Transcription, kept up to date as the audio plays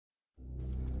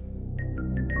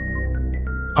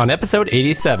on episode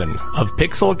 87 of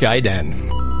Pixel Gaiden.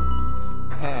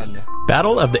 10,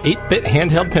 Battle of the 8-bit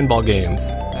handheld pinball games.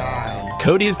 9,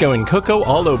 Cody's going Coco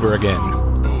all over again.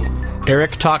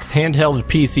 Eric talks handheld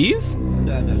PCs.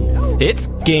 7, It's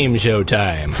game show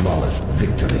time.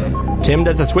 Tim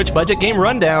does a Switch budget game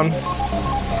rundown.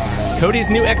 Cody's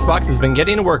new Xbox has been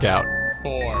getting a workout,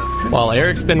 4, while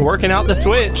Eric's been working out the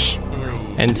Switch, 3,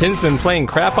 and Tim's been playing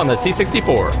crap on the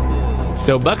C64.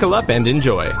 So buckle up and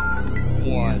enjoy.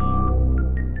 1.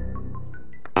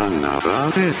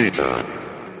 Another visitor.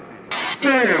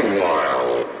 Stay a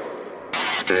while.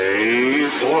 Stay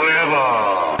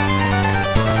forever.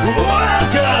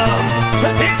 Welcome to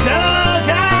Pixel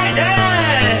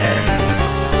Gaiden!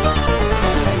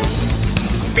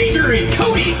 Featuring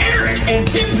Cody, Eric, and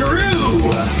Tim Drew.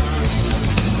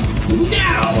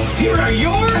 Now, here are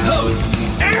your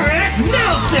hosts, Eric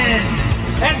Nelson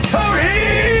and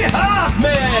Cody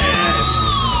Hoffman.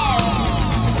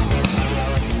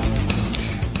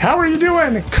 How are you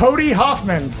doing, Cody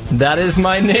Hoffman? That is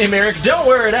my name, Eric. Don't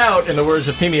wear it out, in the words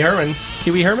of Pee Wee Herman. Pee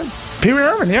Wee Herman? Pee Wee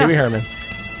Herman, yeah. Pee Wee Herman.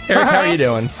 Eric, how are you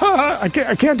doing? I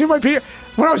can't do my Pee.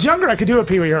 When I was younger, I could do a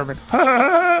Pee Wee Herman.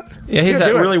 Yeah, he's Can't that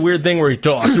do it. really weird thing where he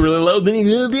talks really low, then he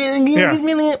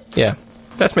yeah,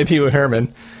 that's my Pee Wee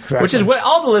Herman. Exactly. Which is what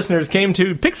all the listeners came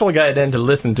to Pixel Gaiden to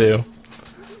listen to.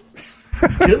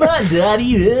 Come on,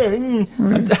 Dottie. I'm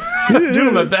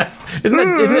doing my best. Isn't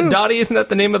it Dottie? Isn't that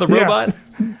the name of the Yeah. robot?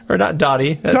 Or not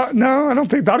Dottie? No, I don't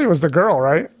think Dottie was the girl,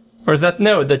 right? Or is that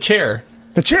the chair?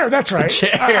 The chair, that's right.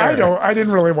 chair. I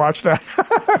didn't really watch that.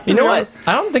 You know what?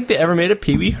 I don't think they ever made a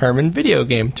Pee Wee Herman video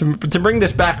game to bring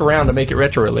this back around to make it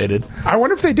retro related. I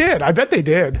wonder if they did. I bet they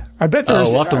did. I bet there's...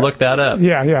 Oh, we'll have to look that up.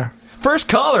 Yeah. First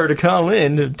caller to call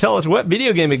in to tell us what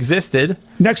video game existed.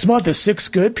 Next month is 6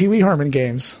 good Pee Wee Herman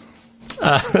games.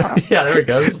 Yeah, there we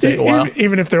go. It'll take a while.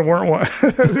 Even if there weren't one.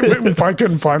 We probably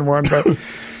couldn't find one. But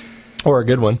Or a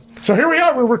good one. so here we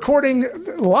are. We're recording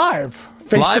live.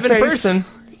 Live in face-to-face. person.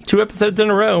 2 episodes in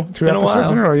a row. It's 2 been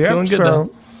episodes a in a while. row. Yep. Feeling good, So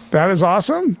though. that is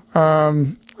awesome.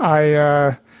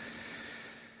 I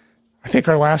think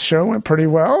our last show went pretty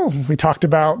well. We talked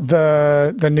about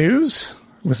the news.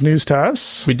 It was news to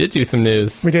us. We did do some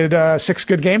news. We did 6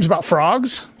 good games about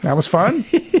frogs. That was fun.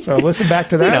 So listen back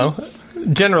to that. You know,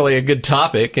 generally a good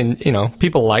topic, and,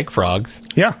 people like frogs.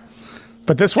 Yeah.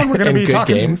 But this one we're going to And be good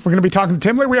talking. games. We're going to be talking to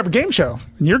Tim. We have a game show,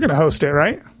 and you're going to host it,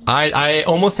 right? I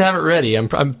almost have it ready. I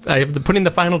have putting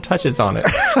the final touches on it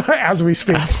As we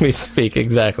speak. as we speak,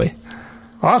 exactly.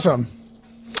 Awesome.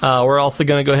 We're also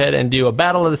going to go ahead and do a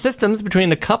battle of the systems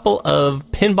between a couple of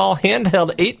pinball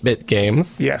handheld 8-bit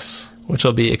games. Yes. Which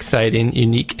will be exciting,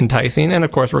 unique, enticing. And,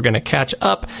 of course, we're going to catch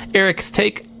up. Eric's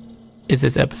take is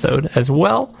this episode as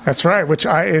well. That's right. Which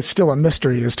it's still a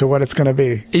mystery as to what it's going to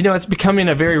be. It's becoming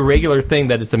a very regular thing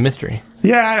that it's a mystery.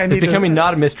 Yeah. It's becoming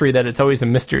not a mystery that it's always a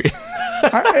mystery.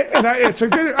 it's a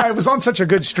good. I was on such a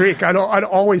good streak. I'd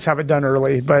always have it done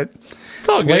early, but It's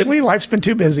all good. lately life's been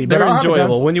too busy. But They're I'll have it done.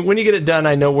 enjoyable. When you get it done,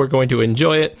 I know we're going to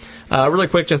enjoy it. Really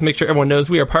quick, just make sure everyone knows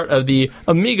we are part of the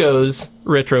Amigos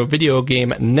Retro Video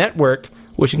Game Network,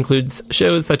 which includes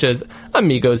shows such as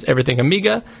Amigos Everything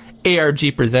Amiga,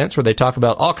 ARG Presents, where they talk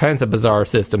about all kinds of bizarre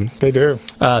systems. They do.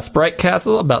 Sprite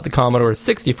Castle, about the Commodore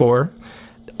 64.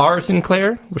 R.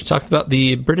 Sinclair, which talks about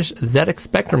the British ZX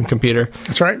Spectrum computer.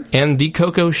 That's right. And The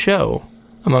Coco Show,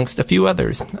 amongst a few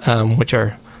others, which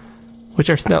are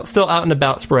still out and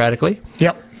about sporadically.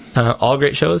 Yep. All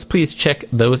great shows. Please check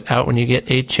those out when you get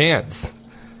a chance.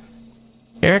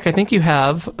 Eric, I think you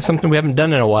have something we haven't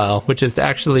done in a while, which is to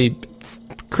actually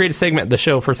create a segment of the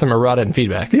show for some errata and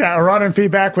feedback. Yeah, errata and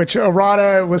feedback, which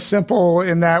errata was simple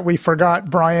in that we forgot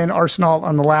Brian Arsenault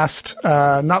on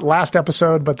the not last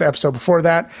episode, but the episode before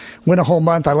that. Went a whole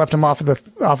month. I left him off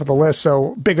of the list,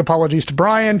 so big apologies to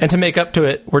Brian. And to make up to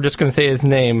it, we're just going to say his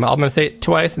name. I'm going to say it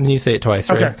twice, and then you say it twice,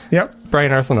 right? Okay, yep.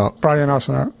 Brian Arsenault. Brian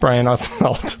Arsenault. Brian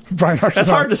Arsenault. Brian Arsenault. That's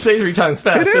hard to say 3 times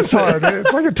fast. It is isn't hard.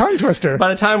 It's like a tongue twister. By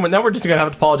the time, now we're just going to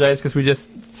have to apologize because we just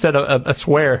said a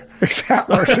swear.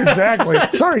 Exactly.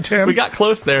 Sorry, Tim. We got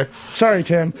close there. Sorry,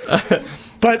 Tim.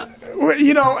 But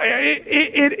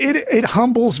it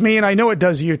humbles me, and I know it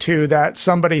does you too, that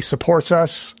somebody supports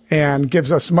us and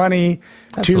gives us money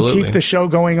Absolutely. to keep the show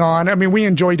going on. I mean, we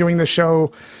enjoy doing the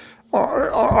show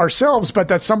ourselves, but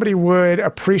that somebody would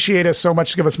appreciate us so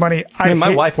much to give us money. I mean,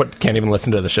 my wife can't even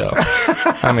listen to the show.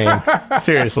 I mean,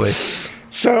 seriously.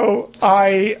 So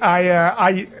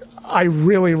I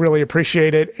really, really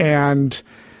appreciate it, and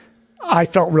I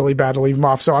felt really bad to leave them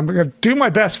off. So I'm going to do my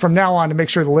best from now on to make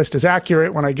sure the list is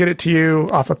accurate when I get it to you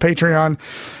off of Patreon.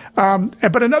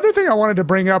 But another thing I wanted to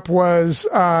bring up was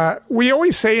we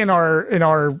always say in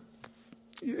our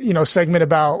segment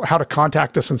about how to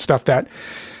contact us and stuff, that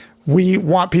we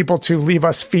want people to leave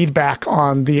us feedback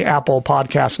on the Apple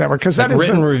Podcast Network, because that is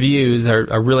written reviews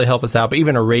are really help us out, but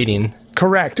even a rating.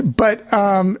 Correct. But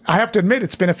I have to admit,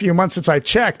 it's been a few months since I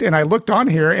checked, and I looked on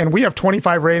here, and we have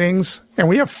 25 ratings, and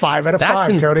we have 5 out of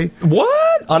 5, Cody.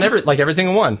 What? On every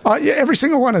single one? Yeah, every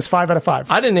single one is 5 out of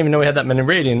 5. I didn't even know we had that many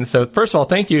ratings. So first of all,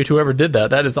 thank you to whoever did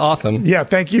that. That is awesome. Yeah,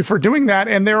 thank you for doing that.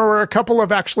 And there were a couple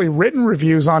of actually written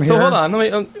reviews on here. So hold on,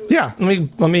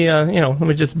 let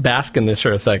me just bask in this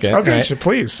for a second. Okay, right?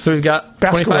 please. So we've got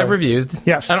Bask 25 away. reviews.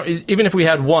 Yes. Even if we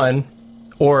had 1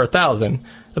 or 1,000,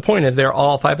 the point is they're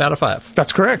all 5 out of 5.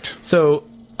 That's correct. So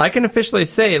I can officially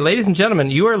say, ladies and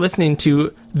gentlemen, you are listening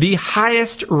to the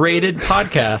highest rated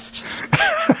podcast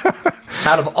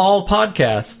out of all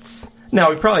podcasts.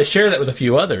 Now, we probably share that with a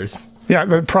few others.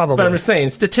 Yeah, probably. But I'm just saying,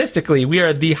 statistically, we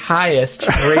are the highest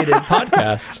rated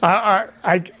podcast.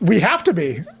 We have to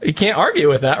be. You can't argue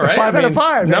with that, right? 5 out of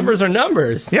 5. Numbers are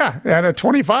numbers. Yeah, and a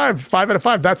 25, 5 out of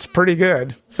 5, that's pretty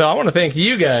good. So I want to thank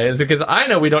you guys, because I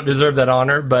know we don't deserve that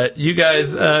honor, but you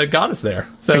guys got us there.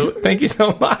 So thank you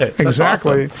so much. That's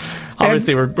Exactly. awesome.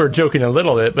 Obviously, we're joking a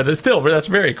little bit, but that's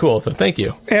very cool. So thank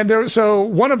you. And so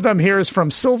one of them here is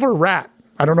from Silver Rat.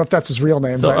 I don't know if that's his real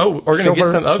name. So, we're going to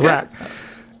get some. Okay. Rat.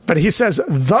 But he says,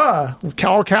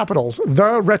 all capitals,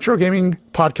 the Retro Gaming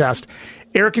Podcast.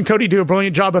 Eric and Cody do a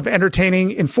brilliant job of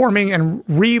entertaining, informing, and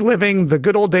reliving the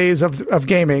good old days of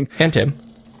gaming. And Tim.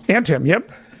 And Tim,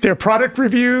 yep. Their product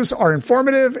reviews are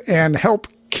informative and help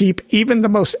keep even the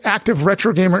most active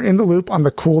retro gamer in the loop on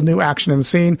the cool new action in the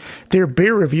scene. Their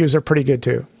beer reviews are pretty good,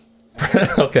 too.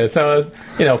 Okay, so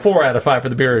 4 out of 5 for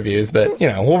the beer reviews, but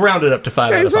we'll round it up to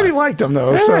 5 out of 5. He said he liked them,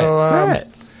 though. All right.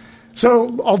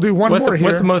 So I'll do one more here.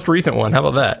 What's the most recent one? How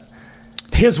about that?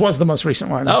 His was the most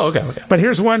recent one. Oh, okay. But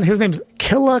here's one. His name's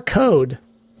Killa Code.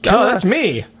 Oh, that's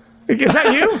me. Is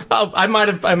that you? Oh, I might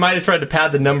have tried to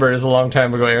pad the numbers a long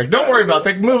time ago, Eric. Don't worry about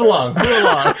that. Move along.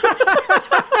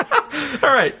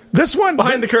 All right. This one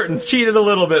behind the curtains cheated a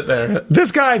little bit there.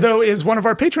 This guy, though, is one of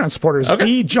our Patreon supporters, okay.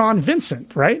 D. John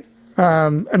Vincent, right?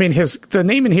 The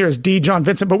name in here is D. John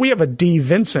Vincent, but we have a D.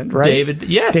 Vincent, right? David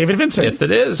Vincent. Yes, it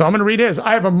is. So I'm going to read his.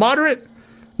 I have a moderate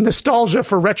nostalgia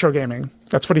for retro gaming.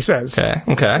 That's what he says.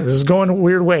 Okay. This is going a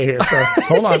weird way here, so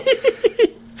hold on.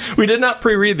 We did not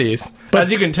pre-read these. But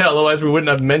as you can tell, otherwise we wouldn't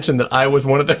have mentioned that I was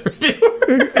one of the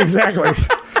reviewers. Exactly.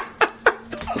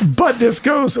 But this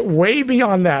goes way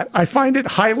beyond that. I find it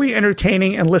highly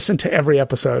entertaining and listen to every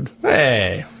episode.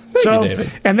 Hey. Thank you,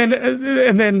 David. And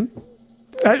then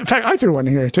in fact, I threw one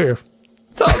in here, too.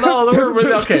 So,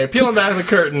 okay, peeling back the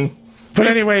curtain. But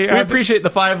anyway... We appreciate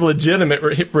the 5 legitimate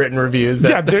written reviews.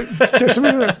 There's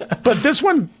some... But this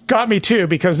one got me, too,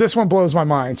 because this one blows my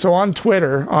mind. So on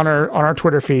Twitter, on our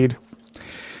Twitter feed,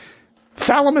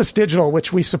 Thalamus Digital,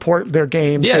 which we support their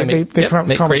games. Yeah, they make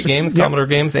great games, Commodore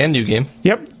games, and new games.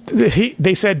 Yep.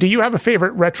 They said, do you have a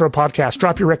favorite retro podcast?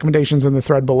 Drop your recommendations in the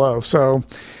thread below. So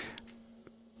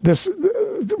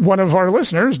one of our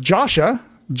listeners, Joshua...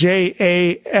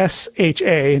 Jasha,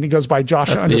 and he goes by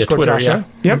Joshua _ Twitter, Joshua.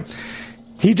 Yeah. Yep.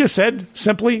 He just said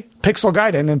simply Pixel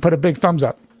Gaiden and put a big thumbs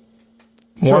up.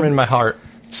 Warm in my heart.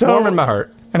 Warm in my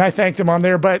heart. And I thanked him on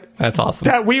there, but that's awesome.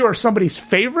 That we are somebody's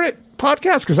favorite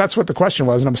podcast, because that's what the question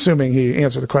was, and I'm assuming he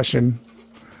answered the question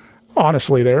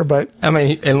honestly there, but I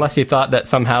mean, unless he thought that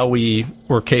somehow we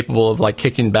were capable of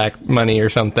kicking back money or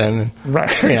something,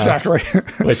 right? Exactly.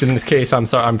 Which in this case,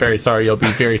 I'm very sorry. You'll be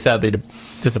very sadly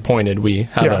disappointed. We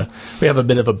have a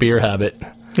bit of a beer habit.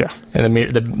 Yeah, and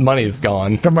the money is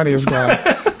gone. The money is gone.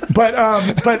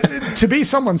 But to be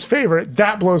someone's favorite,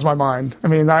 that blows my mind. I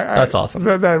mean, that's awesome.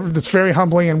 That's very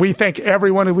humbling, and we thank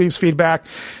everyone who leaves feedback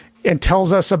and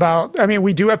tells us about. I mean,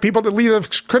 we do have people that leave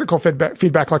critical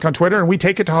feedback, like on Twitter, and we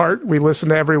take it to heart. We listen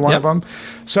to every one of them,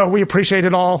 so we appreciate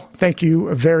it all. Thank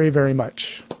you very, very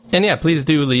much. And please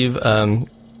do leave,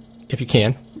 if you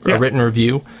can, a written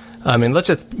review. I mean, let's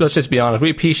just be honest.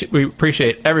 We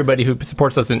appreciate everybody who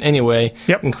supports us in any way,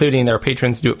 including our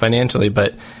patrons who do it financially.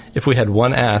 But if we had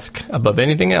one ask above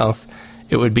anything else,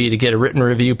 it would be to get a written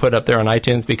review put up there on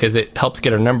iTunes, because it helps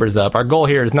get our numbers up. Our goal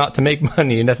here is not to make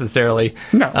money necessarily.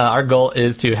 No. Our goal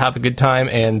is to have a good time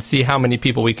and see how many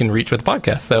people we can reach with the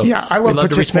podcast. So I love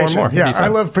participation. More and more. I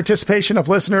love participation of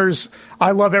listeners.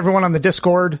 I love everyone on the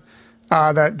Discord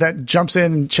that jumps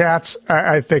in and chats.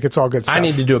 I think it's all good stuff. I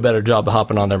need to do a better job of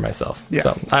hopping on there myself. Yeah.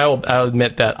 So I'll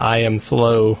admit that I am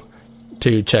slow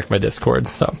to check my Discord.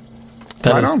 So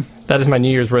that is my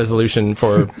New Year's resolution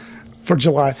for... For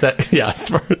July. Yes.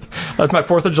 That's my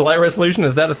 4th of July resolution.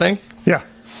 Is that a thing? Yeah.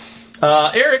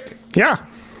 Eric. Yeah.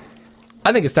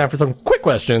 I think it's time for some quick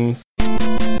questions.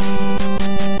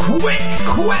 Quick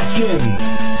questions.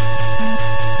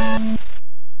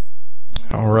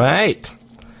 All right.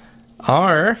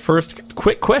 Our first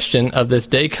quick question of this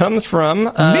day comes from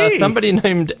Me. somebody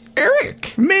named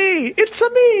Eric. Me! It's a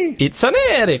me! It's an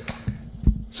Eric.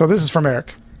 So this is from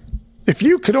Eric. If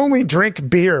you could only drink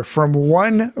beer from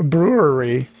one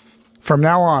brewery from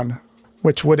now on,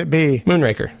 which would it be?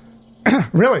 Moonraker.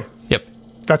 Really? Yep.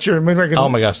 That's your Moonraker? Oh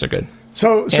my gosh, they're good.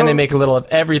 So And they make a little of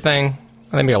everything.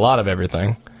 They make a lot of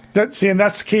everything. and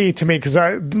that's key to me because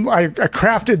I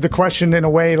crafted the question in a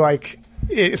way like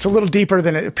it's a little deeper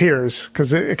than it appears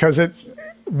because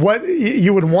what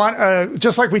you would want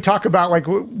just like we talk about like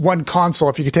one console,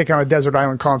 if you could take on a desert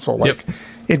island console, like Yep.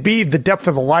 it'd be the depth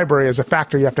of the library as a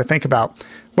factor you have to think about.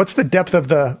 What's the depth of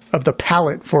the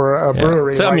palette for a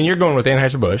brewery? So, I like- mean, you're going with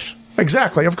Anheuser-Busch.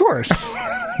 exactly, of course.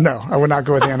 No, I would not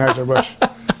go with the Anheuser-Busch.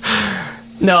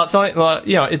 No, it's not, well,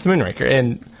 it's Moonraker,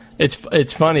 and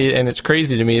it's funny and it's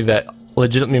crazy to me that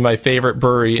legitimately my favorite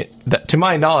brewery, that to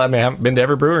my knowledge, I mean, I haven't been to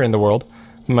every brewery in the world.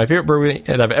 My favorite brewery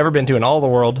that I've ever been to in all the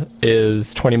world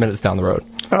is 20 minutes down the road,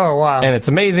 Oh wow! and it's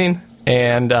amazing.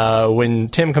 And when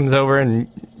Tim comes over and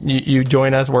you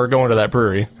join us, we're going to that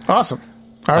brewery. Awesome.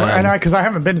 Because I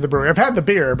haven't been to the brewery. I've had the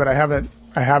beer, but I haven't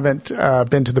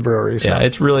been to the brewery. So. Yeah,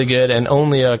 it's really good, and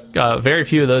only a very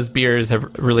few of those beers have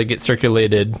really get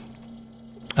circulated.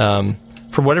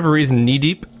 For whatever reason, Knee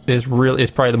Deep is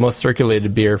probably the most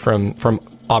circulated beer from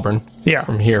Auburn. Yeah.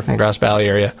 From here, from Grass Valley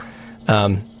area.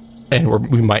 And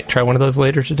we might try one of those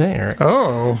later today, Eric.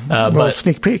 Oh, little but-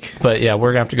 sneak peek. But yeah, we're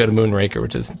gonna have to go to Moonraker,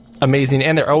 which is amazing,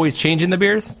 and they're always changing the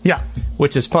beers. Yeah.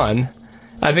 Which is fun.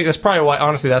 I think that's probably why.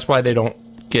 Honestly, that's why they don't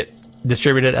get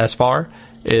distributed as far.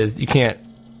 Is you can't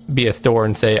be a store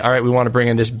and say, "All right, we want to bring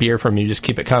in this beer from you. Just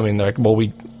keep it coming." They're like, "Well,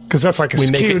 Because that's like a We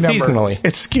make SKU it number. seasonally.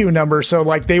 It's SKU number, so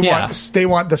like they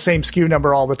want the same SKU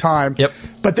number all the time. Yep.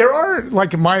 But there are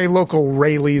like my local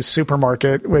Rayleigh's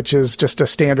supermarket, which is just a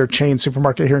standard chain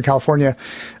supermarket here in California.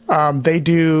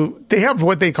 They have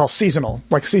what they call seasonal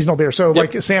beer. So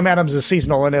like Sam Adams is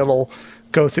seasonal, and it'll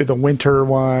go through the winter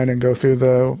one and go through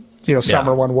the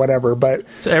summer one, whatever. But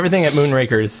So everything at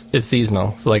Moonraker is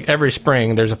seasonal. So like every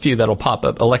spring, there's a few that'll pop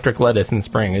up. Electric lettuce in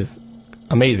spring is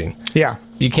amazing. yeah,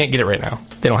 You can't get it right now.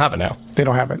 They don't have it now. they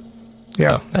don't have it.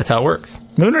 Yeah, So that's how it works.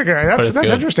 Moonraker. That's it's good.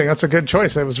 interesting. That's a good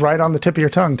choice. It was right on the tip of your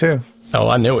tongue too. Oh,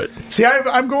 I knew it. See,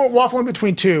 I'm going waffling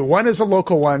between two. One is a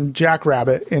local one,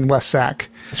 Jackrabbit in West Sac.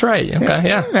 That's right. Okay,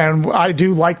 yeah. And I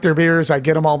do like their beers. I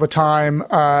get them all the time.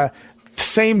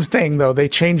 Same thing, though. They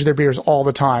change their beers all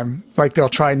the time. Like, they'll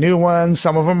try new ones.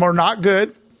 Some of them are not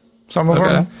good. Some of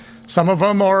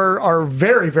them are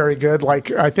very, very good.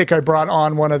 Like, I think I brought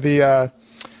on one of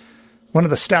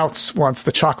the stouts once,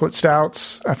 the chocolate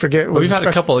stouts. I forget. It was We've had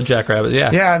a couple of Jackrabbits,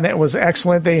 yeah. Yeah, and it was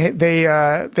excellent. They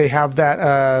have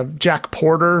that Jack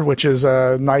Porter, which is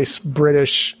a nice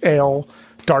British ale,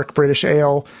 dark British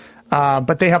ale.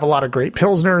 But they have a lot of great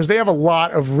Pilsners. They have a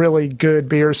lot of really good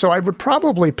beers. So I would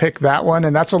probably pick that one,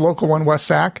 and that's a local one, West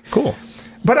Sac. Cool.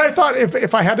 But I thought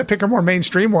if I had to pick a more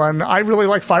mainstream one, I really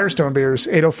like Firestone beers.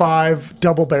 805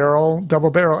 double barrel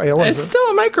ale. It's still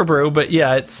a microbrew, but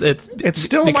yeah, it's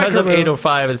still a because of microbrew.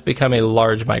 805, it's become a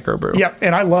large microbrew. Yep,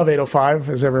 and I love 805,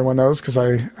 as everyone knows, because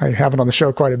I have it on the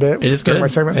show quite a bit. It is during good. my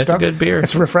segment and It's a stuff. good beer.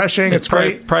 It's refreshing. It's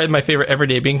great. Probably my favorite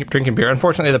everyday drinking beer.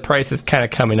 Unfortunately, the price is kind of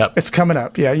coming up. It's coming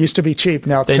up. Yeah, it used to be cheap.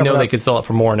 Now it's They coming know up. they could sell it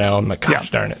for more now. I'm like, gosh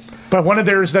darn it. But one of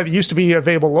theirs that used to be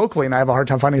available locally, and I have a hard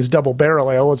time finding, is Double Barrel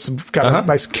Ale. It's got a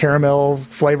nice caramel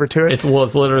flavor to it. It's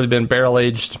literally been barrel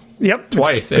aged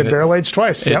twice. It's been barrel aged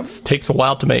twice. Yep. It takes a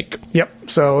while to make. Yep.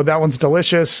 So that one's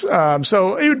delicious.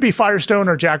 So it would be Firestone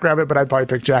or Jackrabbit, but I'd probably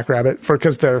pick Jackrabbit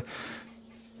because they're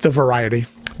the variety.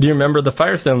 Do you remember the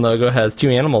Firestone logo has two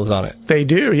animals on it? They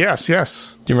do. Yes.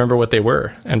 Yes. Do you remember what they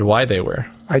were and why they were?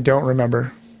 I don't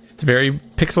remember. It's very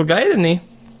Pixel Gaiden-y.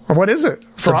 What is it?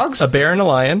 Frogs? A bear and a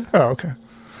lion, Oh, okay.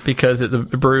 because the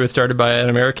brewery was started by an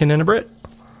American and a Brit.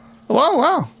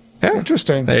 Wow. Yeah.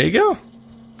 Interesting. There you go.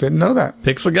 Didn't know that.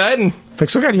 Pixel Gaiden.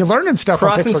 Pixel Gun. You're learning stuff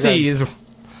on Crossing Pixel Gun. seas,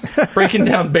 breaking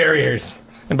down barriers.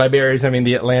 And by barriers, I mean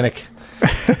the Atlantic.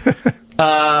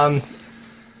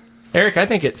 Eric, I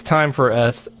think it's time for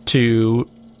us to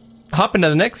hop into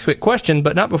the next quick question,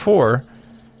 but not before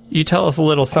you tell us a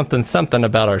little something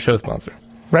about our show sponsor.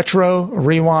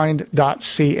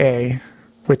 RetroRewind.ca,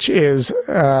 which is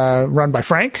run by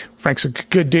Frank. Frank's a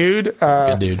good dude.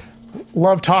 Good dude.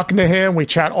 Love talking to him. We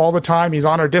chat all the time. He's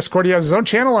on our Discord. He has his own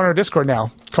channel on our Discord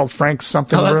now called Frank's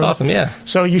Something Oh, that's Room. awesome, yeah.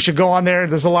 So you should go on there.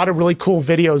 There's a lot of really cool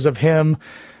videos of him.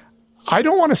 I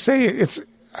don't want to say it's,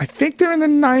 I think they're in the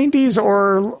 90s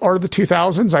or the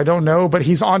 2000s. I don't know, but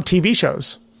he's on TV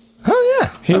shows. Oh,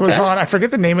 yeah. He was on, I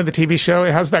forget the name of the TV show.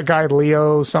 It has that guy,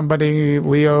 Leo.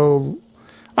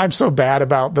 I'm so bad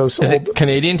about those Is it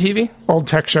Canadian TV? old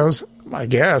tech shows. I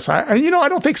guess. I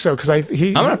don't think so, because I'm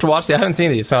going to have to watch I haven't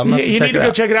seen these, so I'm going to you check need to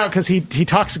go check it out, because he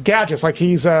talks gadgets. Like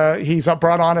he's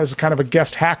brought on as kind of a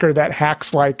guest hacker that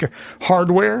hacks like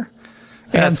hardware.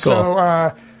 That's and cool.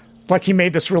 so like he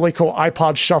made this really cool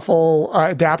iPod Shuffle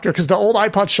adapter, because the old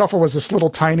iPod Shuffle was this little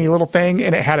tiny little thing,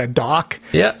 and it had a dock.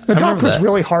 Yeah, the I dock remember was that.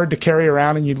 really hard to carry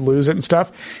around, and you'd lose it and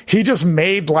stuff. He just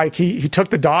made like he took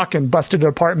the dock and busted it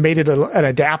apart and made it an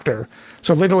adapter.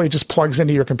 So literally just plugs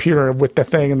into your computer with the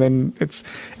thing, and then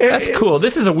That's cool.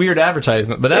 This is a weird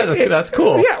advertisement, but that's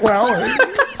cool. Yeah, well,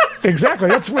 exactly.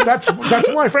 That's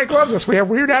why Frank loves us. We have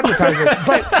weird advertisements.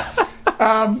 But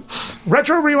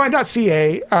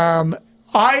RetroRewind.ca.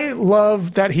 I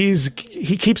love that he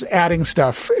keeps adding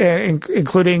stuff,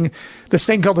 including this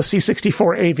thing called the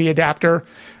C64 AV adapter,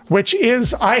 which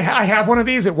is I have one of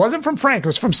these. It wasn't from Frank; it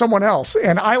was from someone else,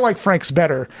 and I like Frank's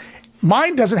better.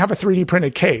 Mine doesn't have a 3D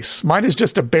printed case. Mine is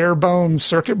just a bare bones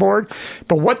circuit board.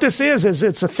 But what this is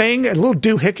it's a thing, a little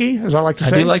doohickey, as I like to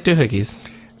say. I do like doohickeys.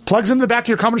 Plugs into the back of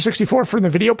your Commodore 64 from the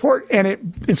video port, and it,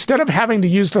 instead of having to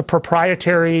use the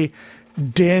proprietary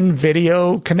DIN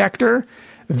video connector,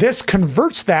 this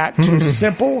converts that to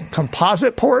simple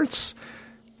composite ports,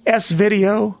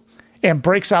 S-video, and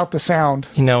breaks out the sound.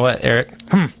 You know what, Eric?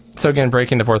 So again,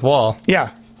 breaking the fourth wall.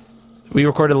 Yeah. We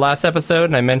recorded last episode,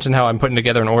 and I mentioned how I'm putting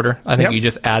together an order. I think Yep. you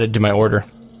just added to my order.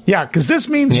 Yeah, because this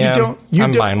means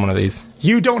I'm buying one of these.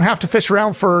 You don't have to fish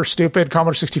around for stupid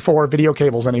Commodore 64 video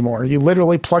cables anymore. You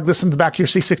literally plug this in the back of your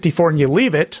C64 and you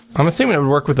leave it. I'm assuming it would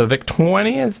work with the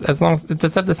VIC-20 as long as it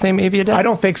does have the same AV adapter? I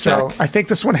don't think so. Jack? I think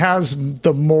this one has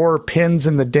the more pins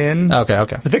in the DIN. Okay.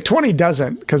 The VIC-20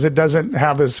 doesn't, because it doesn't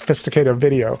have as sophisticated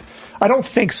video. I don't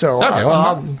think so. Okay,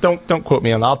 well, don't quote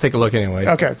me on that. I'll take a look anyway.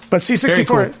 Okay, but C64, Very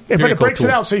cool. but Very it cool breaks it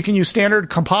tool. out so you can use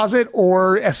standard composite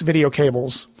or S-video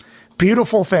cables.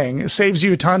 Beautiful thing. It saves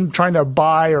you a ton trying to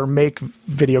buy or make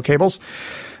video cables.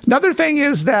 Another thing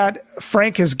is that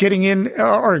Frank is getting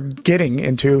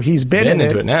into. He's been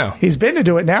into it now. He's been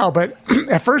into it now, but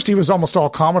at first he was almost all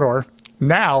Commodore.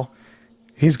 Now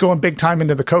he's going big time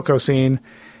into the Coco scene.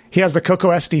 He has the Coco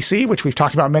SDC, which we've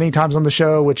talked about many times on the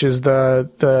show, which is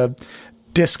the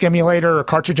disk emulator or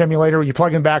cartridge emulator. You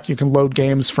plug in back, you can load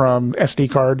games from SD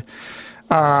card.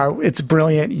 It's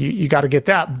brilliant. You got to get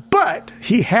that. But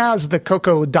he has the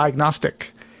Coco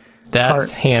diagnostic. That's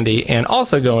cart. handy, and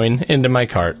also going into my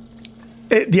cart.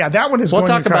 That one is. We'll going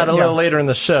talk to your about it a cart, little later in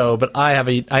the show, but I have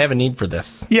a need for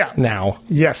this. Yeah. Now.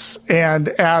 Yes, and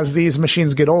as these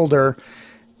machines get older,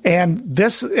 and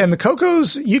the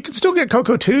Cocos, you can still get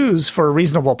Coco 2s for a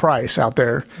reasonable price out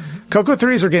there. Coco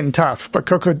 3s are getting tough, but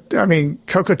Coco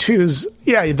 2s,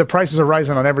 yeah, the prices are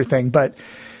rising on everything, but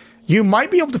you might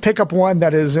be able to pick up one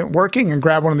that isn't working and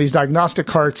grab one of these diagnostic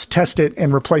carts, test it,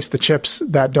 and replace the chips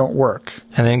that don't work.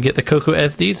 And then get the Coco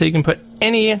SD so you can put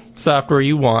any software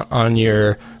you want on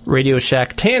your Radio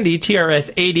Shack Tandy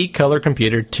TRS-80 color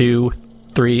computer 2,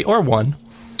 3, or 1.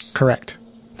 Correct.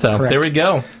 So Correct. there we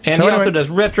go. And So he anyway- also does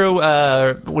retro,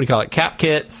 cap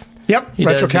kits. Yep, He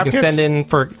retro does, cap you can kits. send in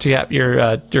to have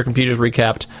your computers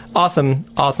recapped. Awesome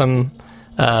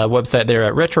website there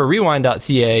at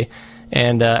retrorewind.ca.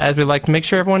 And as we like to make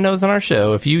sure everyone knows on our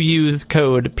show, if you use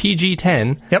code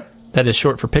PG10, Yep. that is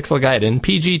short for Pixel Gaiden,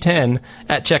 PG10,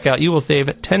 at checkout, you will save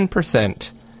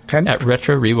 10% 10 at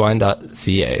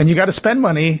retrorewind.ca. And you got to spend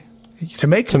money to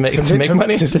make money?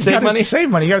 To save money? Save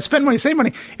money. You got to spend money. Save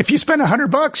money. If you spend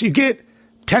 $100, you get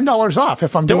 $10 off.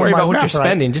 If I'm Don't doing worry my about what math you're right.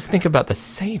 spending. Just think about the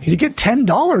savings. You get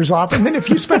 $10 off, and then if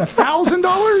you spend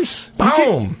 $1,000,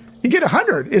 Boom! you get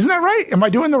 $100. Isn't that right? Am I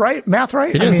doing the right math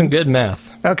right? You're doing some good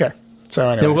math. Okay. So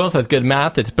anyway, Who else has good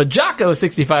math? It's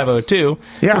Bajako6502,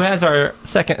 Yeah. who has our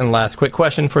second and last quick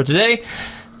question for today.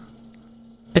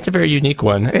 It's a very unique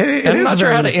one. It I'm is not sure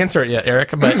very how to answer it yet,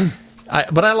 Eric, but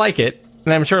I like it.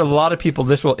 And I'm sure a lot of people,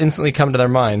 this will instantly come to their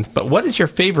mind. But what is your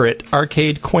favorite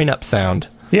arcade coin-up sound?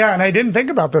 yeah, and I didn't think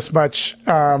about this much.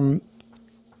 And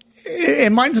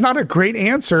mine's not a great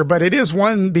answer, but it is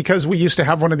one because we used to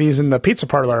have one of these in the pizza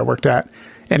parlor I worked at.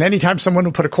 And anytime someone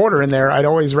would put a quarter in there, I'd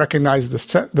always recognize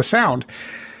the sound.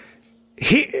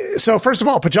 So first of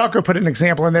all, Pajako put an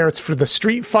example in there. It's for the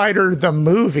Street Fighter, the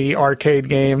movie arcade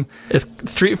game. It's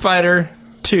Street Fighter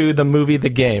 2, the movie, the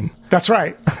game. That's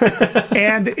right.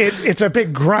 And it's a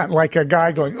big grunt, like a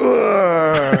guy going,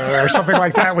 ugh, or something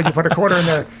like that when you put a quarter in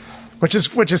there, which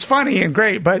is funny and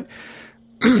great. But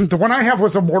the one I have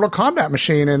was a Mortal Kombat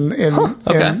machine, and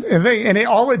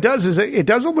all it does is it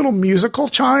does a little musical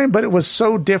chime, but it was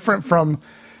so different from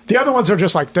The other ones are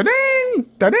just like da-ding,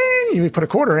 da-ding. You put a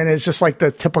quarter in, it's just like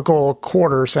the typical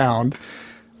quarter sound.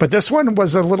 But this one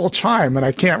was a little chime, and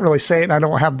I can't really say it, and I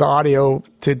don't have the audio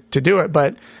to do it,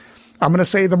 but I'm going to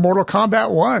say the Mortal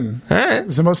Kombat 1 All right.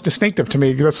 is the most distinctive to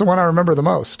me. That's the one I remember the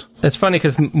most. It's funny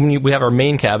because we have our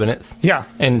main cabinets. Yeah.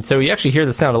 And so you actually hear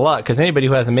the sound a lot because anybody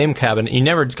who has a main cabinet, you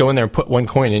never go in there and put one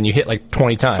coin in. You hit like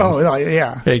 20 times. Oh,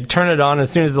 yeah. You turn it on,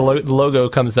 as soon as the logo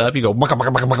comes up, you go and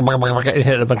hit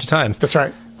it a bunch of times. That's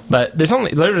right. But there's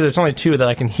only two that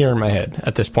I can hear in my head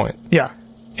at this point. Yeah.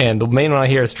 And the main one I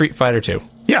hear is Street Fighter 2.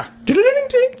 Yeah.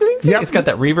 Yep. It's got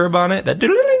that reverb on it.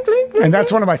 And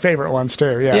that's one of my favorite ones,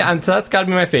 too. Yeah. Yeah, and so that's got to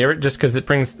be my favorite just because it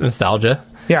brings nostalgia.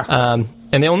 Yeah.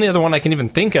 And the only other one I can even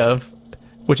think of,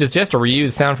 which is just a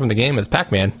reused sound from the game, is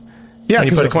Pac-Man. Yeah, When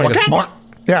you put a coin, it goes, "Waka!"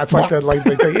 Yeah, it's like the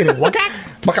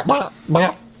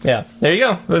yeah, there you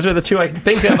go. Those are the two I can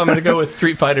think of. I'm going to go with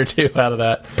Street Fighter 2 out of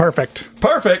that. Perfect.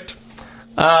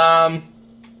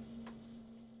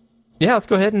 Yeah, let's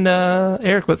go ahead and,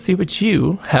 Eric, let's see what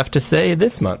you have to say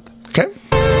this month. Okay.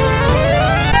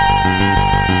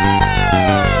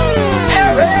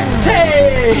 Eric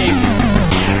Take!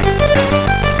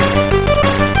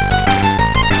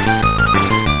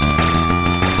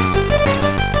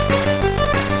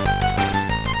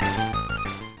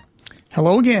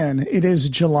 Hello again. It is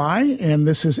July, and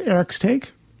this is Eric's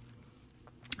Take.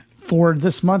 For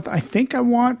this month, I think I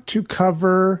want to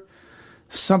cover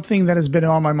something that has been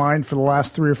on my mind for the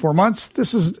last 3 or 4 months.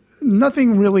 This is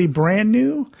nothing really brand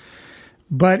new,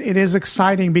 but it is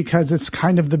exciting because it's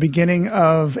kind of the beginning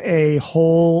of a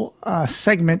whole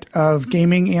segment of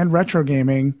gaming and retro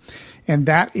gaming, and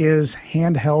that is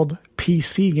handheld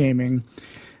PC gaming.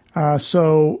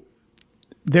 So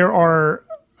there are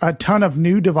a ton of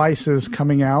new devices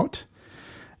coming out.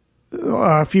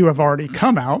 A few have already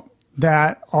come out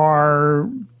that are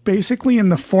basically in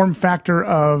the form factor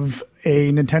of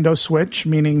a Nintendo Switch,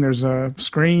 meaning there's a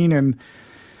screen and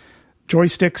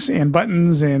joysticks and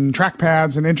buttons and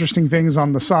trackpads and interesting things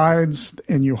on the sides,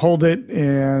 and you hold it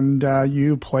and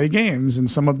you play games. And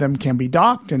some of them can be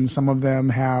docked, and some of them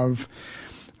have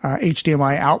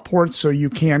HDMI out ports, so you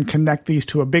can connect these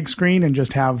to a big screen and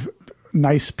just have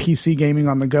nice PC gaming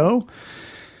on the go.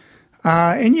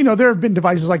 And, you know, there have been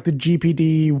devices like the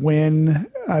GPD Win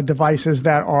devices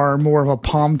that are more of a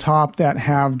palm top that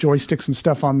have joysticks and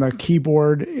stuff on the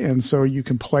keyboard. And so you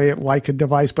can play it like a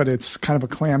device, but it's kind of a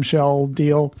clamshell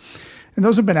deal. And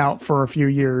those have been out for a few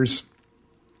years.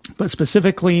 But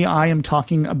specifically, I am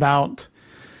talking about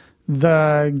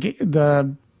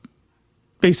the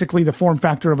basically the form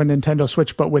factor of a Nintendo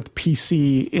Switch, but with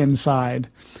PC inside.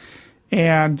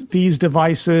 And these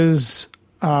devices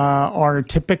are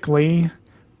typically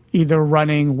either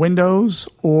running Windows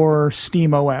or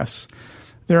SteamOS.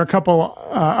 There are a couple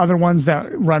other ones that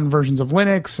run versions of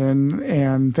Linux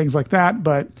and things like that,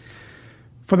 but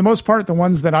for the most part, the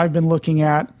ones that I've been looking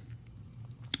at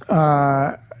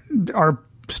are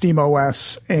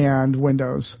SteamOS and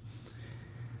Windows.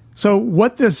 So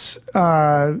what this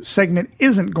segment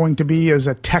isn't going to be is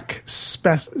a tech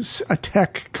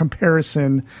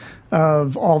comparison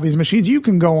of all these machines. You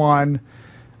can go on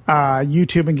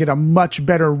YouTube and get a much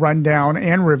better rundown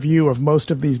and review of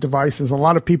most of these devices. A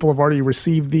lot of people have already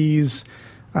received these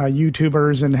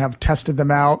YouTubers and have tested them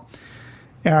out.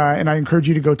 And I encourage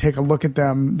you to go take a look at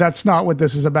them. That's not what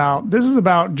this is about. This is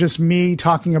about just me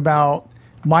talking about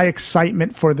my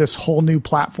excitement for this whole new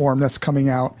platform that's coming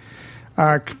out.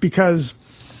 Because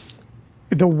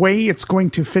the way it's going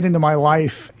to fit into my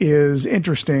life is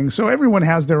interesting. So everyone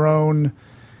has their own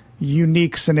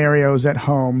unique scenarios at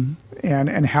home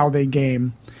and how they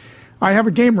game. I have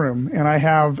a game room, and I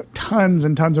have tons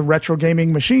and tons of retro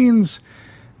gaming machines,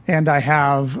 and I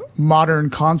have modern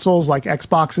consoles like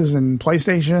Xboxes and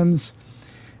PlayStations,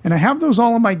 and I have those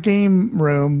all in my game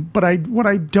room, but what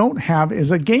I don't have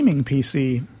is a gaming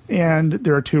PC, and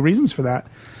there are 2 reasons for that.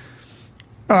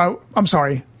 I'm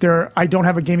sorry. I don't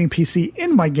have a gaming PC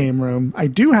in my game room. I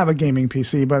do have a gaming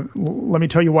PC, but let me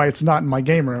tell you why it's not in my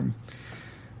game room.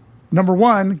 Number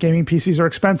one, gaming PCs are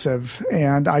expensive,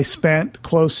 and I spent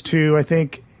close to, I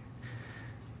think,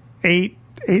 $800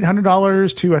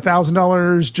 to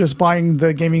 $1,000 just buying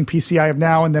the gaming PC I have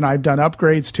now, and then I've done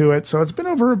upgrades to it. So it's been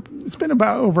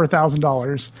about over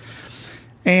 $1,000.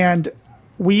 And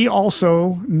we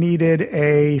also needed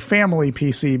a family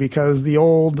PC because the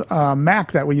old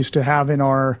Mac that we used to have in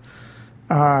our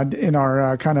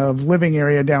kind of living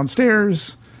area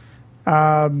downstairs,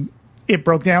 it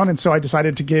broke down, and so I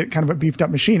decided to get kind of a beefed up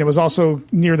machine. It was also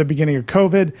near the beginning of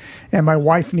COVID, and my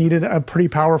wife needed a pretty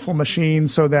powerful machine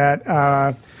so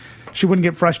that she wouldn't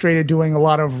get frustrated doing a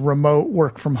lot of remote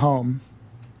work from home.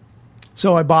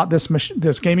 So I bought this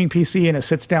gaming PC, and it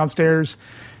sits downstairs.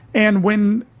 And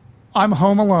when I'm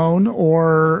home alone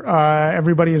or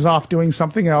everybody is off doing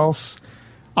something else,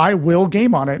 I will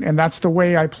game on it. And that's the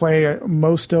way I play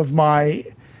most of my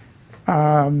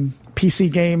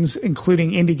PC games,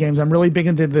 including indie games. I'm really big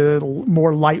into the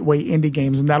more lightweight indie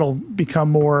games, and that'll become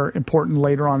more important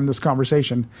later on in this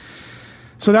conversation.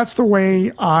 So that's the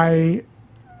way I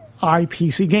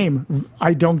PC game.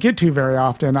 I don't get to very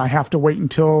often. I have to wait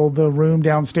until the room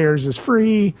downstairs is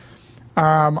free.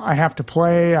 I have to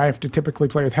play. I have to typically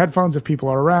play with headphones if people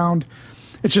are around.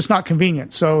 It's just not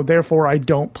convenient. So therefore, I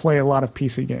don't play a lot of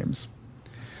PC games.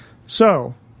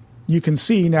 So you can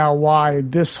see now why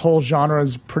this whole genre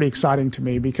is pretty exciting to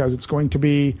me, because it's going to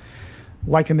be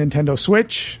like a Nintendo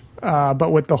Switch,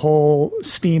 but with the whole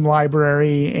Steam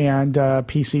library and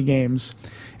PC games,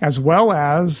 as well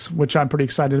as, which I'm pretty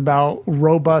excited about,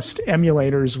 robust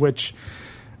emulators, which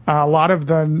a lot of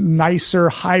the nicer,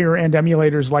 higher-end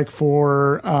emulators, like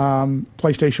for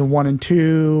PlayStation 1 and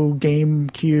 2,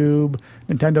 GameCube,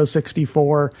 Nintendo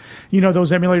 64,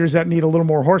 those emulators that need a little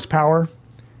more horsepower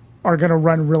are going to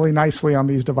run really nicely on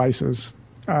these devices.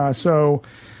 So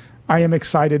I am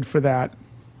excited for that.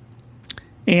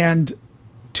 And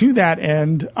to that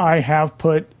end, I have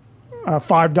put a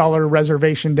 $5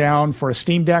 reservation down for a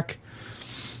Steam Deck.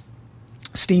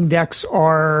 Steam Decks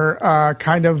are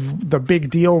kind of the big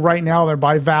deal right now. They're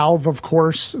by Valve, of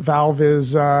course. Valve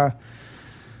is...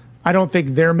 I don't think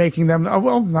they're making them. I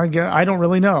don't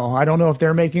really know. I don't know if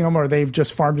they're making them or they've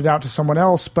just farmed it out to someone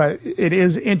else. But it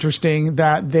is interesting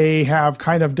that they have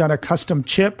kind of done a custom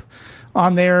chip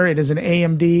on there. It is an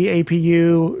AMD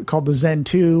APU called the Zen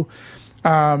 2.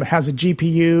 Has a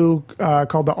GPU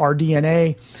called the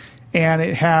RDNA. And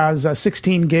it has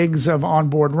 16 gigs of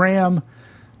onboard RAM.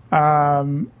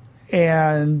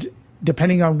 And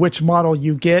depending on which model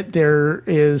you get, there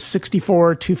is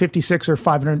 64, 256, or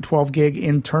 512 gig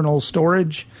internal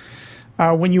storage.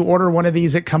 When you order one of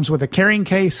these, it comes with a carrying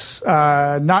case,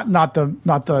 not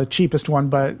the cheapest one,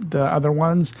 but the other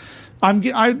ones.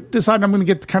 I decided I'm going to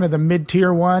get kind of the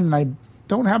mid-tier one, and I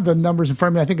don't have the numbers in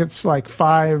front of me. I think it's like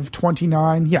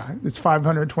 529. Yeah, it's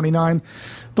 529.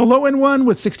 The low-end one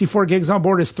with 64 gigs on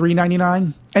board is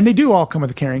 $399, and they do all come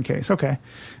with a carrying case. Okay.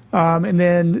 And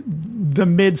then the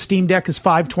mid Steam Deck is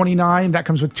 $529. That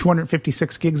comes with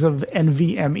 256 gigs of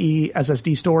NVMe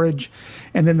SSD storage.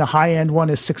 And then the high-end one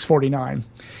is $649.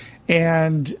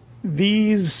 And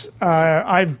these,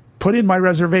 I've put in my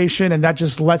reservation, and that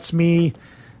just lets me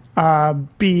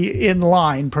be in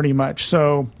line pretty much.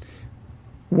 So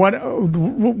one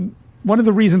of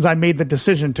the reasons I made the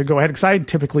decision to go ahead, because I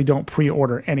typically don't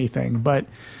pre-order anything, but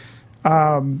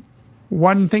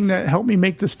one thing that helped me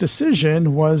make this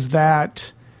decision was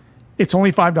that it's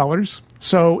only $5.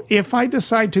 So if I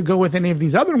decide to go with any of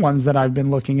these other ones that I've been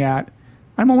looking at,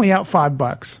 I'm only out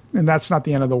 $5, and that's not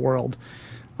the end of the world.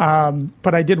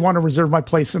 But I did want to reserve my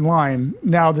place in line.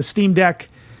 Now, the Steam Deck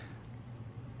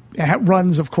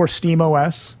runs, of course,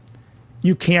 SteamOS.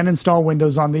 You can install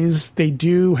Windows on these. They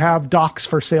do have docks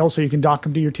for sale, so you can dock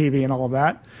them to your TV and all of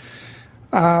that.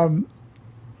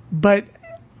 But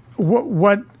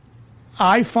what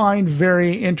I find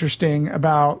very interesting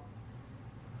about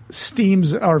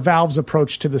Steam's or Valve's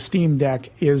approach to the Steam Deck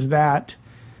is that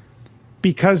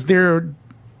because they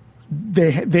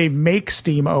make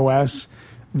SteamOS,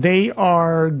 they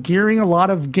are gearing a lot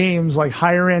of games like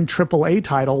higher end AAA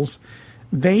titles.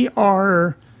 They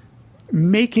are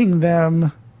making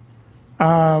them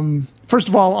first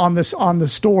of all on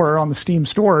the Steam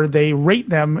store, they rate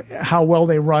them how well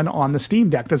they run on the Steam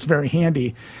Deck. That's very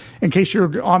handy. In case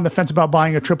you're on the fence about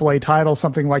buying a AAA title,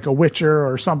 something like a Witcher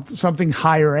or something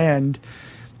higher end,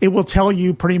 it will tell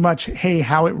you pretty much, hey,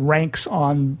 how it ranks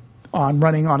on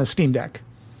running on a Steam Deck.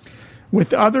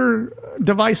 With other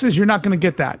devices, you're not going to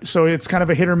get that. So it's kind of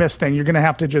a hit or miss thing. You're going to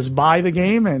have to just buy the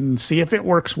game and see if it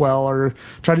works well or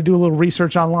try to do a little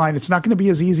research online. It's not going to be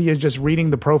as easy as just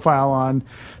reading the profile on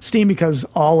Steam, because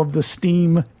all of the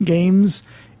Steam games,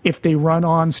 if they run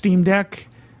on Steam Deck,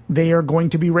 they are going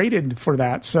to be rated for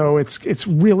that. So it's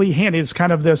really handy. It's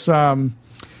kind of this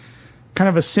kind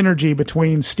of a synergy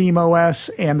between SteamOS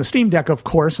and the Steam Deck, of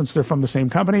course, since they're from the same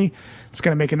company. It's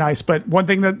going to make it nice. But one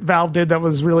thing that Valve did that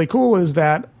was really cool is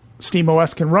that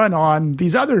SteamOS can run on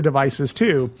these other devices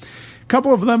too. A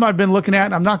couple of them I've been looking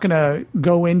at. I'm not going to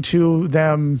go into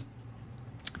them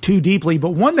too deeply, but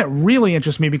one that really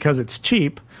interests me because it's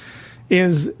cheap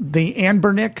is the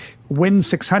Anbernic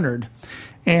Win600.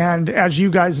 And as you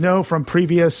guys know from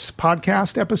previous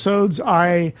podcast episodes,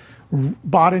 I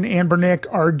bought an Anbernic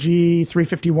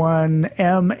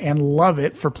RG351M and love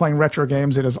it for playing retro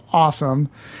games. It is awesome.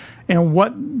 And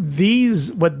what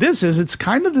this is, it's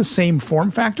kind of the same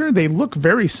form factor. They look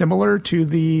very similar to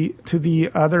the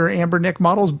other Anbernic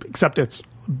models, except it's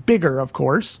bigger, of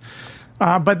course.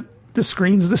 But the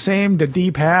screen's the same. The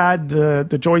D-pad, the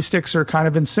joysticks are kind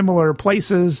of in similar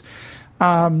places.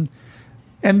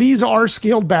 And these are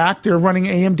scaled back. They're running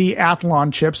AMD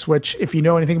Athlon chips, which, if you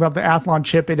know anything about the Athlon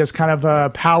chip, it is kind of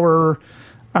a power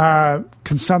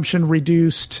consumption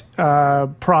reduced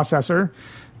processor.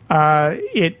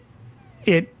 The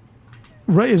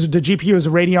GPU is a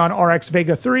Radeon RX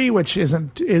Vega 3, which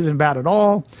isn't bad at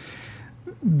all.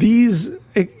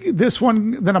 This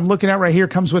one that I'm looking at right here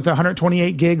comes with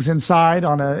 128 gigs inside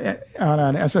on an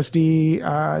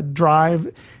SSD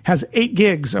drive. Has 8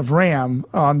 gigs of RAM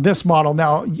on this model.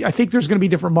 Now, I think there's going to be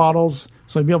different models,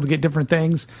 so you'll be able to get different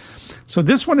things. So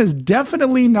this one is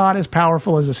definitely not as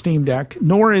powerful as a Steam Deck,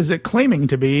 nor is it claiming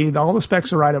to be. All the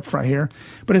specs are right up front here,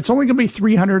 but it's only going to be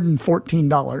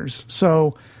 $314.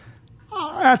 So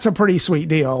that's a pretty sweet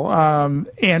deal.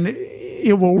 And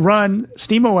it will run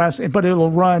SteamOS, but it'll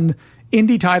run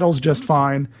indie titles just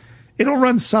fine. It'll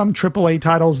run some AAA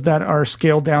titles that are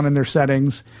scaled down in their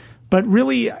settings. But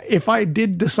really, if I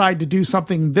did decide to do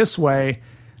something this way,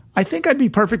 I think I'd be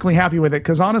perfectly happy with it,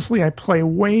 because honestly, I play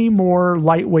way more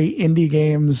lightweight indie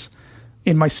games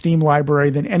in my Steam library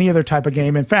than any other type of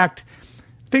game. In fact,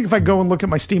 I think if I go and look at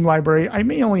my Steam library, I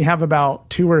may only have about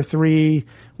 2 or 3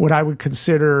 what I would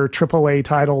consider AAA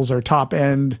titles or top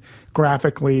end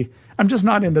graphically. I'm just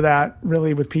not into that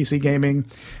really with PC gaming.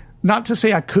 Not to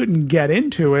say I couldn't get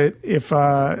into it if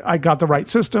I got the right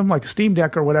system, like a Steam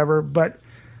Deck or whatever, but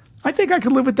I think I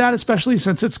could live with that, especially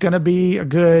since it's going to be a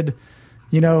good,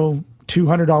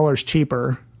 $200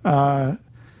 cheaper.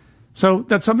 So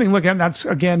that's something to look at. And that's,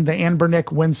 again, the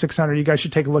Anbernic Win 600. You guys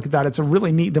should take a look at that. It's a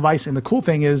really neat device. And the cool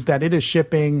thing is that it is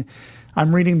shipping. I'm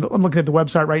looking at the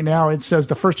website right now. It says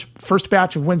the first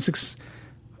batch of Win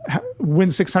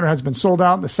 600 has been sold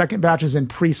out. The second batch is in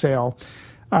pre-sale.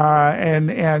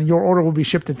 And your order will be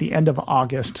shipped at the end of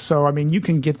August. So, I mean, you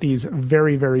can get these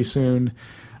very, very soon.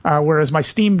 Whereas my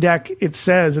Steam Deck, it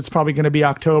says it's probably going to be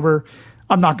October.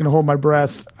 I'm not going to hold my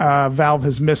breath. Valve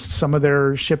has missed some of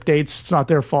their ship dates. It's not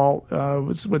their fault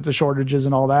with the shortages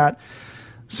and all that.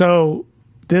 So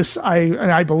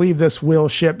I believe this will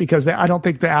ship, because I don't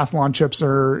think the Athlon chips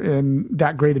are in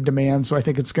that great a demand. So I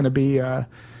think it's going to be, I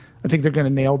think they're going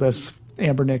to nail this.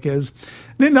 Anbernic is.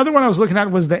 Then another one I was looking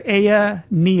at was the Aya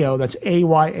Neo. That's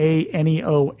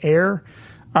AYANEO Air.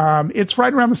 It's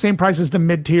right around the same price as the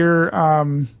mid-tier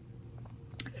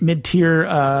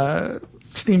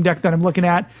Steam Deck that I'm looking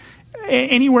at.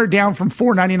 Anywhere down from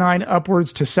 $499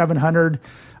 upwards to $700.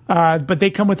 But they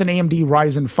come with an AMD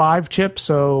Ryzen 5 chip,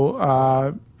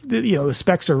 so the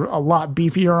specs are a lot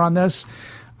beefier on this.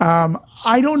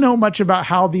 I don't know much about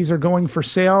how these are going for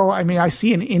sale. I mean, I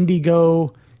see an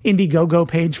Indiegogo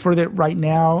page for it right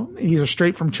now. These are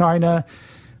straight from China.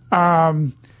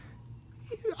 I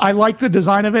like the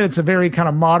design of it. It's a very kind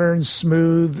of modern,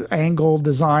 smooth, angled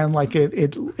design. Like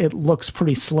it looks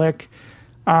pretty slick.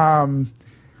 I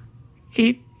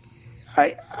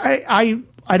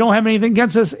don't have anything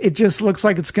against this. It just looks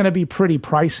like it's going to be pretty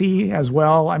pricey as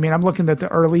well. I mean, I'm looking at the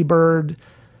early bird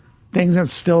things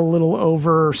that's still a little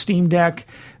over Steam Deck.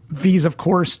 These, of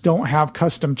course, don't have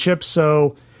custom chips,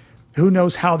 so who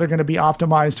knows how they're going to be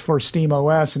optimized for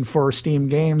SteamOS and for Steam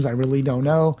games? I really don't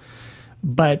know.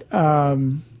 But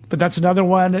that's another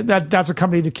one. That's a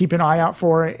company to keep an eye out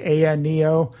for, Aya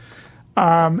Neo.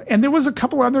 And there was a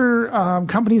couple other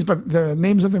companies, but the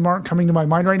names of them aren't coming to my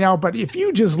mind right now. But if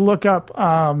you just look up,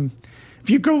 if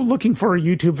you go looking for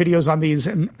YouTube videos on these,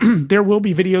 and there will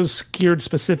be videos geared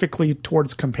specifically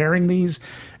towards comparing these,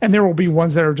 and there will be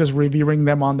ones that are just reviewing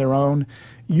them on their own,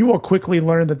 you will quickly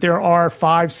learn that there are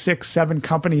 5, 6, 7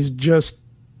 companies just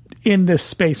in this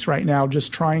space right now,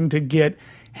 just trying to get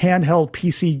handheld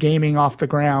PC gaming off the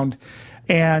ground.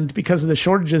 And because of the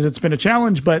shortages, it's been a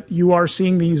challenge, but you are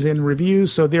seeing these in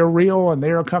reviews, so they're real and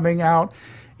they're coming out.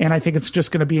 And I think it's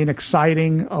just going to be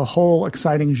a whole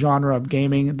exciting genre of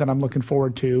gaming that I'm looking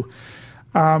forward to.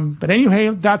 But anyway,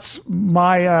 that's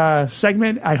my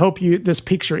segment. I hope this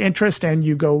piques your interest and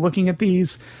you go looking at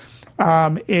these.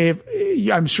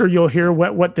 I'm sure you'll hear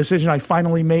what decision I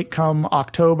finally make come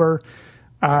October.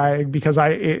 Because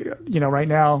right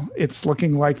now it's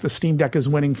looking like the Steam Deck is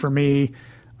winning for me,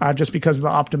 just because of the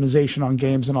optimization on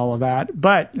games and all of that.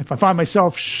 But if I find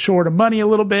myself short of money a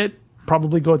little bit,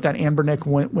 probably go with that Anbernic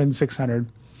Win 600.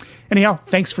 Anyhow,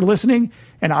 thanks for listening,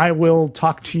 and I will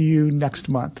talk to you next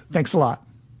month. Thanks a lot.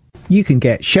 You can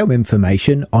get show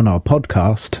information on our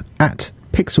podcast at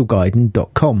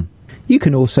pixelguiden.com. You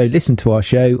can also listen to our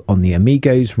show on the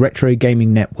Amigos Retro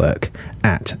Gaming Network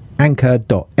at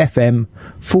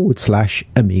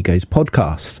anchor.fm/Amigos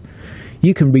Podcast.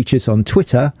 You can reach us on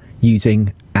Twitter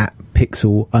using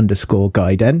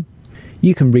 @pixel_Gaiden.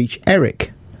 You can reach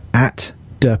Eric at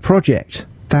The Project.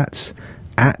 That's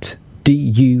at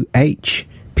DUHPROJECT.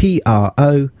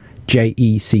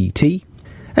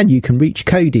 And you can reach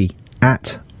Cody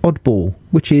at Oddball,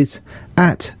 which is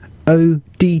at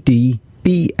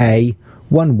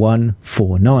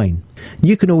ODDBA1149.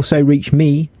 You can also reach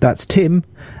me, that's Tim,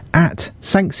 at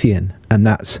Sanxion, and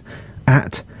that's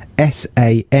at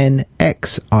SANXION.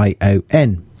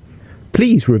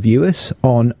 Please review us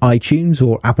on iTunes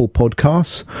or Apple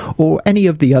Podcasts or any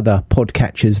of the other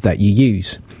podcatchers that you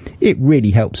use. It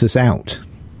really helps us out.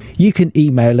 You can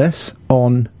email us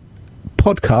on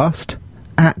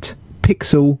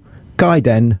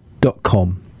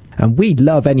podcast@pixelgaiden.com. And we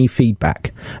love any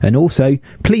feedback. And also,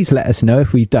 please let us know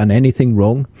if we've done anything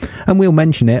wrong, and we'll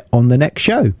mention it on the next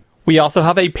show. We also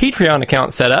have a Patreon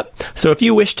account set up, so if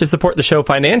you wish to support the show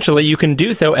financially, you can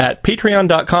do so at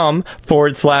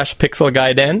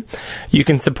patreon.com/pixelgaiden. You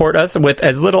can support us with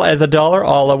as little as $1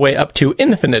 all the way up to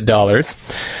infinite dollars.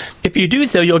 If you do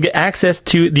so, you'll get access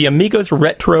to the Amigos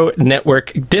Retro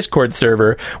Network Discord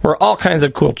server, where all kinds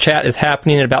of cool chat is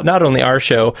happening about not only our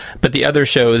show, but the other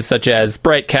shows such as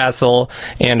Bright Castle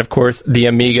and, of course, the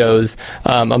Amigos,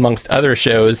 amongst other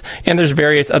shows. And there's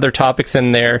various other topics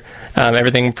in there,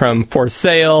 everything from for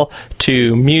sale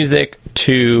to music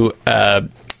to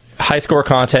high score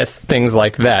contests, things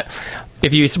like that.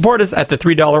 If you support us at the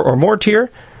 $3 or more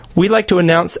tier, we like to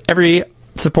announce every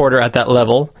supporter at that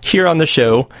level here on the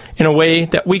show in a way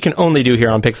that we can only do here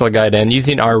on Pixel Gaiden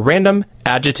using our random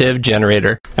adjective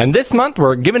generator. And this month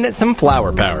we're giving it some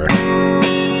flower power. The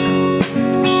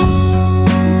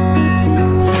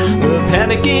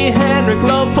panicky Henrik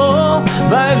Lowful,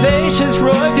 vivacious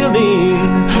Roy Fielding,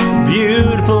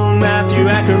 beautiful Matthew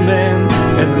Ackerman,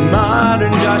 and the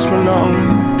modern Josh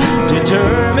Malone,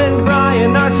 determined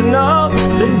Brian Arsenal,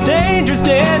 the dangerous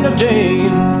Daniel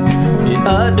James,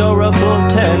 adorable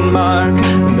Tenmark,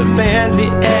 and the fancy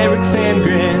Eric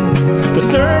Sandgren, the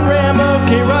stern Ramo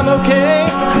K,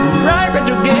 bright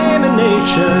retro gaming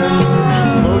nation,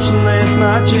 motionless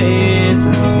my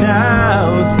Jason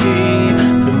Snowski,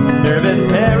 the nervous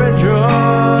Paradroid,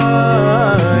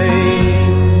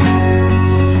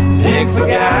 Pixel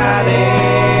Gaiden,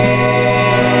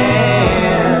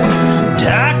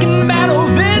 talking about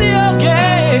old video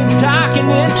games, talking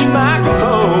into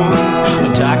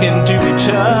microphones, talking to each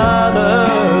other.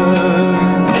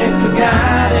 It's a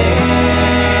guiding.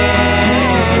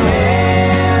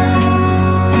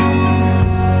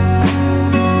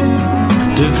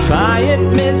 Defiant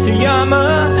Mitsuyama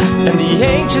and the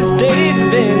anxious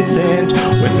David Vincent.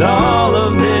 With all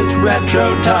of this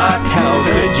retro talk, how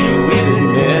could you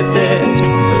even miss it?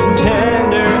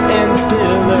 Tender and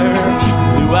stiller,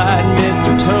 blue-eyed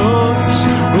Mr. Toast.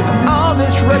 With all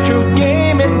this retro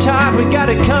gaming talk, we got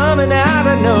it coming out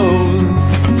our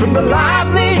nose. From the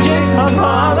lively Jason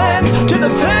Holland to the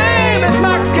famous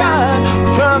Mark Scott,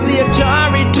 from the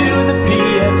Atari to the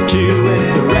PS2,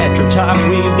 it's the retro talk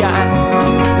we've got.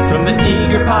 From the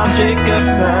eager Paul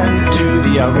Jacobson to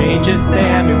the outrageous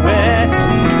Sammy West,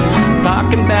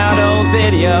 talking about old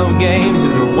video games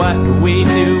is what we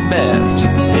do best.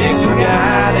 Pixel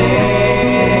Gaiden,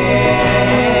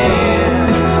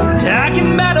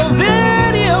 talking about old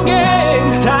video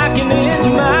games, talking into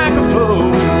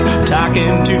microphones,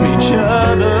 talking to each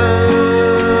other.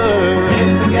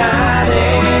 Pixel Gaiden.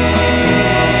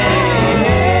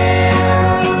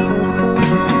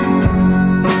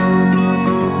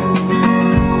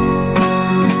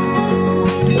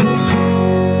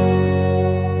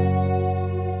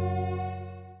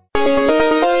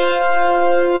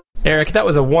 Eric, that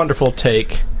was a wonderful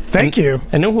take. Thank you.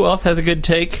 And know who else has a good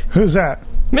take? Who's that?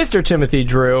 Mr. Timothy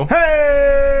Drew.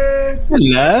 Hey!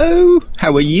 Hello,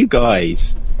 how are you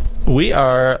guys? We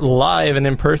are live and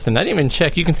in person. I didn't even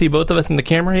check. You can see both of us in the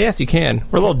camera? Yes, you can.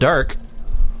 We're a little dark.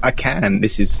 I can.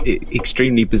 This is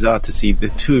extremely bizarre to see the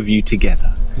two of you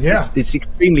together. Yeah. It's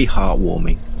extremely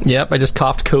heartwarming. Yep, I just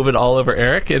coughed COVID all over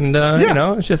Eric, and, you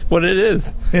know, it's just what it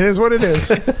is. It is what it is.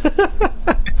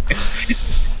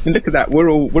 And look at that, we're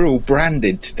all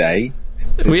branded today.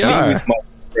 There's We are. me with my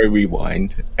Retro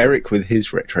Rewind, Eric with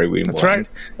his Retro Rewind. That's right.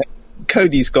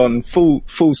 Cody's gone full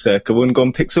circle and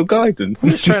gone Pixel Gaiden.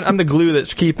 I'm the glue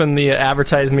that's keeping the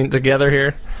advertisement together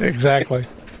here. Exactly.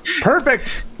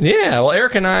 Perfect. Yeah, well,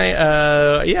 Eric and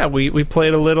I, we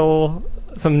played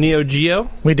some Neo Geo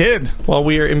We did. while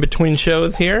we were in between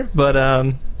shows here, but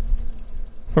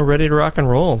we're ready to rock and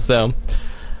roll. So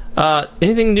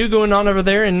Anything new going on over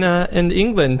there in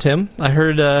England, Tim? I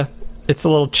heard it's a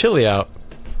little chilly out.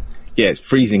 Yeah, it's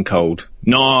freezing cold.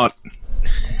 Not.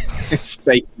 It's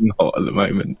baking hot at the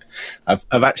moment.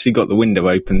 I've actually got the window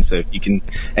open, so if you can,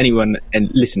 anyone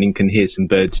listening can hear some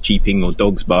birds cheeping or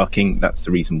dogs barking, that's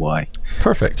the reason why.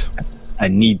 Perfect. I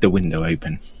need the window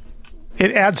open.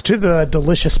 It adds to the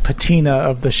delicious patina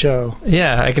of the show.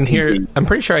 Yeah, I can hear. I'm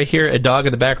pretty sure I hear a dog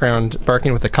in the background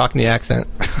barking with a Cockney accent.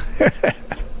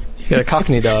 You got a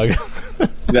Cockney dog.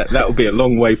 That will be a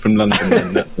long way from London.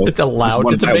 Then. It's a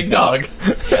loud. It's a big dog.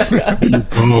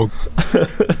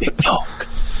 Big dog.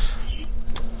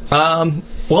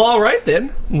 Well, all right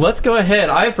then. Let's go ahead.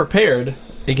 I've prepared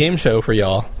a game show for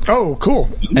y'all, Oh, cool.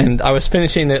 and I was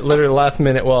finishing it literally last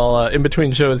minute while in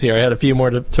between shows here. I had a few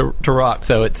more to rock.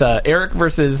 So it's Eric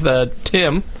versus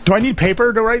Tim. Do I need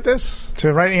paper to write this?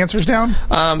 To write answers down?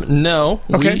 No.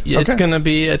 Okay, It's okay. gonna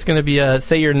be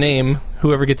say your name,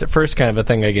 whoever gets it first, kind of a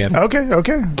thing again. Okay.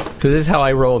 Because this is how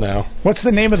I roll now. What's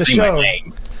the name of the Say my show?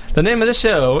 name. The name of the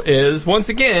show is, once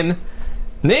again,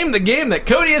 Name the Game That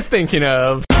Cody is Thinking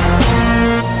Of.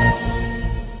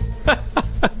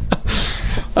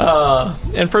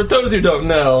 And for those who don't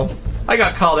know, I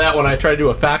got called out when I tried to do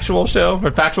a factual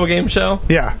game show,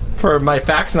 Yeah. for my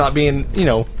facts not being,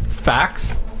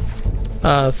 facts.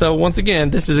 So once again,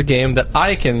 this is a game that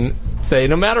I can say,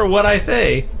 no matter what I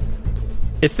say,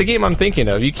 it's the game I'm thinking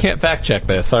of. You can't fact check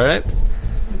this, alright?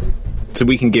 So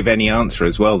we can give any answer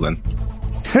as well then.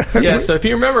 Yeah, so if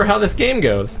you remember how this game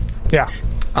goes, Yeah.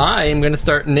 I am going to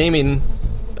start naming,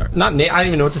 I don't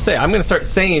even know what to say. I'm going to start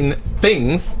saying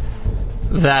things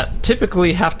that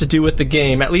typically have to do with the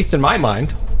game, at least in my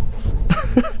mind.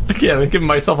 Again, I'm giving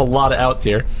myself a lot of outs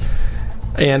here.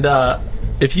 And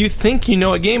if you think you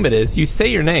know what game it is, you say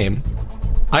your name.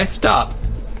 I stop.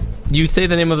 You say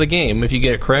the name of the game. If you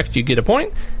get it correct, you get a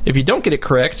point. If you don't get it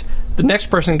correct, the next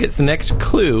person gets the next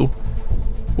clue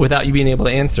without you being able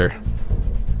to answer.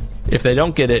 If they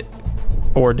don't get it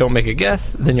or don't make a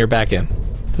guess, then you're back in.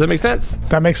 Does that make sense?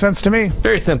 That makes sense to me.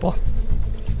 Very simple.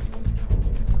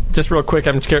 Just real quick,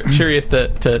 I'm curious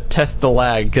to test the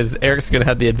lag, because Eric's going to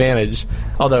have the advantage.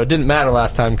 Although it didn't matter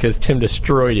last time because Tim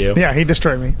destroyed you. Yeah, he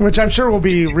destroyed me, which I'm sure will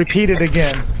be repeated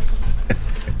again.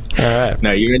 All right.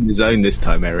 No, you're in the zone this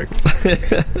time, Eric.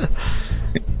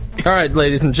 All right,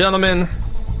 ladies and gentlemen.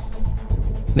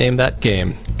 Name that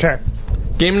game. Okay.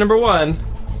 Game number 1.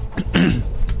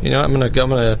 You know, I'm gonna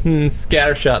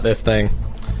scattershot this thing.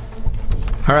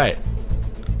 All right.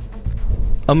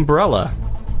 Umbrella.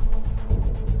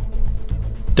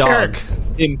 Dogs.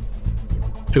 Tim.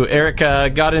 Ooh, Eric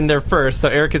got in there first, so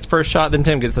Eric gets first shot, then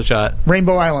Tim gets a shot.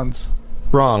 Rainbow Islands.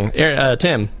 Wrong.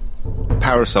 Tim.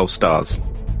 Parasol Stars.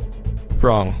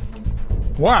 Wrong.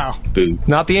 Wow. Boo.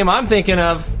 Not the game I'm thinking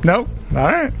of. Nope. All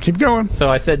right. Keep going. So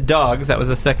I said dogs. That was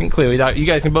the second clue. You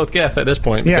guys can both guess at this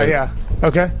point. Yeah, because- yeah.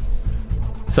 Okay.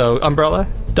 So umbrella,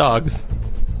 dogs,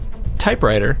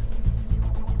 typewriter,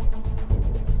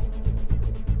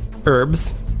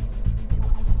 herbs,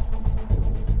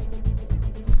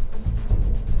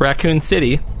 Raccoon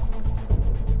City.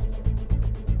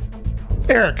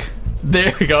 Eric.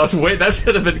 There you go. Wait, that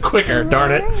should have been quicker.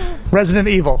 Darn it. Resident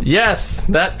Evil. Yes,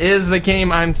 that is the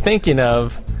game I'm thinking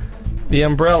of. The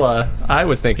umbrella I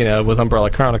was thinking of was Umbrella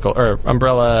Chronicle, or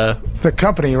Umbrella. The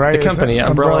company, right? The company, Is it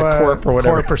Umbrella Corp or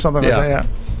whatever. Corp or something Yeah. like that, yeah.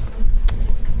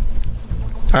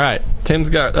 All right, Tim's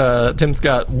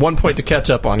got 1 point to catch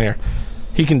up on here.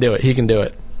 He can do it. He can do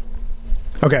it,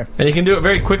 Okay. and he can do it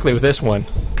very quickly with this one.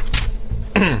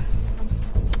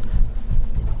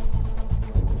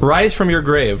 Rise from Your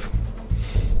Grave.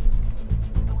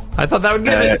 I thought that would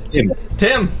get it. Tim.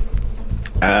 Tim.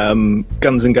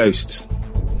 Guns and Ghosts.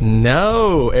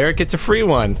 No, Eric gets a free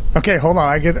one. Okay, hold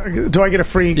on. Do I get a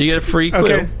free? You get a free clue.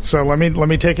 Okay, so let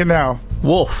me take it now.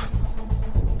 Wolf.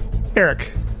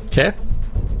 Eric. Okay.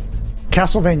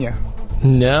 Castlevania.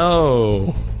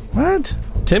 No. What?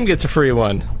 Tim gets a free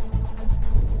one.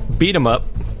 Beat 'em up.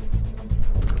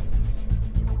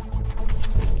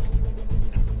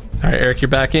 All right, Eric, you're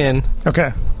back in.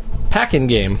 Okay. Packing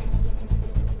game.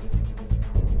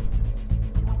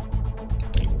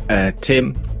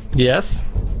 Tim. Yes,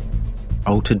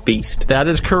 Altered Beast. that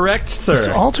is correct, sir. It's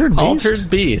Altered Beast? Altered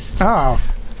Beast. Oh,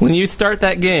 When you start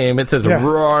that game, it says Yeah.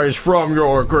 "Rise from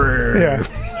your grave." yeah.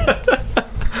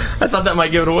 I thought that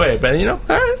might give it away, but all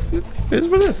right, it's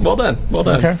what it is. Well done, well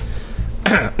done. Okay.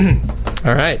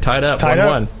 All right, tied up. Tied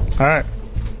 1-1. up. All right.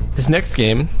 This next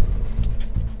game,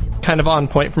 kind of on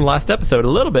point from last episode, a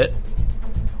little bit.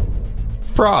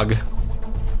 Frog.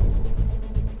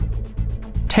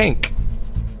 Tank.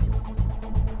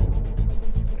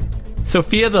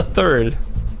 Sophia the Third.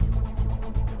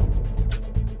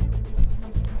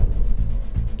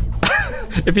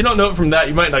 If you don't know it from that,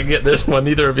 you might not get this one,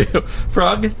 neither of you.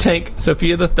 Frog, Tank,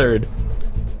 Sophia the Third.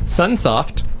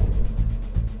 Sunsoft.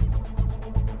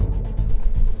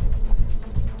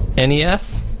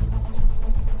 NES.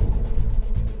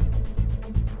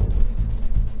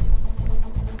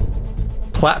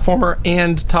 Platformer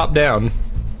and top-down.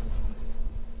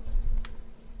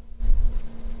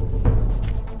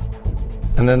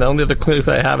 And then the only other clues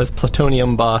I have is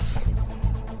Plutonium Boss.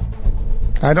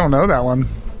 I don't know that one.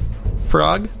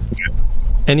 Frog.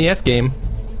 NES game.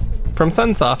 From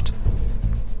Sunsoft.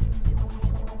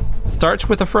 Starts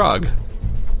with a frog.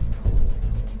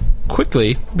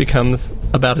 Quickly becomes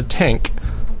about a tank.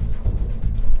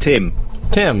 Tim,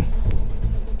 Tim.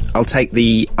 I'll take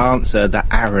the answer that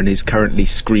Aaron is currently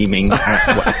screaming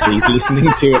at what he's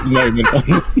listening to at the moment.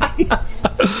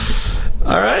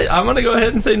 All right, I'm going to go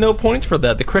ahead and say no points for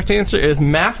that. The correct answer is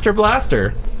Master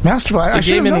Blaster. Master Blaster. A I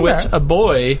should game have in known which that. a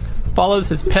boy follows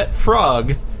his pet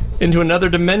frog into another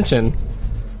dimension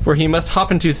where he must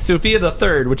hop into Sophia the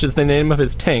Third, which is the name of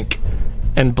his tank,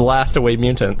 and blast away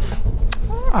mutants.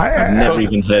 I've never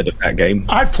even heard of that game.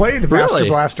 I've played Master Really?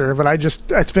 Blaster, but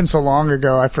it's been so long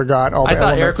ago I forgot all the I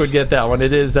thought elements. Eric would get that one.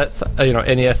 It is, that's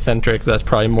NES centric. That's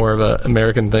probably more of a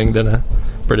American thing than a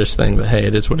British thing. But hey,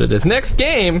 it is what it is. Next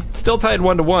game, still tied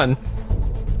 1-1.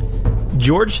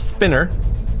 George Spinner,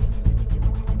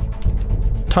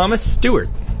 Thomas Stewart,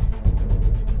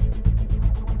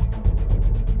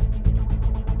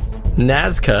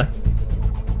 Nazca,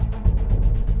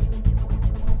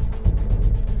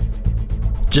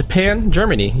 Japan,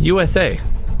 Germany, USA.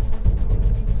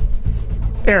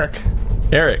 Eric.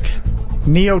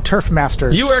 Neo Turf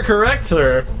Masters. You are correct,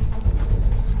 sir.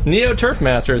 Neo Turf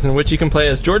Masters, in which you can play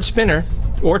as George Spinner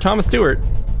or Thomas Stewart.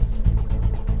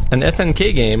 An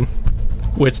SNK game,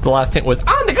 which the last hint was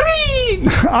on the green!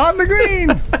 On the green!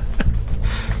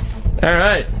 All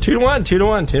right,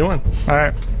 2-1. All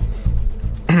right.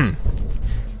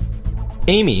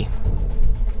 Amy.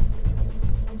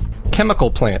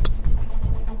 Chemical Plant.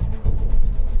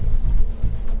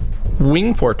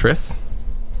 Wing Fortress.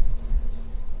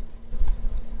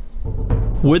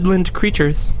 Woodland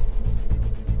Creatures.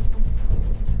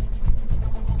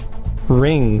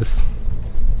 Rings.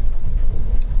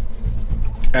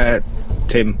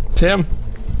 Tim,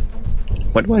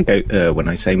 where do I go when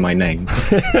I say my name?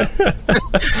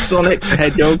 Sonic the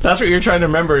Hedgehog. That's what you're trying to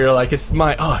remember. You're like, it's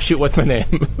my... Oh, shoot, what's my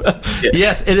name?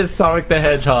 Yes, it is Sonic the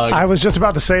Hedgehog. I was just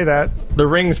about to say that. The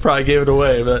rings probably gave it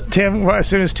away, but... Tim, as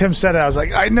soon as Tim said it, I was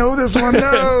like, I know this one,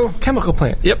 no. Chemical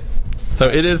Plant. Yep. So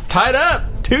it is tied up.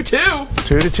 2-2.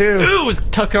 2-2. Ooh, it's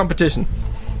tough competition.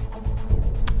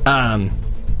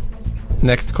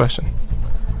 Next question.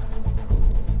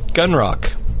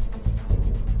 Gunrock.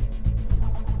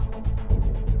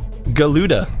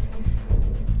 Galuda.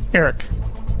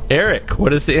 Eric,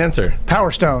 what is the answer?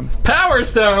 Power Stone. Power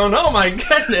Stone! Oh my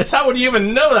goodness, how would you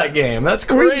even know that game? That's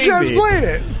crazy. We just played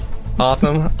it.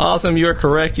 Awesome, you are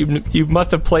correct. You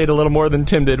must have played a little more than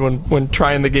Tim did when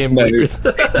trying the game. No,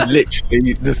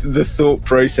 literally, the thought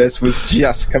process was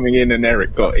just coming in and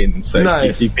Eric got in, so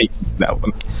Nice. he beat that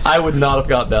one. I would not have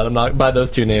got that. I'm not by those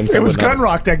two names. It was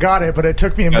Gunrock that got it, but it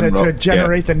took me a minute to Gunrock,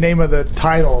 generate the name of the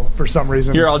title for some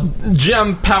reason. You're all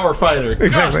Gem Power Fighter.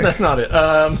 Exactly. Gosh, that's not it.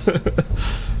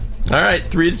 All right,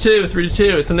 3-2.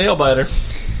 3-2. It's a nail biter.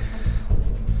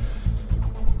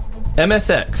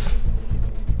 MSX.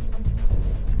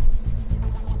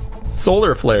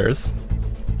 Solar Flares.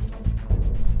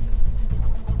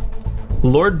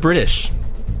 Lord British.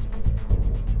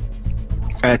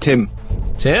 Tim.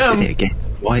 Did it again.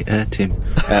 Why, Tim?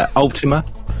 Ultima.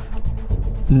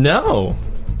 No.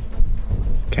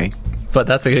 Okay. But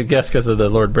that's a good guess because of the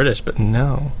Lord British, but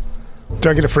no.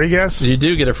 Do I get a free guess? You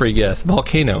do get a free guess.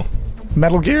 Volcano.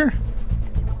 Metal Gear?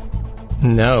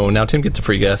 No. Now Tim gets a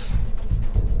free guess.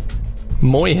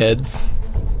 Moy Heads.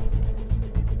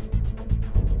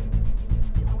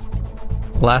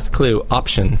 Last clue,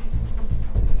 option.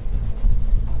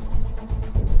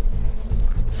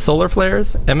 Solar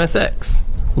Flares, MSX,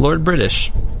 Lord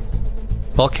British,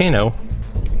 Volcano,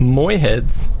 Moy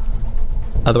Heads,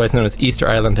 otherwise known as Easter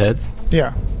Island Heads,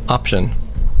 Yeah. option.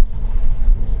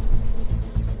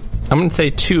 I'm going to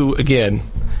say 2 again.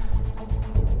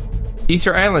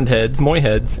 Easter Island Heads, Moy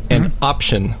Heads, and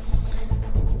option.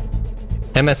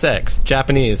 MSX,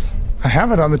 Japanese. I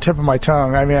have it on the tip of my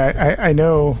tongue. I mean, I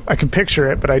know, I can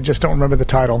picture it, but I just don't remember the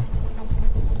title.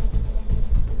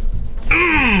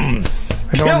 I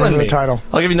don't remember the title.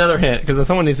 I'll give you another hint because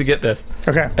someone needs to get this.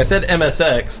 Okay. I said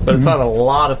MSX, but it's on a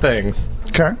lot of things.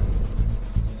 Okay.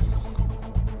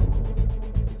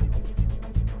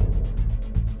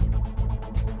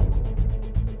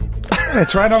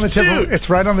 It's right on the tip. Shoot. It's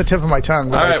right on the tip of my tongue.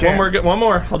 but All I right, can't. one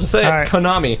more. I'll just say it. All right.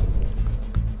 Konami.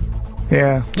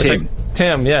 Yeah. Tim.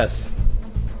 Tim, yes.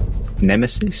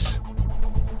 Nemesis.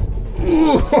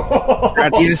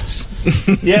 Gradius.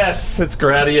 Yes, it's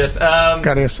Gradius.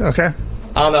 Gradius. Okay.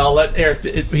 I don't know. I'll let Eric.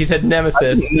 He said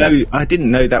Nemesis. I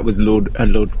didn't know that was a Lord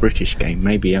British game.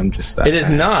 Maybe I'm just that. It is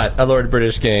bad. not a Lord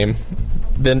British game.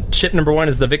 Then chip number 1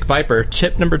 is the Vic Viper.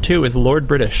 Chip number 2 is Lord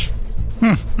British.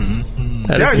 That is Yeah,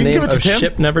 the you can name give it to of Tim.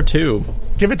 ship number 2.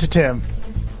 Give it to Tim.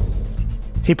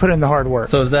 He put in the hard work.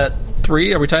 So is that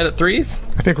 3? Are we tied at 3s?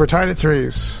 I think we're tied at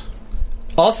 3s.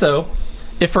 Also,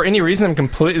 if for any reason I'm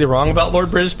completely wrong about Lord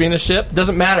British being a ship,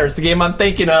 doesn't matter. It's the game I'm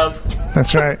thinking of.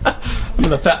 That's right.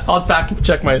 I'll fact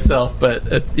check myself, but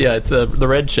it's the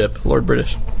red ship, Lord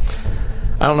British.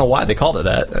 I don't know why they called it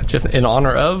that. It's just in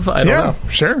honor of. I don't know.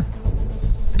 Sure.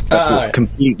 That's what Alright.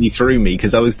 completely threw me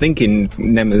because I was thinking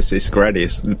Nemesis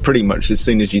Gradius pretty much as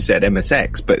soon as you said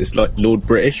MSX, but it's like Lord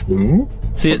British. Hmm?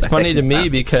 See, it's the funny heck to is me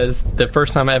that? because the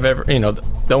first time I've ever, the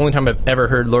only time I've ever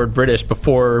heard Lord British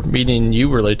before meeting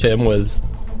you, really, Tim, was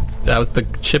the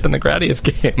chip in the Gradius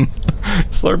game.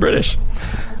 It's Lord British.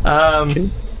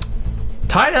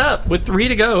 Tied up with 3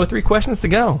 to go, 3 questions to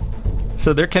go.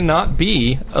 So there cannot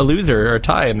be a loser or a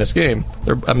tie in this game.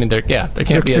 There can't be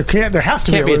a There has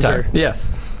to be a can't be a loser. tie.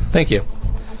 Yes, thank you.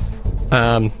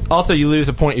 Also, you lose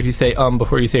a point if you say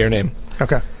before you say your name.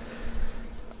 Okay.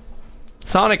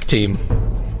 Sonic Team.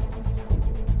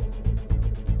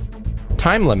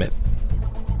 Time limit.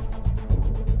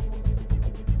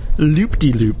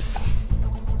 Loop-de-loops.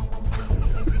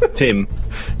 Tim,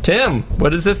 Tim,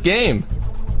 what is this game?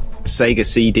 Sega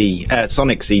CD,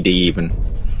 Sonic CD even.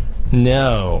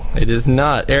 No, it is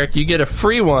not. Eric, you get a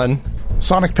free one.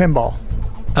 Sonic Pinball.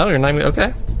 Oh, you're not even...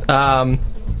 Okay.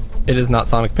 It is not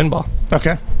Sonic Pinball.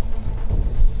 Okay.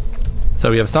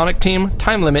 So we have Sonic Team,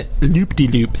 Time Limit,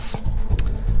 Loop-de-loops.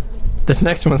 This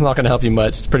next one's not going to help you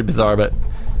much. It's pretty bizarre, but...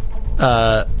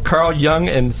 Carl Jung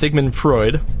and Sigmund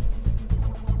Freud.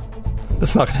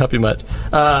 That's not going to help you much.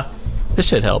 This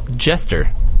should help. Jester.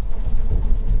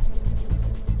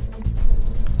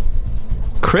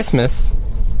 Christmas.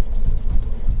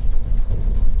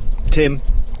 Tim,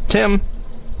 Tim.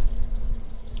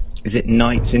 is it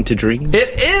Nights into Dreams?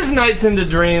 It is Nights into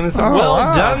Dreams. Oh, well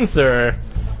wow. done, sir.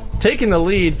 Taking the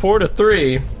lead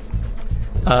 4-3.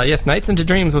 Yes, Nights into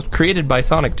Dreams was created by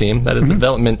Sonic Team. That is the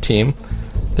development team.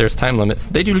 There's time limits.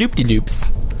 They do loop-de-loops.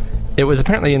 It was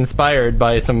apparently inspired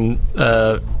by some,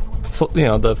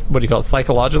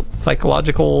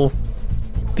 psychological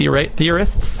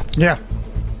theorists. Yeah.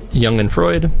 Jung and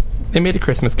Freud. They made a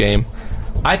Christmas game.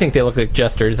 I think they look like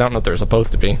jesters. I don't know if they're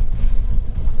supposed to be.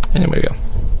 Anyway, we go.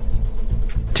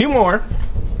 2 more.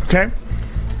 Okay.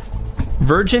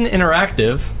 Virgin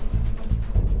Interactive.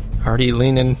 Already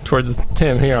leaning towards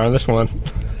Tim here on this one.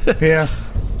 Yeah.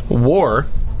 War.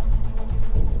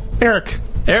 Eric.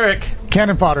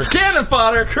 Cannon fodder. Cannon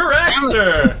fodder, correct,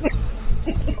 sir.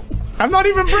 I'm not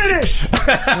even British.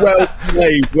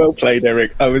 Well played,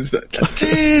 Eric. I was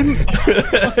Tim.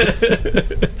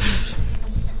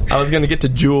 I was going to get to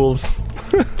Jules.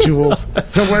 Jules.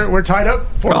 So we're tied up.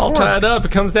 4-4. We're all tied up.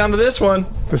 It comes down to this one.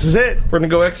 This is it. We're going to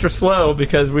go extra slow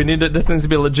because we need it. This needs to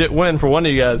be a legit win for one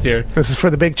of you guys here. This is for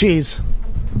the big cheese.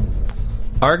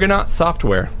 Argonaut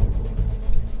Software.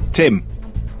 Tim,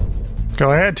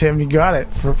 Go ahead, Tim. You got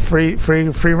it. For free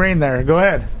reign there. Go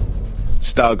ahead.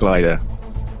 Star Glider.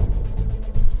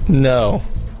 No.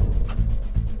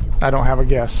 I don't have a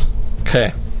guess.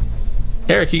 Okay.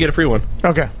 Eric, you get a free one.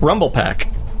 Okay. Rumble Pack.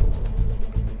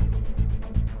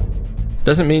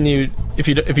 Doesn't mean you. If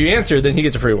you answer, then he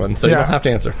gets a free one, so you Yeah. don't have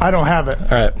to answer. I don't have it. All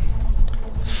right.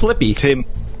 Slippy. Tim.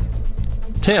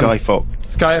 Tim. Sky Fox.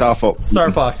 Star Fox.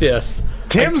 Star Fox. Yes.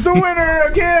 Tim's the winner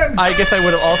again. I guess I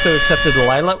would have also accepted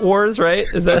Lilac Wars, right?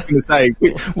 Is I was that? going to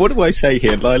say, what do I say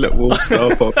here? Lilac Wolf,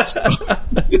 Star Fox.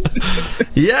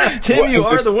 Yes, Tim, you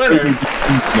are the winner. Well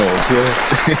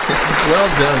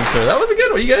done, sir. That was a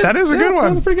good one. You guys. That is a good one. That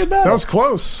was a pretty good battle. That was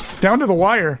close. Down to the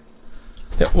wire.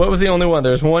 Yeah, what was the only one?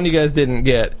 There's one you guys didn't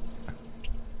get.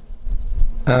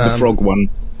 The frog one.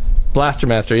 Blaster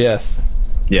Master, yes.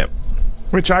 Yep.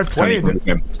 Which I've played. I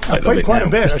Played quite a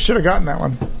bit. I should have gotten that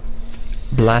one.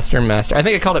 Blaster Master. I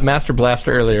think I called it Master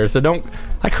Blaster earlier, so don't.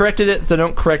 I corrected it, so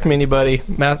don't correct me, anybody.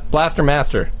 Blaster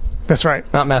Master, That's right.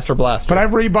 not Master Blaster. But I've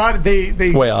rebought it.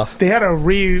 They Way off. They had a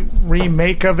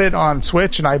remake of it on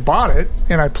Switch, and I bought it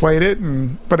and I played it,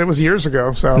 but it was years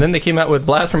ago. So And then they came out with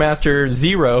Blaster Master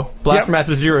 0, Blaster Yep.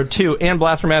 Master 02, and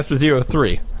Blaster Master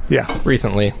 03 yeah,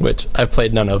 recently, which I've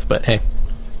played none of, but hey.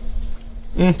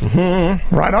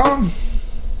 right on.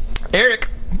 Eric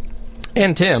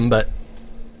and Tim, but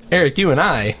Eric, you and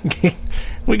I,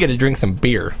 we get to drink some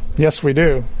beer. Yes, we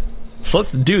do. So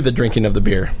let's do the drinking of the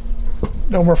beer.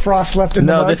 No more frost left in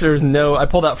the No, mugs? I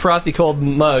pulled out frosty cold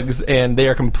mugs, and they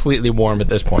are completely warm at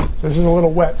this point. So this is a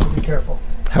little wet, so be careful.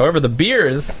 However, the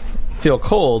beers feel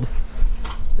cold.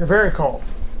 They're very cold.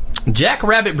 Jack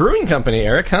Rabbit Brewing Company,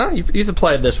 Eric, huh? You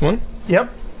supplied this one.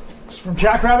 Yep. It's from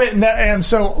Jack Rabbit. And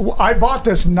so I bought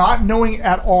this not knowing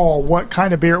at all what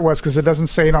kind of beer it was because it doesn't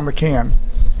say it on the can.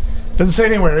 It doesn't say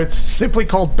it anywhere. It's simply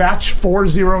called Batch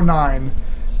 409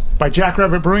 by Jack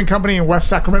Rabbit Brewing Company in West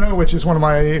Sacramento, which is one of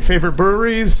my favorite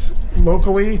breweries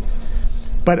locally.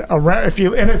 But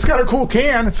and it's got a cool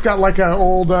can. It's got like an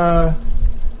old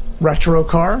retro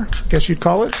car, I guess you'd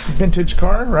call it. Vintage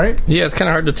car, right? Yeah, it's kind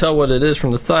of hard to tell what it is from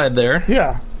the side there.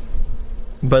 Yeah.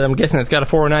 But I'm guessing it's got a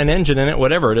 409 engine in it,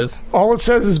 whatever it is. All it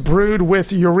says is brewed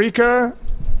with Eureka,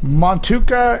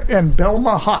 Montuca, and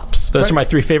Belma hops. Those are my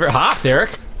 3 favorite hops,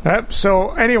 Eric. Yep. So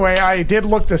anyway, I did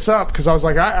look this up because I was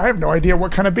like, I have no idea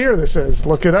what kind of beer this is.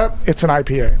 Look it up. It's an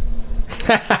IPA.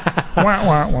 Wah,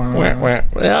 wah, wah, wah.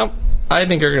 Well, I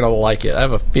think you're going to like it. I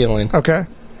have a feeling. Okay.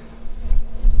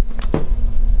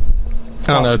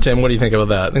 I don't know, Tim. What do you think about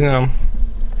that?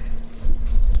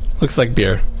 Looks like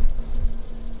beer.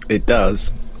 It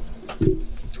does.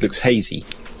 Looks hazy.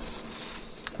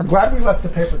 I'm glad we left the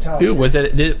paper towel. Ooh, it's an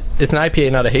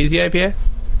IPA, not a hazy IPA?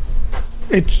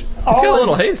 It's got a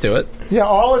little haze to it. Yeah,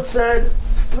 all it said...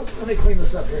 Let me clean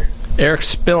this up here. Eric's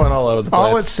spilling all over the place.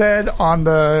 All it said on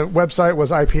the website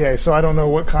was IPA, so I don't know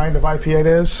what kind of IPA it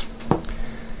is.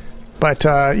 But,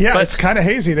 it's kind of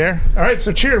hazy there. All right,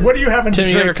 so cheers. What are you having Tim, to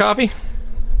you have drink? your coffee?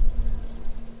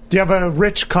 Do you have a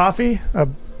rich coffee?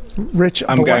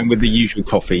 I'm going with the usual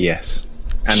coffee, yes.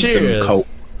 And Cheers. some cold.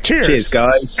 Cheers. Cheers,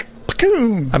 guys.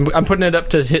 Cocoon. I'm putting it up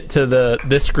to hit to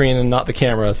this screen and not the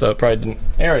camera, so it probably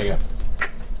didn't. There we go.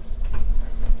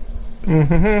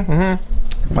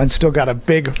 Mine's still got a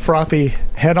big frothy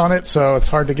head on it, so it's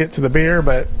hard to get to the beer,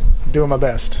 but I'm doing my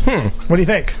best. What do you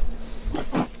think?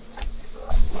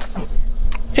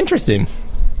 Interesting.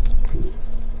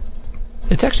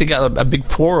 It's actually got a big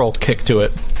floral kick to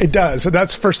it. It does. So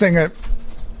that's the first thing that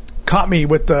caught me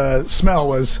with the smell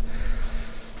was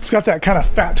it's got that kind of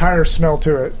Fat Tire smell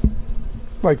to it.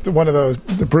 Like one of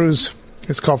the brews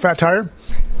is called Fat Tire.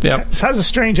 Yep. This has a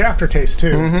strange aftertaste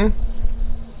too.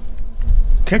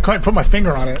 Can't quite put my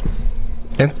finger on it.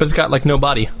 But it's got like no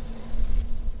body.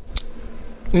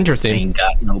 Interesting. Ain't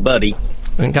got nobody.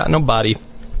 Ain't got no body.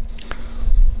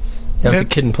 That was a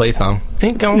Kid and Play song.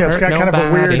 Ain't gonna Yeah, it's hurt got kind of a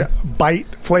nobody. weird bite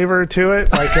flavor to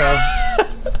it. Like,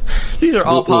 These are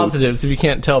all positives if you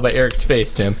can't tell by Eric's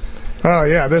face, Tim. oh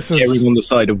yeah, this is Erring on the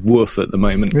side of woof at the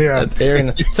moment. yeah,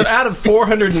 So out of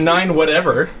 409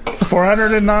 whatever,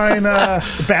 409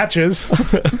 batches.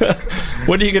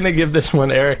 what are you going to give this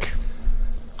one, Eric?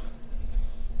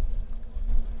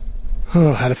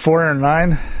 Oh, out of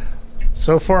 409.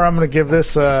 So far, I'm going to give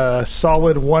this a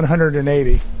solid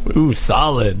 180. Ooh,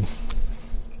 solid.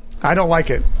 I don't like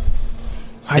it.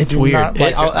 I It's do weird. not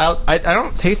like it. I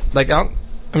don't taste like I'm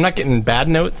not getting bad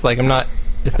notes. Like I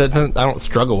don't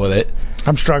struggle with it,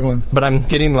 I'm struggling. but I'm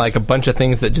getting like a bunch of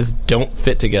things that just don't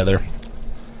fit together.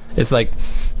 It's like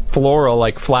floral,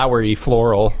 like flowery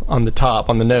floral on the top,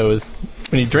 on the nose.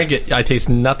 When you drink it, I taste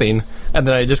nothing, and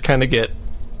then I just kind of get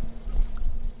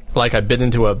like I bit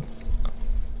into a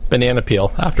banana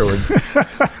peel afterwards.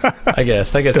 I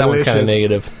guess that one's kind Delicious. of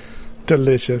negative.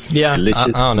 Delicious. Yeah,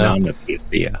 Delicious I don't know. banana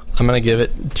beer. I'm gonna give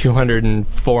it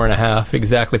 204.5,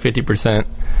 exactly 50%.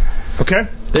 Okay.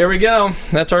 There we go.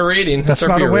 That's our rating. That's our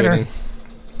not a beer winner. rating.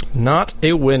 Not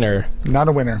a winner. Not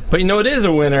a winner. But you know it is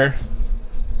a winner.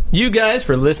 You guys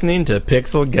for listening to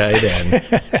Pixel Gaiden.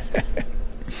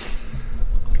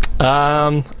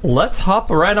 Let's hop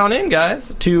right on in,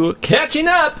 guys, to catching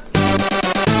up.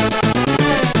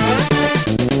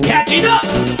 Catching up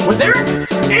with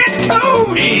Eric and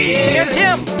Cody and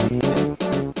Tim.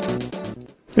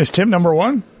 Is Tim number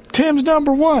one? Tim's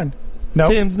number one. No.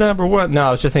 Tim's number one. No,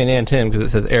 I was just saying and Tim because it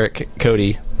says Eric,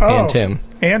 Cody, and Tim.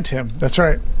 And Tim. That's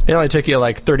right. It only took you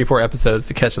like 34 episodes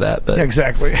to catch that, but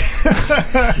Exactly.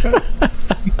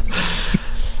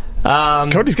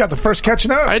 Cody's got the first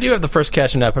catching up. I do have the first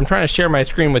catching up. I'm trying to share my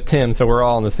screen with Tim so we're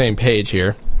all on the same page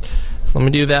here. So let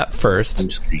me do that first. Same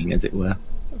screen, as it were.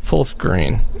 Full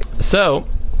screen. So,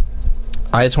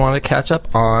 I just wanted to catch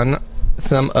up on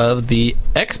some of the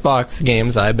Xbox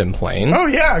games I've been playing. Oh,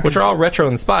 yeah. 'cause- Which are all retro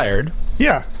inspired.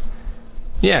 Yeah.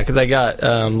 Yeah, because I got,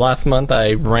 last month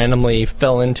I randomly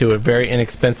fell into a very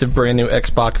inexpensive brand new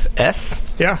Xbox S.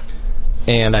 Yeah.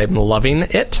 And I'm loving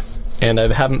it. And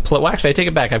I haven't played... Well, actually, I take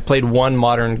it back. I've played one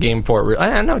modern game for it.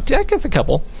 No, I guess a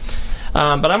couple.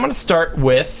 But I'm going to start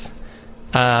with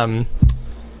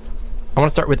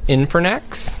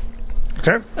Infernax.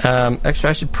 Okay. Actually,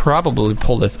 I should probably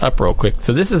pull this up real quick.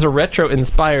 So this is a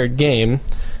retro-inspired game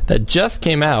that just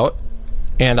came out,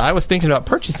 and I was thinking about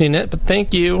purchasing it, but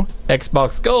thank you,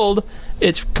 Xbox Gold.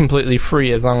 It's completely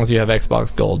free as long as you have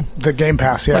Xbox Gold. The Game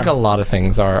Pass, yeah. Like a lot of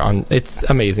things are on. It's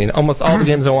amazing. Almost all the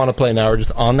games I want to play now are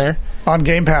just on there. On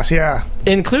Game Pass, yeah.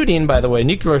 Including, by the way,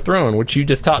 Nuclear Throne, which you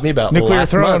just taught me about Nuclear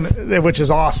last Throne, month. which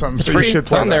is awesome. It's so free. You should It's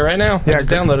play on that. there right now. Yeah, I just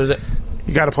downloaded it.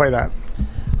 You got to play that.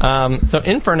 So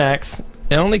Infernax,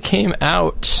 it only came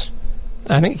out,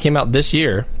 I think it came out this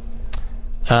year.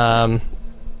 I'm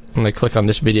going to click on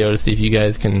this video to see if you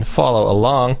guys can follow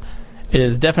along. It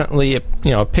is definitely a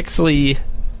pixely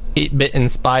 8-bit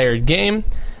inspired game.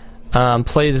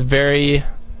 Plays very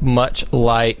much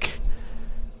like,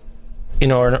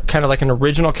 kind of like an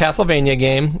original Castlevania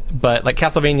game, but like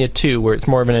Castlevania 2, where it's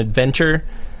more of an adventure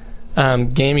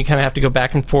game. You kind of have to go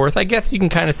back and forth. I guess you can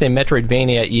kind of say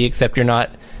Metroidvania-y, except you're not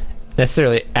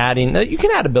necessarily adding. You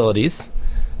can add abilities,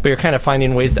 but you're kind of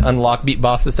finding ways to unlock beat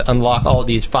bosses, to unlock all of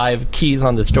these 5 keys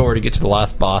on this door to get to the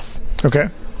last boss. Okay.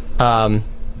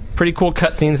 Pretty cool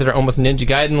cutscenes that are almost Ninja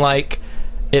Gaiden-like.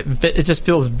 It just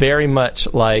feels very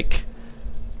much like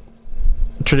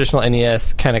traditional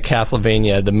NES kind of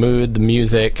Castlevania. The mood, the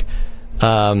music,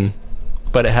 but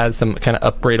it has some kind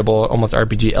of upgradable, almost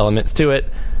RPG elements to it.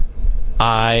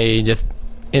 I just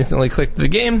instantly clicked the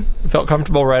game, felt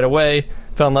comfortable right away,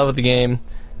 fell in love with the game,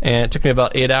 and it took me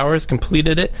about 8 hours,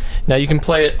 completed it. Now you can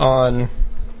play it on...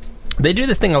 They do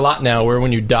this thing a lot now where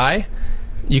when you die,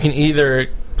 you can either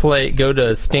go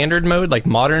to standard mode, like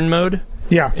modern mode,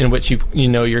 Yeah. in which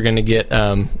you're going to get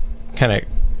kind of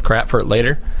crap for it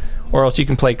later, or else you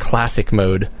can play classic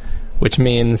mode, which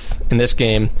means in this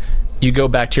game you go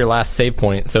back to your last save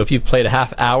point. So if you've played a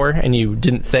half hour and you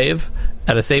didn't save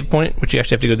at a save point, which you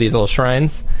actually have to go to these little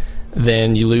shrines,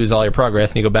 then you lose all your progress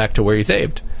and you go back to where you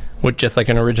saved, which just like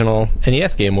an original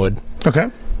NES game would. Okay.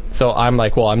 So I'm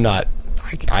like, well,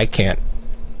 I can't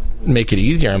make it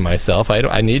easier on myself.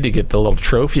 I need to get the little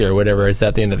trophy or whatever is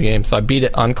at the end of the game. So I beat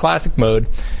it on classic mode,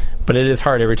 but it is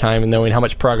hard every time, and knowing how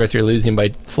much progress you're losing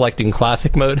by selecting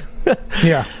classic mode.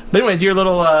 Yeah. But anyways, your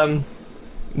little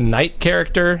knight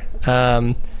character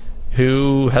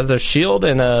who has a shield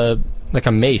and a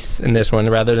mace in this one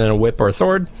rather than a whip or a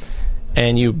sword,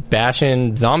 and you bash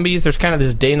in zombies. There's kind of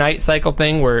this day-night cycle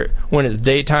thing where when it's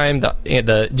daytime,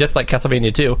 just like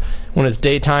Castlevania 2, when it's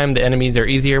daytime, the enemies are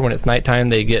easier. When it's nighttime,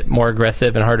 they get more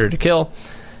aggressive and harder to kill.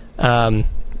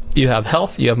 You have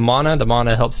health, you have mana. The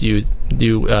mana helps you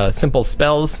do simple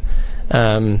spells.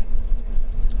 One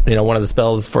of the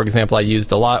spells, for example, I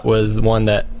used a lot was one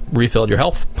that refilled your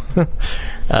health.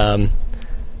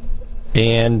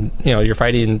 And you're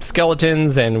fighting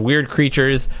skeletons and weird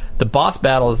creatures. The boss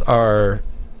battles are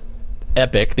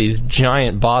epic. These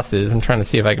giant bosses. I'm trying to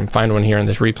see if I can find one here in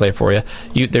this replay for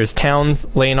you. There's towns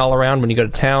laying all around. When you go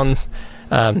to towns,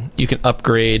 you can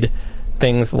upgrade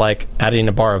things like adding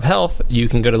a bar of health. You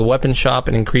can go to the weapon shop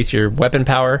and increase your weapon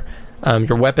power.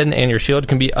 Your weapon and your shield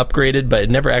can be upgraded, but it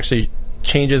never actually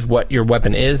changes what your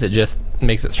weapon is. It just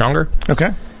makes it stronger.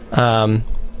 Okay.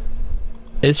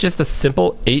 It's just a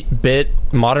simple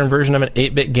 8-bit modern version of an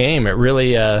 8-bit game. It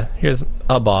really here's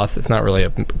a boss. It's not really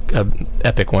a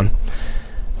epic one.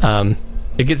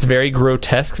 It gets very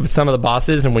grotesque with some of the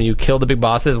bosses, and when you kill the big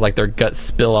bosses, like their guts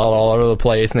spill out all over the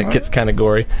place, and it gets kind of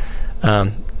gory.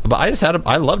 But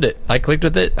I loved it. I clicked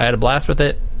with it. I had a blast with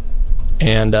it,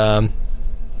 and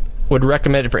would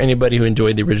recommend it for anybody who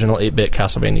enjoyed the original 8-bit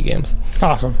Castlevania games.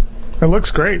 Awesome. It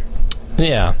looks great.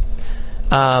 Yeah.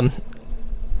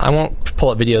 I won't pull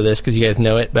up video of this because you guys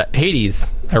know it, but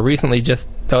Hades. That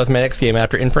was my next game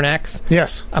after Infernax.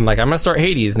 Yes. I'm going to start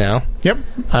Hades now. Yep.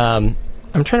 I'm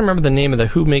trying to remember the name of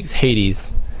who makes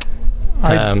Hades.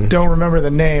 I don't remember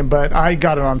the name, but I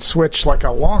got it on Switch like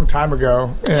a long time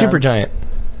ago. Supergiant.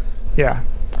 Yeah.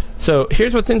 So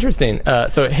here's what's interesting.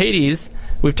 So Hades,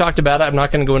 we've talked about it. I'm not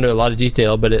going to go into a lot of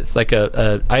detail, but it's like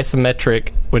a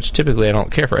isometric, which typically I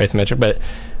don't care for isometric, but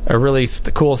a really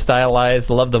cool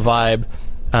stylized, love the vibe.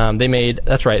 They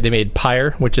made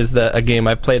Pyre, which is a game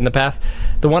I've played in the past.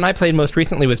 The one I played most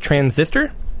recently was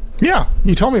Transistor. Yeah,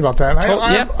 you told me about that.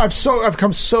 Yep. I've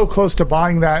come so close to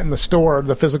buying that in the store,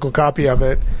 the physical copy of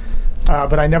it,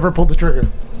 but I never pulled the trigger.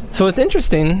 So it's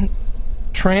interesting.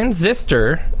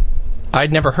 Transistor,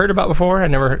 I'd never heard about before. I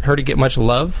never heard it get much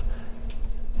love.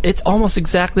 It's almost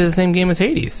exactly the same game as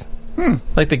Hades.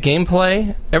 Like the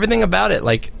gameplay, everything about it.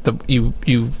 Like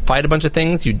you fight a bunch of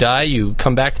things, you die, you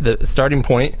come back to the starting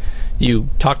point, you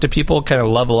talk to people, kind of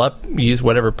level up, use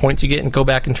whatever points you get, and go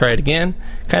back and try it again,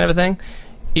 kind of a thing.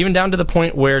 even down to the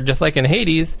point where, just like in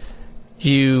Hades,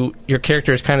 your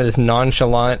character is kind of this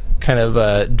nonchalant, kind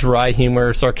of dry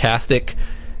humor, sarcastic,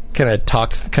 kind of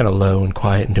talks kind of low and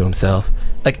quiet and to himself.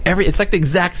 It's like the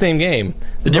exact same game.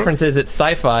 The difference is it's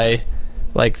sci-fi,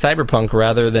 like cyberpunk,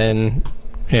 rather than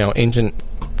ancient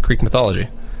Greek mythology.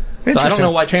 So I don't know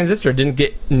why Transistor didn't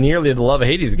get nearly the love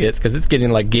Hades gets, because it's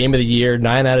getting like Game of the Year,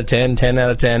 9 out of 10, 10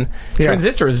 out of 10. Yeah.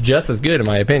 Transistor is just as good, in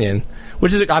my opinion.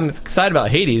 Which is, I'm excited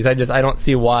about Hades. I don't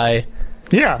see why.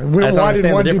 Yeah, why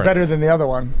did one do better than the other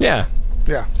one? Yeah.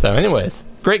 Yeah. So anyways,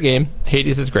 great game.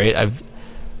 Hades is great. I've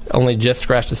only just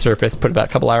scratched the surface, put about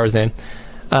a couple hours in.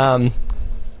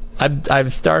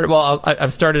 I've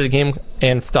started a game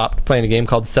and stopped playing a game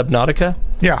called Subnautica.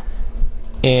 Yeah.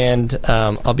 And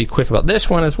I'll be quick about this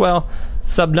one as well.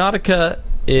 Subnautica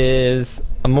is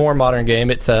a more modern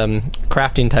game. It's a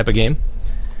crafting type of game.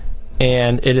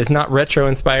 And it is not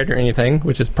retro-inspired or anything,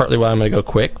 which is partly why I'm going to go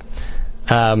quick.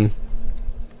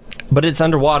 But it's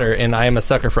underwater, and I am a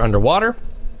sucker for underwater.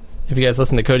 If you guys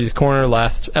listened to Cody's Corner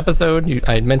last episode,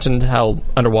 I mentioned how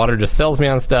underwater just sells me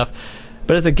on stuff.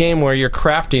 But it's a game where you're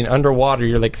crafting underwater.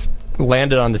 You're like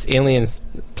landed on this alien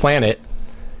planet,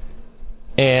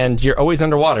 and you're always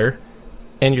underwater,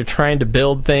 and you're trying to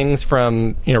build things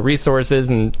from resources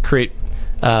and create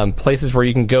places where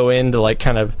you can go in to like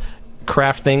kind of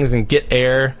craft things and get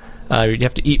air. You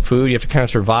have to eat food. You have to kind of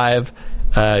survive.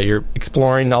 You're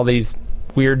exploring all these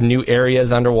weird new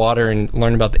areas underwater and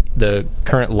learn about the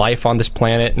current life on this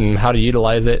planet and how to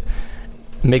utilize it.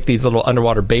 Make these little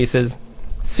underwater bases.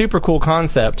 Super cool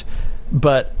concept,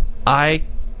 but I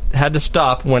had to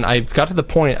stop when I got to the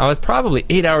point. I was probably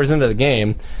 8 hours into the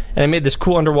game, and I made this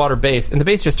cool underwater base, and the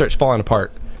base just starts falling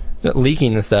apart,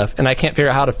 leaking and stuff, and I can't figure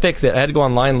out how to fix it. I had to go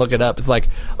online and look it up. It's like,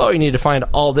 you need to find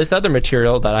all this other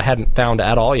material that I hadn't found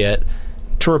at all yet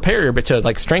to repair, but to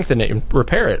like strengthen it and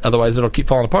repair it. Otherwise, it'll keep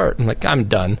falling apart. I'm like, I'm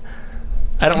done.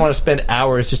 I don't want to spend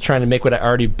hours just trying to make what I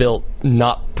already built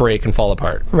not break and fall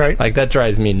apart. Right. Like, that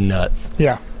drives me nuts.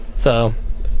 Yeah. So,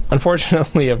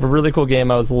 unfortunately, a really cool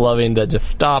game I was loving that just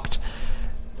stopped.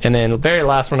 And then the very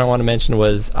last one I want to mention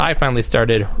was I finally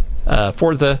started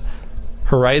Forza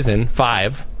Horizon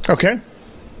 5. Okay.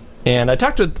 And I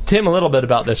talked with Tim a little bit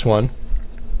about this one.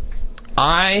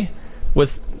 I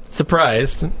was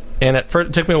surprised, and at first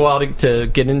it took me a while to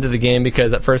get into the game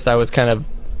because at first I was kind of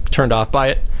turned off by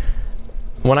it.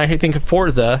 When I think of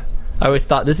Forza, I always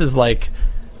thought this is like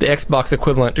the Xbox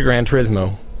equivalent to Gran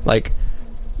Turismo. Like,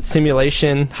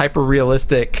 simulation,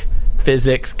 hyper-realistic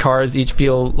physics, cars each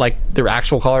feel like they're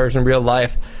actual cars in real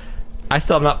life. I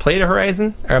still have not played a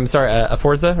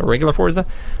Forza, a regular Forza,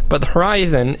 but the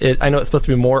Horizon, I know it's supposed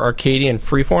to be more arcadey and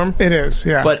freeform. It is,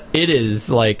 yeah. But it is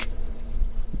like,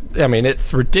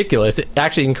 it's ridiculous. It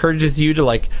actually encourages you to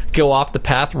like go off the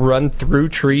path, run through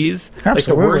trees. Absolutely. Like,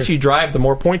 the worse you drive, the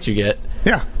more points you get.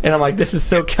 Yeah. And I'm like, this is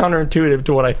so counterintuitive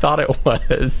to what I thought it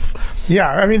was.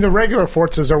 Yeah, the regular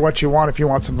Forzas are what you want if you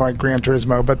want something like Gran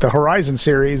Turismo, but the Horizon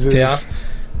series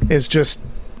is just,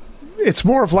 it's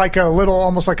more of like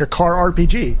almost like a car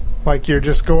RPG. Like, you're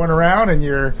just going around and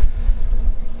you're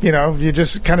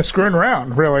just kind of screwing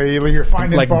around, really. You're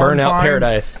finding like Burnout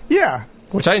Paradise. Yeah.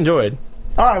 Which I enjoyed.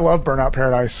 Oh, I love Burnout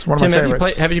Paradise. One of Tim, my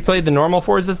favorites. Have you played the normal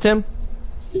Forzas, Tim?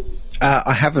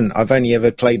 I haven't. I've only ever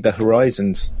played the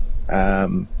Horizons.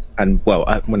 When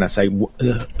I say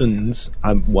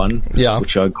I'm one,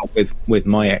 which I got with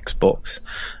my Xbox.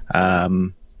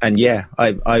 And yeah,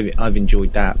 I've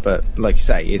enjoyed that. But like you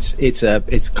say,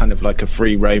 it's kind of like a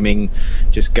free roaming,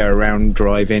 just go around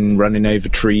driving, running over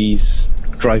trees,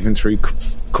 driving through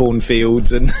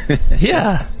cornfields, and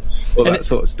all that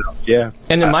sort of stuff. Yeah,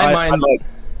 and in my mind, I like,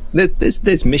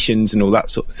 there's missions and all that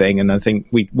sort of thing, and I think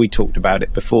we talked about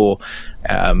it before.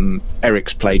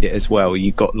 Eric's played it as well.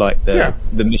 You got like the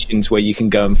missions where you can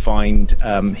go and find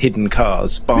hidden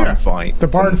cars, barn finds. The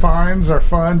barn finds are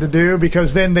fun to do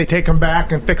because then they take them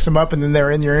back and fix them up, and then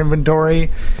they're in your inventory.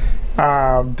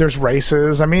 There's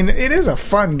races. It is a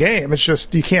fun game. It's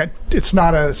just it's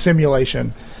not a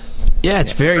simulation. Yeah,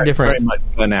 it's very different. Very much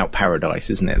Burnout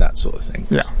Paradise, isn't it? That sort of thing.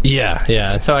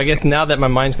 Yeah. So I guess now that my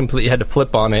mind's completely had to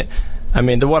flip on it,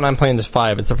 the one I'm playing is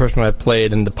 5. It's the first one I've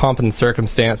played, and the pomp and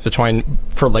circumstance they try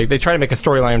to make a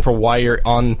storyline for why you're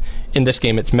in this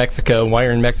game. It's Mexico, and why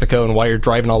you're in Mexico, and why you're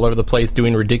driving all over the place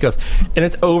doing ridiculous, and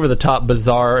it's over the top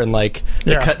bizarre, and like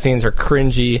the cutscenes are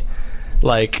cringy.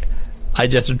 Like, I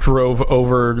just drove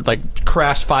over, like,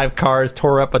 crashed 5 cars,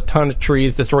 tore up a ton of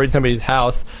trees, destroyed somebody's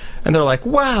house, and they're like,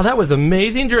 wow, that was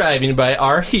amazing driving by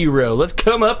our hero. Let's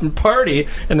come up and party.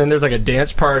 And then there's like a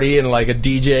dance party and like a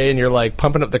DJ, and you're like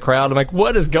pumping up the crowd. I'm like,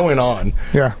 what is going on?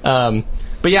 Yeah.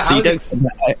 But yeah. So you don't do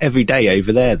that every day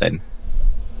over there then?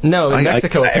 No, in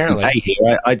Mexico, I apparently. every day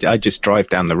here, I just drive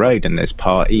down the road and there's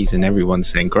parties and everyone's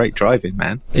saying, "Great driving,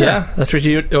 man." Yeah, that's what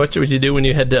you do when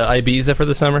you head to Ibiza for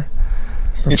the summer.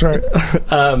 That's right.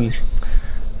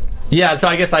 Yeah, so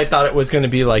I guess I thought it was going to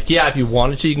be like, yeah, if you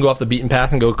wanted to, you can go off the beaten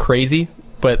path and go crazy.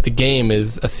 But the game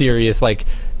is a serious, like,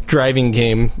 driving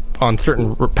game on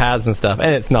certain paths and stuff.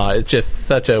 And it's not. It's just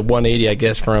such a 180, I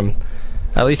guess,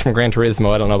 at least from Gran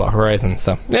Turismo. I don't know about Horizon.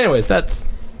 So, anyways, that's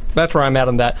where I'm at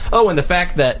on that. Oh, and the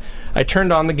fact that I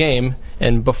turned on the game,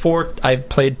 and before I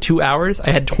played 2 hours,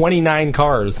 I had 29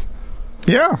 cars.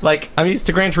 Yeah. Like, I'm used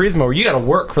to Gran Turismo, where you got to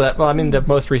work for that. Well, I mean, the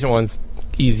most recent one's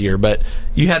easier, but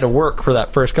you had to work for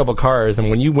that first couple cars, and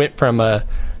when you went from a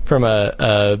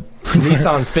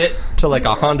Nissan Fit to like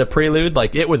a Honda Prelude,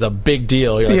 like, it was a big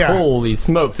deal. You're like, holy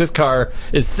smokes, this car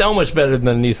is so much better than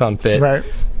a Nissan Fit. Right.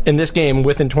 In this game,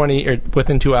 within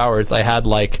 2 hours, I had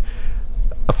like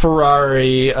a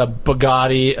Ferrari, a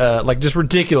Bugatti, like just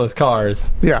ridiculous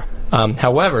cars. Yeah.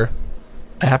 However,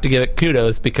 I have to give it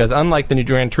kudos because unlike the new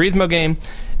Gran Turismo game,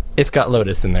 it's got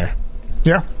Lotus in there.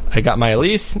 Yeah. I got my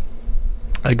Elise.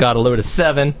 I got a Lotus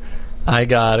 7. I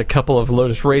got a couple of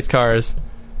Lotus race cars,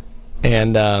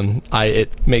 and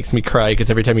it makes me cry because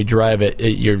every time you drive it,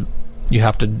 you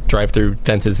have to drive through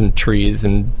fences and trees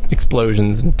and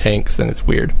explosions and tanks, and it's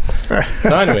weird.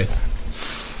 So, anyways,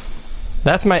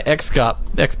 that's my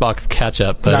Xbox catch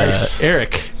up. But nice.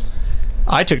 Eric,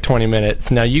 I took 20 minutes.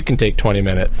 Now you can take 20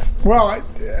 minutes. Well,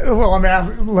 I'm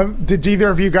asking. Did either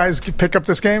of you guys pick up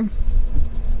this game?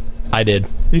 I did.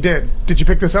 You did. Did you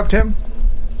pick this up, Tim?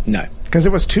 No. Because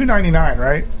it was $2.99,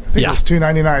 right? I think it was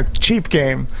 $2.99. Cheap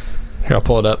game. Here, I'll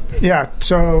pull it up. Yeah.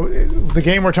 So the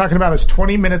game we're talking about is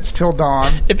 20 minutes till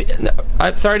dawn.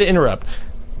 I'm sorry to interrupt.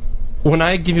 When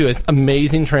I give you an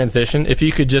amazing transition, if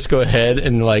you could just go ahead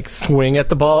and like swing at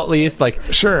the ball at least, like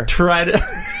sure, try to.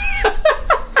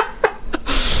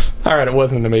 All right, it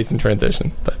wasn't an amazing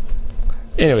transition, but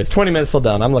anyways, 20 minutes till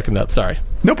dawn. I'm looking it up. Sorry.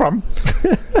 No problem.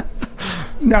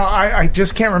 No, I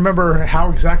just can't remember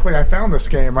how exactly I found this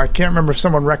game. I can't remember if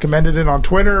someone recommended it on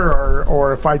Twitter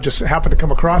or if I just happened to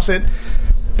come across it.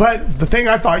 But the thing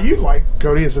I thought you'd like,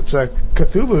 Cody, is it's a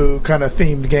Cthulhu kind of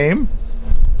themed game.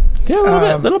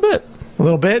 Yeah, a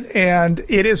little bit. And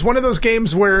it is one of those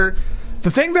games where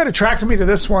the thing that attracted me to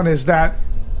this one is that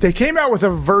they came out with a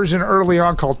version early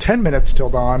on called 10 Minutes Till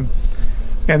Dawn.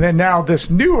 And then now this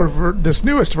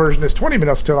newest version is 20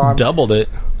 Minutes Till Dawn. Doubled it.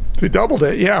 We doubled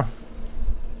it, yeah.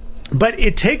 But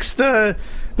it takes the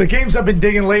games I've been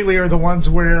digging lately are the ones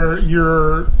where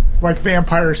you're like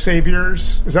vampire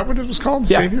saviors. Is that what it was called?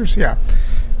 Yeah. Saviors? Yeah.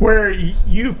 Where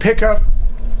you pick up,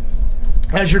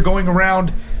 as you're going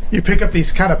around, you pick up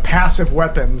these kind of passive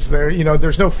weapons.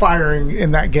 There's no firing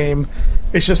in that game.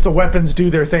 It's just the weapons do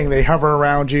their thing. They hover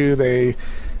around you. They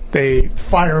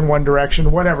fire in one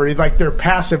direction, whatever. Like, they're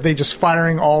passive. They just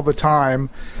firing all the time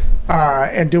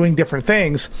and doing different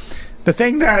things. The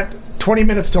thing that 20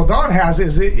 Minutes Till Dawn has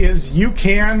is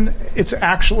it's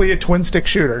actually a twin stick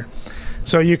shooter.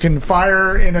 So you can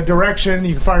fire in a direction,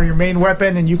 you can fire your main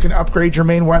weapon, and you can upgrade your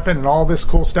main weapon and all this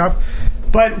cool stuff.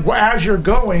 But as you're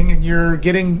going and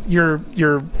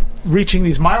you're reaching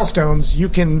these milestones, you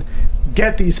can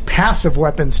get these passive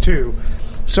weapons too.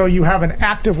 So you have an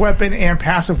active weapon and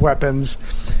passive weapons,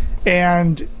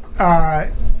 and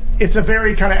it's a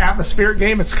very kind of atmospheric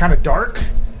game. It's kind of dark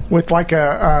with like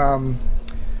a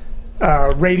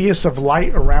radius of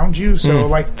light around you, so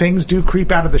like things do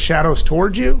creep out of the shadows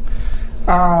towards you.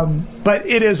 But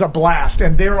it is a blast,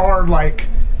 and there are like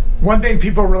one thing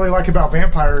people really like about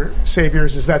Vampire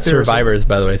Saviors is that there's Survivors,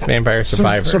 by the way, Vampire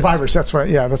Survivors. Survivors. That's what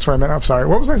I meant. I'm sorry.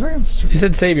 What was I saying? You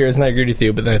said Saviors, and I agreed with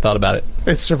you, but then I thought about it.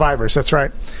 It's Survivors. That's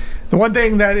right. The one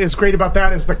thing that is great about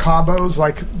that is the combos,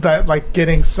 like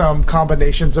getting some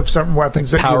combinations of certain weapons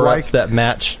that you like, power-ups that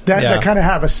match, that kind of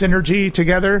have a synergy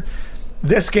together.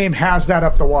 This game has that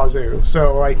up the wazoo.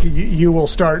 So like you will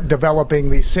start developing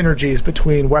these synergies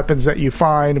between weapons that you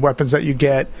find, weapons that you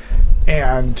get,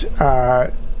 and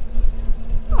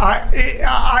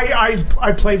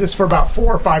I played this for about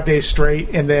 4 or 5 days straight,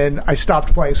 and then I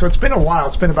stopped playing. So it's been a while.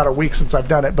 It's been about a week since I've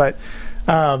done it, but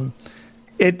I've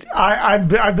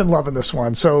been loving this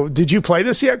one. So did you play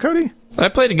this yet, Cody? I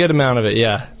played a good amount of it.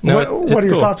 Yeah. No, what are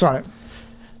your thoughts on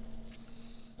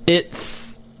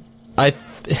it?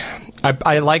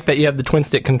 I like that you have the twin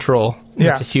stick control.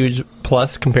 Yeah. It's a huge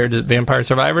plus compared to Vampire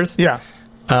Survivors. Yeah.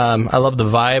 I love the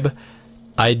vibe.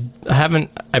 I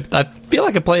feel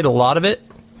like I played a lot of it,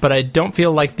 but I don't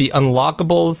feel like the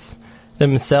unlockables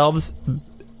themselves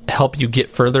help you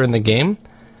get further in the game.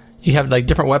 You have like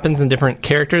different weapons and different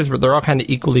characters, but they're all kind of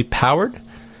equally powered.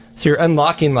 So you're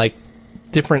unlocking like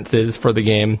differences for the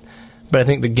game, But I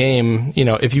think the game,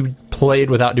 if you played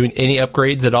without doing any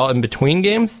upgrades at all in between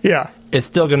games, Yeah. it's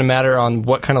still going to matter on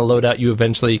what kind of loadout you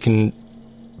eventually can,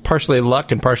 partially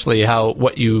luck and partially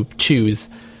what you choose.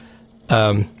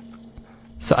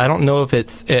 So I don't know if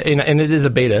it's, and it is a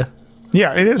beta.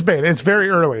 Yeah, it is beta. It's very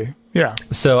early. Yeah.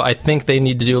 So I think they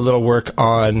need to do a little work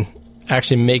on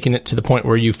actually making it to the point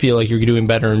where you feel like you're doing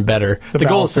better and better. The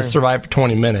goal is to balancing. survive for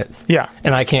 20 minutes. Yeah.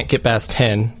 And I can't get past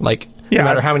 10. Like, Yeah. no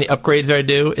matter how many upgrades I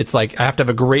do, it's like I have to have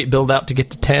a great build out to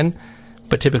get to 10,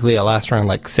 but typically I last around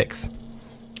like 6.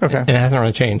 Okay. And it hasn't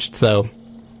really changed. So,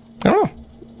 I don't know.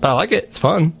 But I like it. It's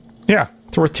fun. Yeah.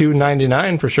 It's worth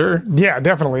 $2.99 for sure. Yeah,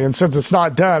 definitely. And since it's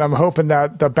not done, I'm hoping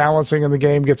that the balancing in the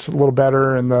game gets a little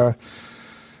better and the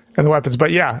weapons.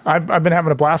 But yeah, I've been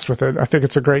having a blast with it. I think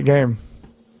it's a great game.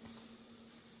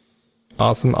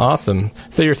 Awesome.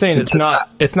 So you're saying it's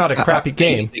not a crappy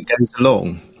game. As it goes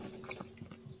along.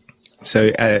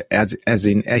 So as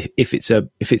in if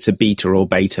it's a beta or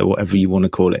beta, whatever you want to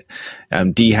call it,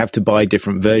 do you have to buy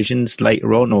different versions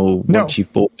later on, or No. once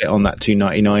you've bought it on that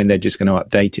 $2.99, they're just going to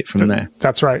update it from there?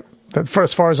 That's right. For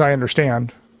as far as I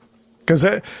understand, because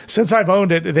since I've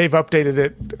owned it, they've updated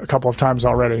it a couple of times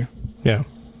already. Yeah.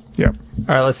 Yep.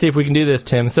 All right, let's see if we can do this,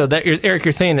 Tim. So Eric,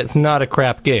 you're saying it's not a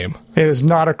crap game. It is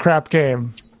not a crap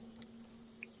game.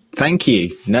 Thank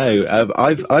you. No,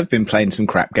 I've been playing some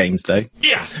crap games though.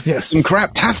 Yes. Yes. Some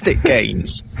craptastic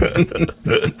games.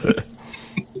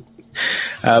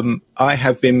 I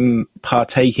have been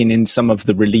partaking in some of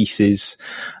the releases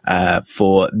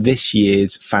for this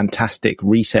year's fantastic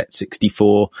Reset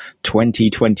 64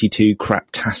 2022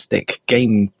 craptastic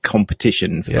game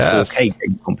competition, for Yes. the 4K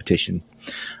game competition.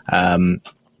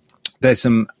 There's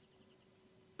some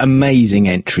amazing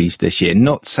entries this year.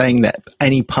 Not saying that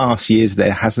any past years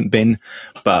there hasn't been,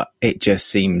 but it just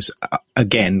seems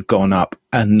again gone up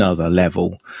another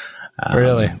level.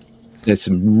 Really? There's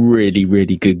some really,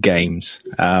 really good games.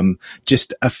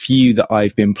 Just a few that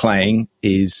I've been playing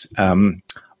is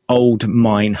Old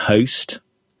Mine Host,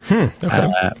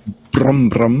 Brum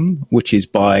Brum, which is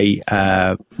by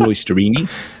Roy Storini.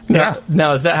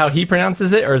 Now, is that how he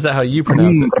pronounces it, or is that how you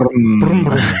pronounce it? Brum,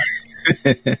 brum.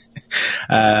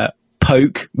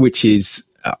 Poke, which is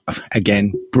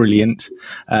again brilliant.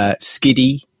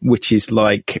 Skiddy, which is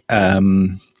like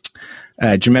do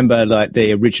you remember like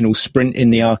the original Sprint in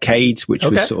the arcades, which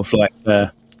was sort of like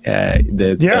the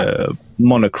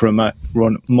monochrome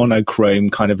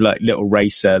kind of like little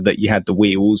racer that you had the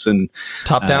wheels and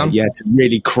Top down? You had to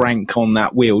really crank on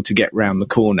that wheel to get round the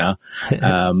corner.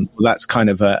 That's kind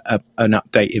of an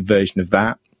updated version of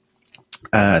that.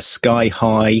 Sky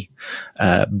High,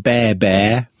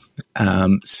 Bear,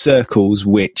 Circles,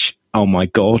 which, oh my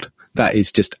God, that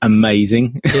is just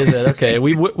amazing. Is it? Okay.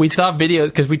 We saw videos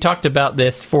because we talked about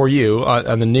this for you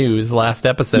on the news last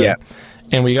episode. Yeah.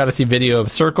 And we got to see video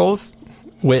of Circles,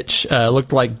 which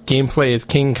looked like gameplay is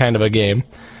king kind of a game.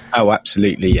 Oh,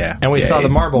 absolutely, yeah. And we saw the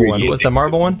marble one. Was the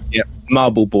marble one? Yeah,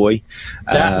 Marble Boy.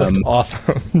 That looked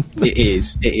awesome. It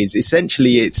is.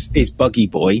 Essentially, it's Buggy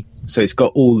Boy. So it's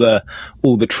got all the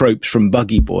tropes from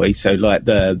Buggy Boy. So like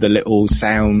the little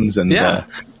sounds and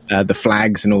the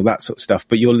flags and all that sort of stuff.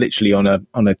 But you're literally on a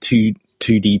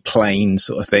 2D plane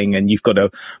sort of thing, and you've got to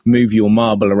move your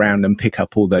marble around and pick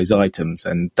up all those items,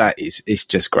 and it's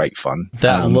just great fun.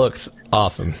 That looks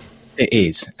awesome. It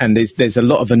is, and there's a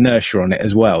lot of inertia on it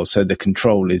as well, so the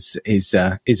control is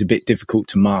a bit difficult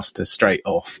to master straight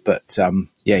off. But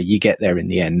you get there in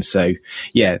the end. So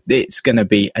yeah, it's going to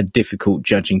be a difficult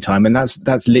judging time, and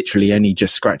that's literally only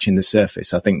just scratching the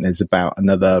surface. I think there's about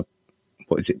another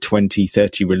 20,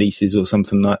 30 releases or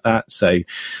something like that. So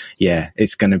yeah,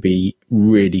 it's going to be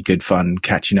really good fun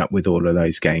catching up with all of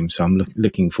those games. So I'm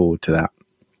looking forward to that.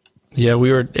 Yeah,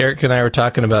 Eric and I were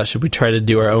talking about, should we try to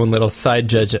do our own little side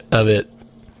judge of it?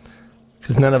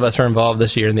 Because none of us are involved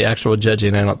this year in the actual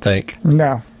judging, I don't think.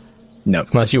 No.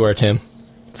 Unless you are, Tim.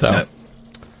 So, No.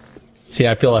 See,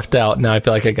 I feel left out. Now I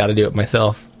feel like I got to do it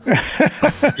myself.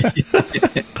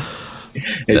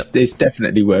 It's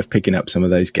definitely worth picking up some of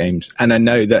those games. And I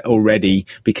know that already,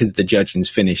 because the judging's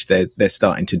finished, they're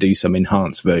starting to do some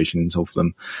enhanced versions of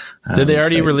them. Did they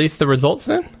already release the results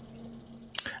then?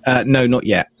 No, not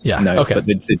yet. Yeah, no, okay. But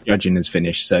the judging is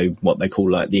finished. So what they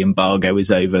call like the embargo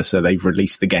is over. So they've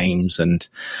released the games, and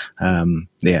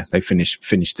they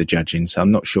finished the judging. So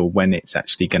I'm not sure when it's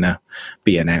actually going to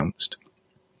be announced.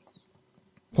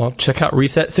 Well, check out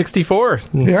Reset 64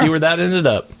 and see where that ended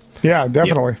up. Yeah,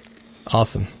 definitely.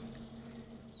 Awesome.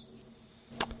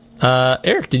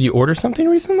 Eric, did you order something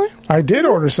recently? I did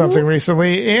order something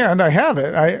recently, and I have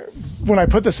it. When I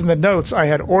put this in the notes, I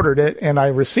had ordered it, and I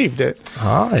received it.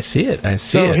 Oh, I see it.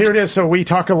 So here it is. So we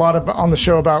talk a lot on the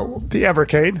show about the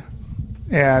Evercade,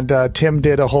 and Tim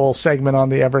did a whole segment on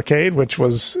the Evercade, which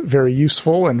was very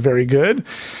useful and very good.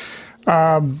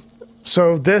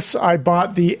 So I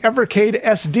bought the Evercade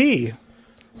SD.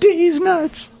 D's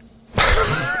nuts.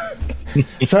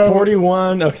 So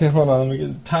 41. Okay, hold on. Let me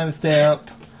get the timestamp.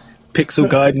 Pixel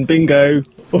Guide and bingo.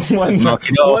 Mark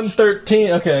it off.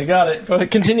 113. Okay, I got it. Go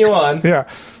ahead. Continue on. Yeah.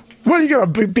 What are you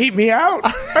going to beat me out?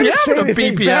 I didn't Yeah, say I'm gonna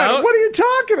anything beat you bad. out. What are you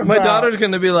talking about? My daughter's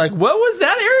going to be like, what was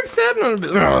that Eric said? And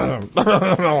I'm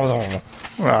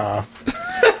gonna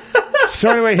be So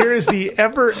anyway, here is the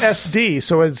Ever SD.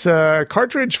 So it's a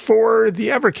cartridge for the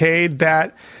Evercade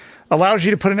that allows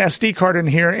you to put an SD card in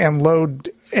here and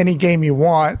load any game you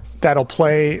want that'll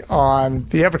play on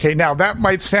the Evercade. Now, that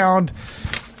might sound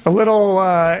a little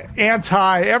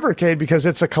anti-Evercade because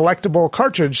it's a collectible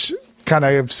cartridge kind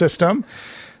of system.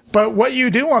 But what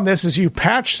you do on this is you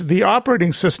patch the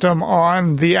operating system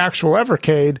on the actual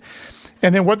Evercade.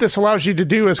 And then what this allows you to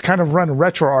do is kind of run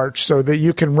RetroArch so that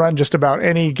you can run just about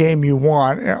any game you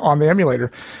want on the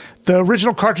emulator. The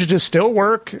original cartridges still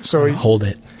work. So hold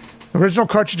it. Original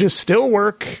cartridges still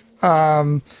work.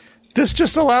 This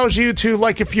just allows you to,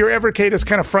 like, if your Evercade is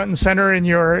kind of front and center in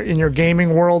your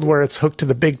gaming world where it's hooked to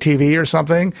the big TV or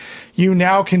something, you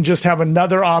now can just have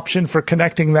another option for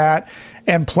connecting that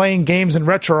and playing games in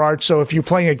RetroArch. So if you're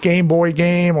playing a Game Boy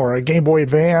game or a Game Boy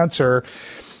Advance or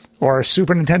a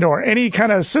Super Nintendo or any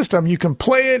kind of system, you can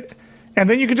play it, and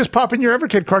then you can just pop in your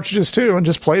Evercade cartridges too and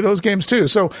just play those games too.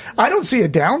 So I don't see a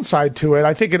downside to it.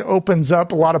 I think it opens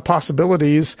up a lot of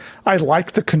possibilities. I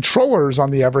like the controllers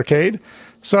on the Evercade.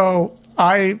 So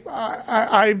I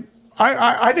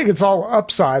think it's all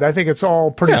upside. I think it's all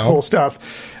pretty cool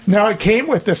stuff. Now, it came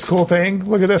with this cool thing.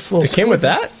 Look at this little. It came with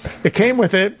that? It came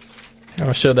with it.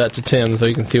 I'll show that to Tim so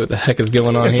you can see what the heck is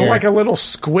going on It's here. like a little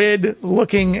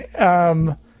squid-looking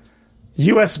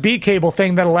USB cable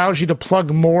thing that allows you to plug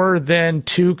more than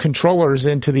 2 controllers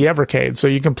into the Evercade. So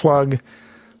you can plug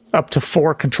up to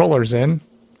 4 controllers in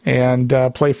and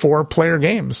play 4-player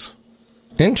games.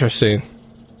 Interesting.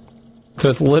 So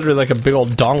it's literally like a big old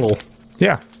dongle.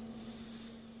 Yeah.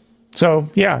 So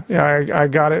yeah, I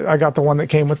got it. I got the one that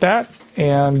came with that,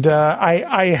 and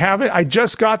I have it. I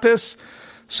just got this,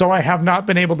 so I have not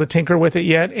been able to tinker with it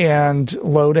yet and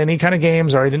load any kind of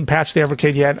games, or I didn't patch the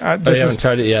Evercade yet. You haven't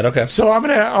tried it yet. Okay. So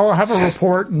I'll have a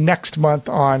report next month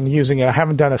on using it. I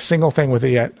haven't done a single thing with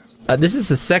it yet. This is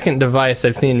the second device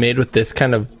I've seen made with this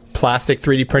kind of plastic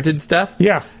 3D printed stuff.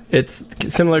 Yeah. It's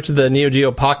similar to the Neo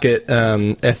Geo Pocket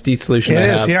SD solution I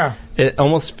have. It is, yeah. It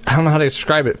almost, I don't know how to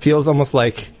describe it. It feels almost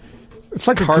like it's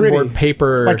like cardboard a gritty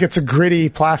paper. Like it's a gritty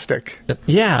plastic.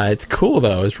 Yeah, it's cool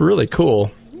though. It's really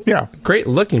cool. Yeah. Great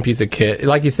looking piece of kit.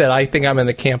 Like you said, I think I'm in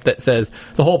the camp that says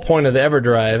the whole point of the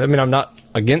EverDrive, I mean, I'm not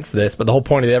against this, but the whole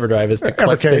point of the EverDrive is to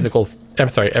collect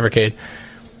Evercade.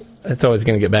 It's always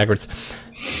going to get backwards.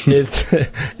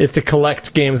 is to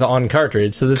collect games on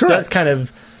cartridge. So this does kind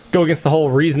of go against the whole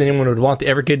reason anyone would want the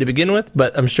Evercade to begin with,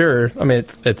 but I'm sure, I mean,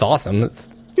 it's awesome. The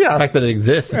fact that it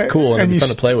exists is cool and it's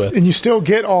fun to play with. And you still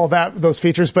get all those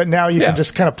features, but now you can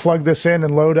just kind of plug this in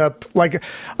and load up. Like,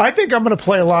 I think I'm going to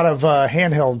play a lot of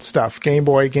handheld stuff, Game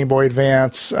Boy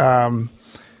Advance, any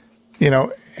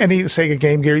Sega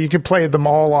Game Gear. You can play them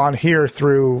all on here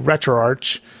through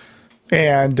RetroArch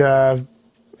and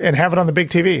have it on the big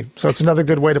TV. So it's another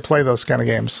good way to play those kind of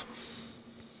games.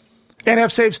 And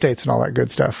have save states and all that good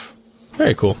stuff.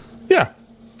 Very cool. Yeah.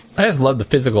 I just love the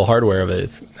physical hardware of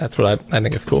it. That's what I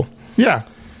think is cool. Yeah.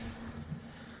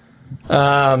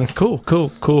 Cool.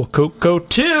 Go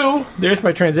to. There's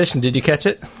my transition. Did you catch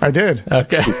it? I did.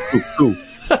 Okay. Cool.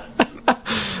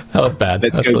 That was bad.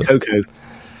 Let's go, Coco.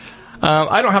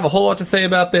 I don't have a whole lot to say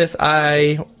about this.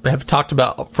 I have talked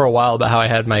about for a while about how I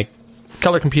had my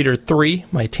Color Computer 3,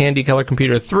 my Tandy Color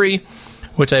Computer 3,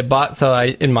 which I bought so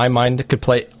I, in my mind, could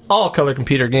play all Color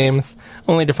Computer games,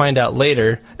 only to find out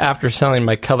later, after selling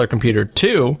my Color Computer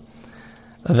 2,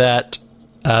 that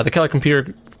the Color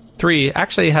Computer 3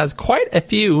 actually has quite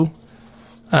a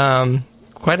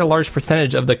large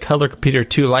percentage of the Color Computer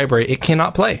 2 library it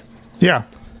cannot play. Yeah.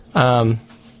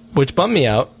 Which bummed me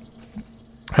out.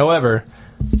 However,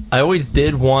 I always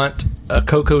did want a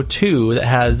Coco 2 that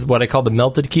has what I call the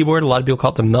melted keyboard. A lot of people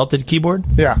call it the melted keyboard.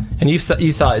 Yeah. And you saw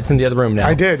it. It's in the other room now.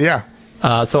 I did, yeah.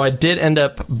 So I did end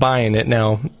up buying it.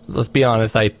 Now, let's be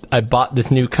honest. I bought this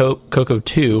new Coco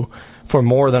 2 for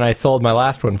more than I sold my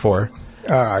last one for.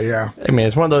 Yeah. I mean,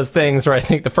 it's one of those things where I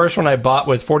think the first one I bought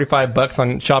was $45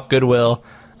 on Shop Goodwill.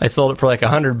 I sold it for like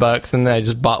 $100, and then I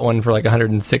just bought one for like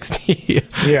 160.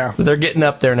 Yeah. So they're getting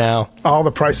up there now. All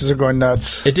the prices are going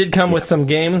nuts. It did come with some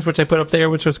games, which I put up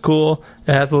there, which was cool.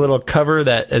 It has a little cover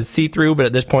that is see-through, but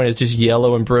at this point it's just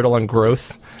yellow and brittle and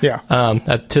gross. Yeah.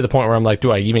 To the point where I'm like,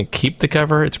 do I even keep the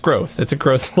cover? It's gross. It's a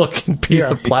gross-looking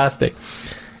piece of plastic.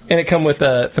 And it come with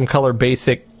some color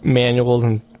basic manuals,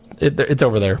 and it's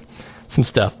over there. Some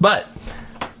stuff. But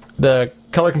the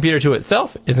color computer to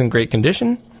itself is in great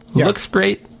condition. Yeah. Looks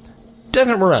great.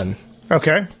 Doesn't run.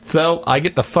 Okay. So I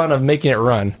get the fun of making it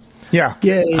run. Yeah.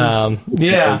 Yay. Yeah.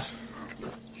 Yes.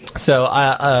 So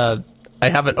I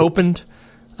haven't opened.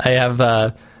 I have.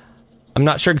 I'm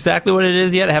not sure exactly what it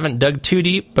is yet. I haven't dug too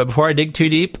deep. But before I dig too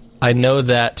deep, I know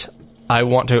that I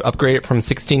want to upgrade it from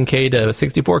 16K to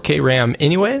 64K RAM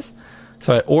anyways.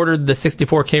 So I ordered the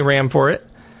 64K RAM for it.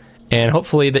 And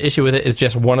hopefully the issue with it is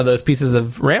just one of those pieces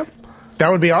of RAM. That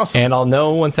would be awesome. And I'll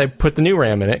know once I put the new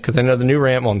RAM in it, because I know the new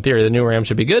RAM, well, in theory, the new RAM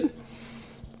should be good.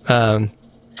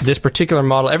 This particular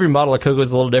model, every model of Kogo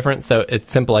is a little different, so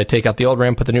it's simple. I take out the old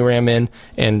RAM, put the new RAM in,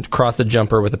 and cross the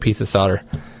jumper with a piece of solder,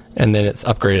 and then it's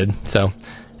upgraded. So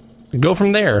go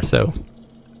from there. So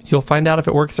you'll find out if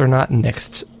it works or not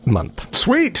next month.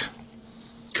 Sweet.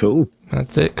 Cool.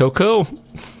 That's it. Coco.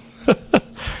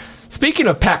 Speaking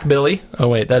of Pack Billy, oh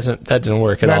wait, that didn't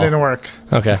work at all. That didn't work.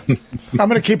 Okay. I'm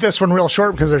going to keep this one real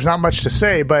short because there's not much to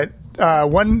say, but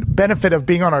one benefit of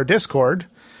being on our Discord,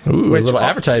 Ooh, a little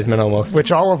advertisement almost.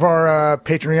 which all of our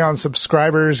Patreon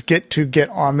subscribers get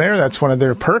on there. That's one of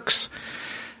their perks.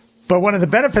 But one of the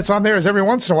benefits on there is every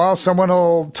once in a while someone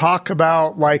will talk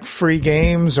about like free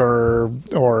games or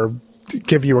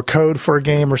give you a code for a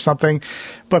game or something.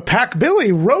 But Pack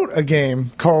Billy wrote a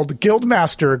game called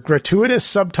Guildmaster Gratuitous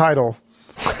Subtitle.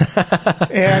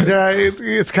 And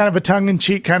it's kind of a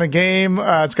tongue-in-cheek kind of game.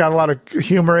 It's got a lot of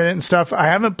humor in it and stuff. I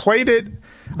haven't played it.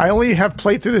 I only have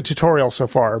played through the tutorial so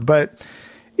far, but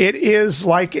it is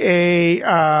like a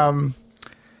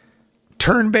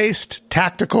turn-based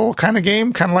tactical kind of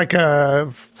game, kind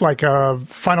of like a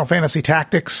Final Fantasy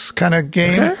Tactics kind of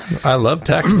game. Okay. I love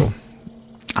tactical.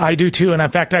 I do too, and in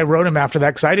fact, I wrote him after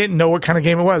that because I didn't know what kind of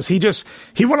game it was. He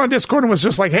went on Discord and was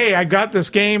just like, "Hey, I got this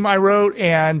game I wrote,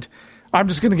 and I'm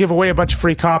just going to give away a bunch of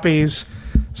free copies.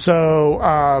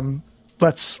 So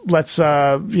let's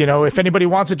if anybody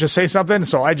wants it, just say something."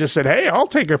 So I just said, "Hey, I'll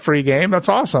take a free game. That's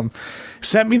awesome."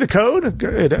 Sent me the code.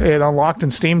 It unlocked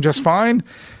in Steam just fine.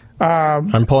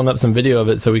 I'm pulling up some video of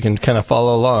it so we can kind of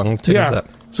follow along.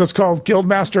 So it's called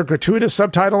Guildmaster Gratuitous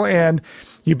Subtitle, and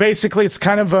you basically, it's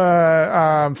kind of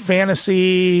a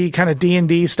fantasy kind of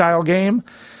D&D style game.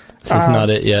 This is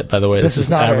not it yet, by the way. This is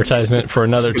not advertisement for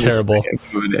another terrible.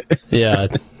 Yeah,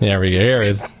 there we go. Here it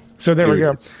is. So there we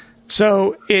go.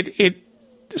 So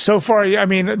so far, I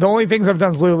mean, the only things I've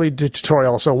done is literally the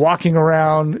tutorial. So walking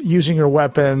around, using your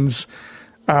weapons,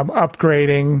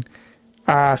 upgrading.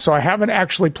 So I haven't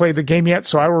actually played the game yet.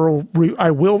 So I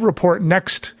will report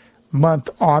next month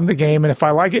on the game, and if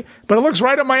I like it, but it looks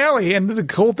right up my alley. And the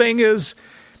cool thing is,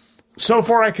 so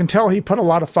far I can tell he put a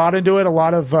lot of thought into it. A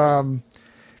lot of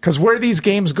because where these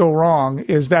games go wrong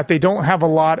is that they don't have a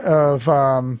lot of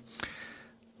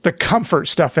the comfort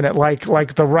stuff in it,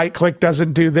 like the right click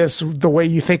doesn't do this the way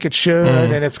you think it should,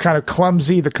 and it's kind of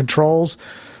clumsy, the controls.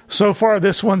 So far,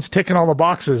 this one's ticking all the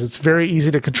boxes. It's very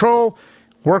easy to control,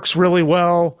 works really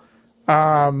well.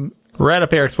 Right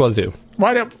up Eric's wazoo.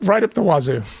 Right up the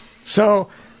wazoo. So,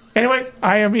 anyway,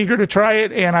 I am eager to try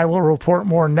it, and I will report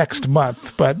more next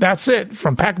month. But that's it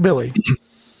from Pack Billy.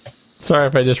 Sorry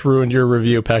if I just ruined your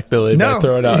review, Pack Billy, by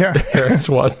throwing out Eric's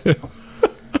wazoo.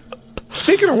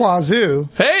 Speaking of wazoo.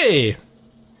 Hey!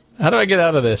 How do I get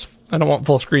out of this? I don't want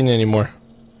full screen anymore.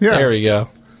 Yeah. There we go.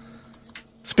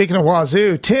 Speaking of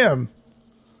wazoo, Tim,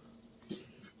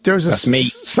 there's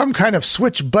some kind of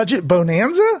Switch budget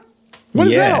bonanza? What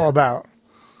is that all about?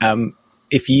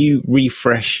 If you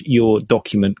refresh your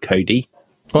document, Cody.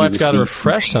 Oh, I've got to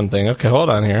refresh something. Okay, hold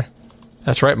on here.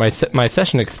 That's right. My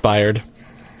session expired.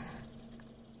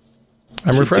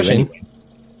 I'm refreshing.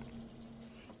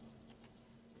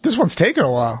 This one's taking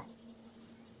a while.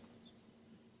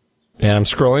 And I'm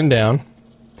scrolling down.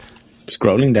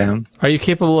 Scrolling down. Are you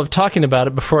capable of talking about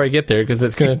it before I get there? Because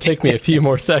it's going to take me a few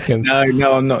more seconds.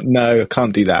 No, I'm not. No, I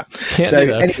can't do that.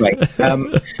 Anyway,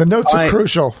 the notes are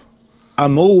crucial.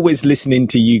 I'm always listening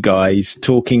to you guys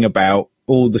talking about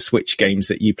all the Switch games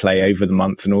that you play over the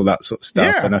month and all that sort of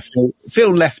stuff. Yeah. And I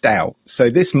feel left out. So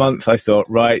this month I thought,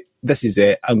 right, this is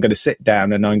it. I'm going to sit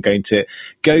down and I'm going to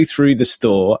go through the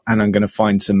store and I'm going to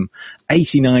find some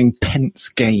 89 pence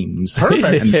games.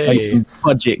 Perfect. And play some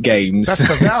budget games.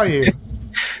 That's the value.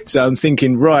 So I'm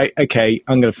thinking, right, okay,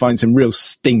 I'm going to find some real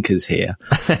stinkers here.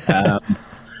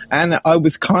 And I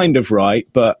was kind of right,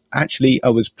 but actually I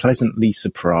was pleasantly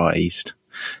surprised.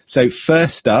 So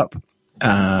first up,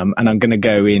 and I'm going to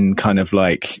go in kind of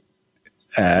like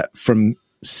from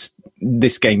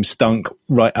this game stunk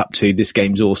right up to this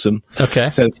game's awesome. Okay.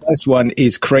 So the first one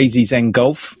is Crazy Zen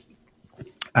Golf.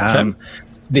 Okay.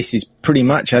 This is pretty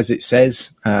much as it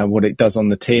says, what it does on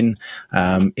the tin.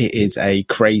 It is a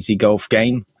crazy golf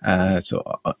game. So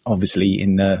obviously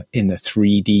in the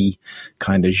 3D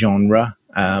kind of genre.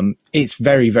 It's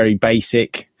very, very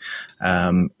basic.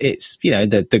 It's, you know,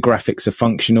 the graphics are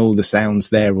functional, the sounds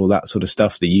there, all that sort of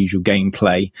stuff, the usual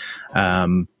gameplay.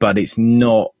 But it's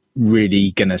not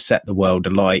really going to set the world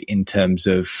alight in terms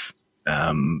of,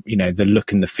 you know, the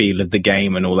look and the feel of the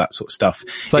game and all that sort of stuff.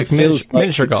 It's like it feels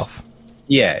miniature golf.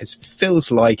 Yeah, it feels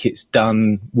like it's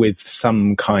done with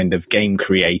some kind of game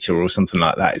creator or something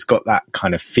like that. It's got that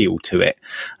kind of feel to it.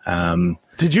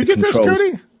 Did you get this,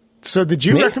 Cody? So did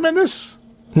you recommend this?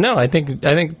 No, I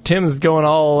think Tim's going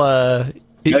all.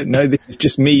 No, this is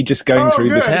just me just going through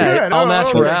this. Yeah, all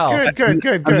natural.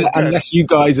 Good. Unless you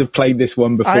guys have played this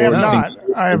one before. I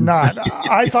am not.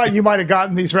 I thought you might have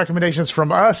gotten these recommendations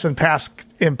from us in past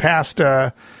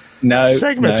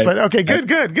segments, but okay, good.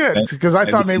 Because I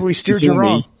thought maybe we steered you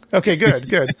wrong. Okay,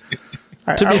 good.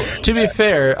 To be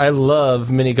fair, I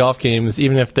love mini golf games,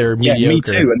 even if they're mediocre. Yeah, me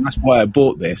too, and that's why I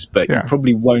bought this. But you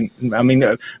probably won't. I mean,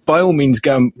 by all means,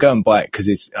 go and buy it because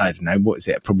it's, I don't know, what is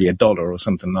it? Probably $1 or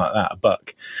something like that,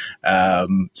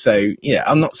 $1. So yeah,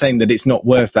 I'm not saying that it's not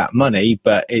worth that money,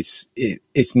 but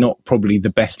it's not probably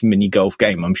the best mini golf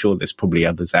game. I'm sure there's probably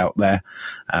others out there.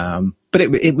 But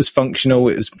it was functional.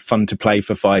 It was fun to play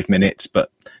for 5 minutes, but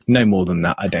no more than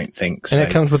that, I don't think. And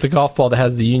it comes with a golf ball that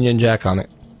has the Union Jack on it.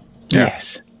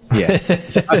 Yes. Yeah.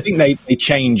 I think they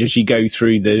change as you go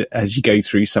through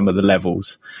some of the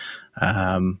levels.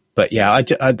 But yeah,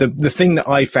 the thing that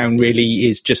I found really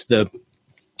is just the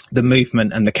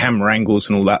movement and the camera angles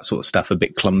and all that sort of stuff a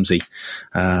bit clumsy.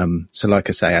 So like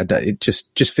I say, it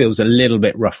just feels a little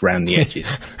bit rough around the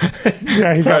edges.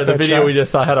 Yeah, sorry, the video we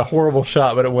just saw had a horrible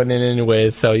shot, but it went in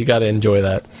anyways, so you got to enjoy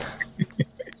that.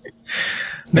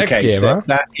 Next game, so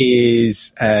that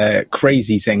is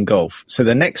Crazy Zen Golf. So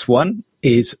the next one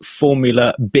is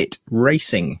Formula Bit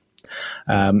Racing.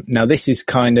 Now this is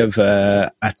kind of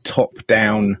a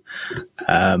top-down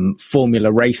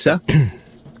Formula racer.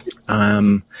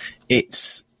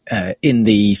 It's in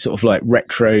the sort of like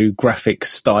retro graphic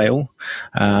style.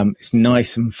 It's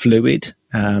nice and fluid,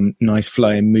 nice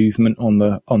flowing movement on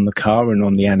the car and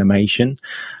on the animation.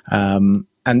 And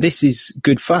this is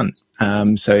good fun.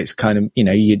 So it's kind of, you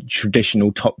know, your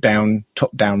traditional top-down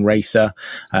racer,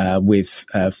 with,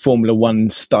 Formula One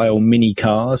style mini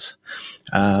cars.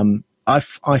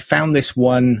 I found this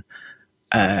one,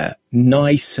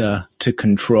 nicer to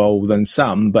control than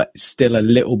some, but still a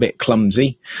little bit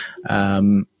clumsy.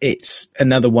 It's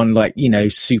another one like, you know,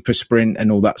 Super Sprint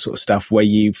and all that sort of stuff where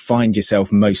you find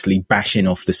yourself mostly bashing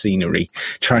off the scenery,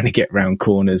 trying to get around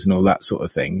corners and all that sort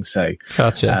of thing. So,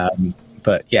 gotcha.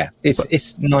 But yeah,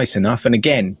 it's nice enough. And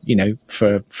again, you know,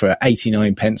 for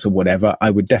 89 pence or whatever,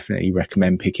 I would definitely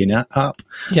recommend picking it up.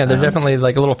 Yeah, they're definitely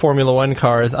like little Formula One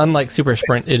cars. Unlike Super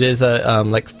Sprint, it is a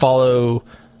like follow.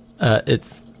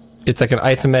 It's like an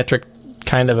isometric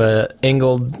kind of a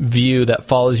angled view that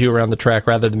follows you around the track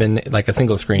rather than like a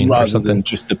single screen or something. Than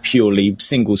just a purely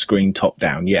single screen top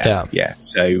down. Yeah.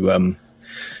 So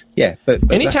yeah,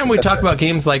 but anytime we talk about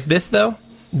games like this, though,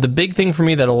 the big thing for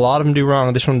me that a lot of them do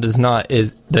wrong, this one does not,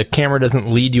 is the camera doesn't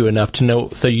lead you enough to know,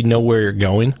 so you know where you're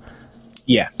going.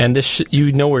 Yeah. And this,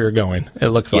 you know where you're going. It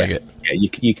looks like it. Yeah,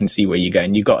 you can see where you're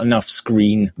going. You've got enough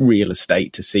screen real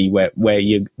estate to see where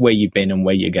you've been and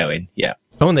where you're going. Yeah.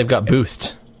 Oh, and they've got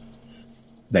boost.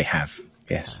 They have,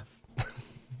 yes.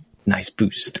 Nice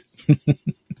boost.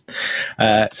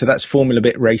 So that's Formula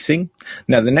Bit Racing.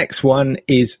 Now the next one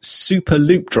is Super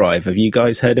Loop Drive. Have you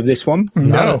guys heard of this one?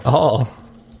 Not at all.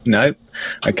 No.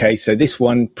 Okay, so this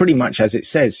one, pretty much as it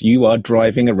says, you are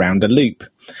driving around a loop,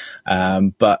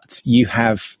 but you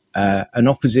have an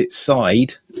opposite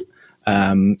side.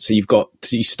 So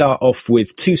you start off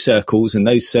with 2 circles, and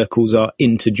those circles are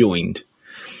interjoined.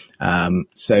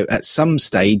 So at some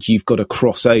stage, you've got to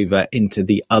cross over into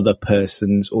the other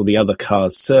person's or the other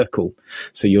car's circle.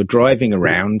 So you're driving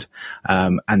around,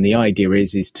 and the idea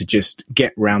is to just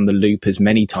get round the loop as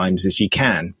many times as you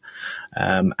can,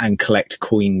 and collect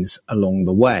coins along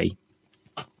the way.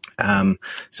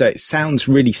 So it sounds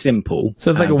really simple. So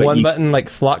it's like a one-button, like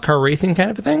slot car racing kind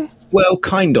of a thing? Well,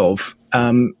 kind of.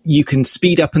 You can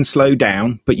speed up and slow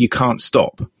down, but you can't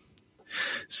stop.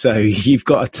 So you've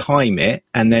got to time it.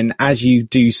 And then as you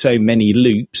do so many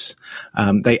loops,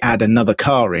 they add another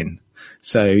car in.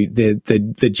 So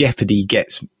the jeopardy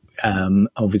gets,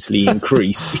 obviously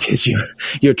increased because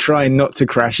you're trying not to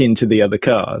crash into the other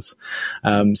cars.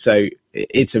 So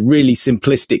it's a really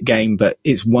simplistic game, but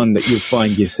it's one that you'll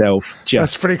find yourself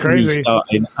just pretty crazy.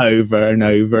 restarting over and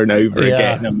over and over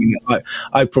again. I mean,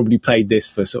 I probably played this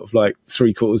for sort of like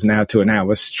 3/4 an hour to an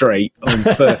hour straight on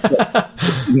first.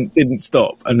 Just didn't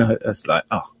stop. And I was like,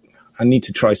 I need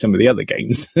to try some of the other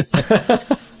games.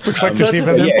 Looks like there's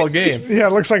even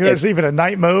it looks like there's even a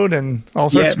night mode and all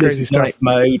sorts of crazy stuff. Night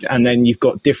mode, and then you've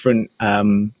got different.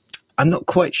 I'm not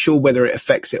quite sure whether it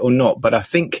affects it or not, but I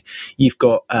think you've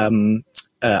got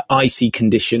icy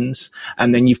conditions,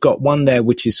 and then you've got one there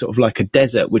which is sort of like a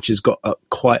desert, which has got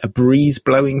quite a breeze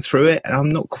blowing through it, and I'm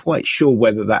not quite sure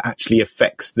whether that actually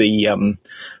affects the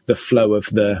flow of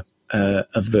the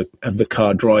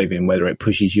car driving, whether it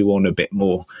pushes you on a bit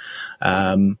more.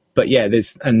 But yeah,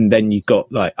 and then you've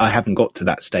got like, I haven't got to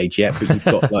that stage yet, but you've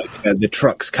got like the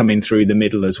trucks coming through the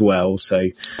middle as well. So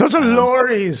those are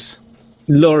lorries.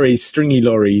 Lorries, stringy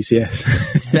lorries,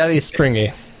 yes. Very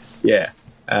stringy. Yeah.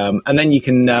 And then you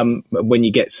can, when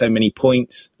you get so many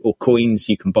points or coins,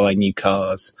 you can buy new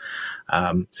cars.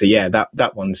 So yeah,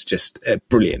 that one's just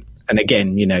brilliant. And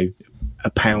again, you know,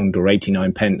 £1 or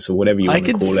 89 pence or whatever you want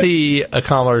to call it. I could see a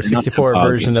Commodore 64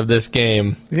 version of this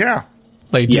game. Yeah.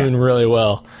 Like doing really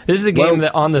well. This is a game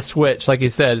that on the Switch, like you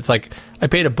said, it's like I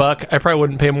paid $1. I probably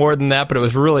wouldn't pay more than that, but it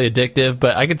was really addictive.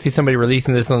 But I could see somebody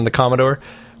releasing this on the Commodore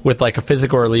with like a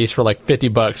physical release for like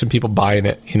 $50 and people buying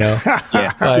it, you know?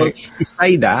 Yeah. Well, you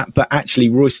say that, but actually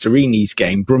Roy Storini's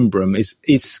game, Brum Brum,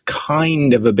 is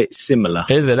kind of a bit similar.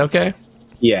 Is it? Okay.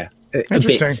 Yeah. A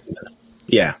bit similar.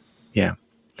 Yeah. Yeah.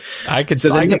 I could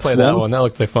play that one. That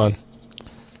looks like fun.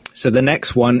 So the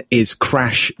next one is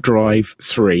Crash Drive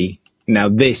 3. Now,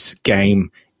 this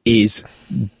game is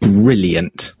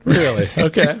brilliant. Really?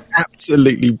 Okay.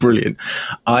 Absolutely brilliant.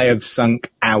 I have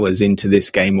sunk hours into this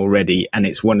game already, and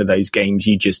it's one of those games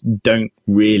you just don't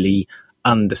really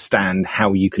understand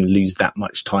how you can lose that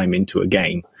much time into a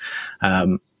game.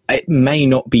 It may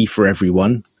not be for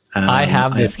everyone. I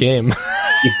have this game.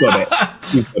 You've got it.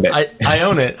 You've got it. I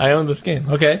own it. I own this game.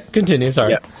 Okay, continue.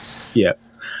 Sorry. Yeah.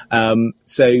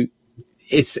 So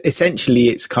it's essentially,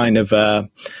 it's kind of a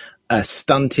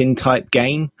stunting type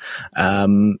game.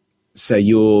 So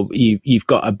you've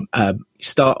got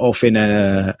start off in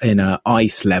a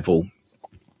ice level.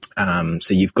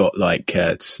 So you've got like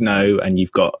snow, and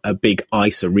you've got a big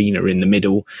ice arena in the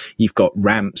middle. You've got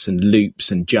ramps and loops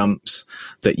and jumps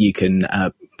that you can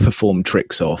perform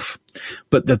tricks off.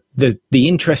 But the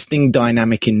interesting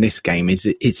dynamic in this game is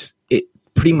it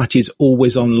pretty much is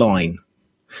always online.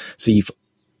 So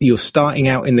you're starting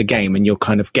out in the game and you're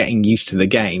kind of getting used to the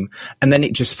game, and then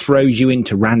it just throws you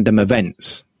into random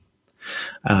events,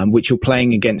 which you're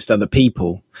playing against other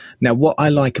people. Now, what I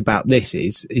like about this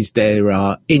is there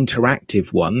are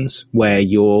interactive ones where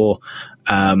you're,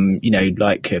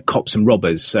 like cops and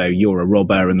robbers. So you're a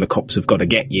robber and the cops have got to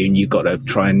get you, and you've got to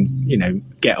try and,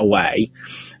 get away.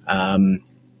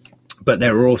 But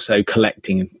there are also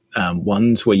collecting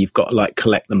ones where you've got to like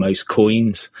collect the most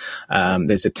coins.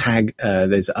 There's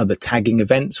there's other tagging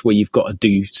events where you've got to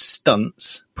do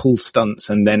stunts, pull stunts,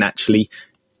 and then actually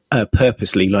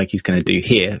purposely, like he's going to do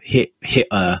here, hit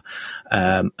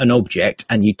an object,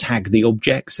 and you tag the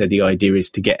object. So the idea is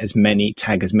to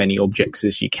tag as many objects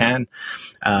as you can.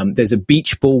 There's a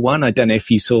beach ball one. I don't know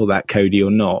if you saw that, Cody,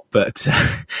 or not, but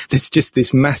there's just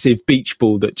this massive beach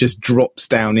ball that just drops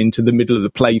down into the middle of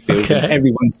the playfield, and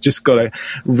everyone's just got to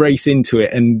race into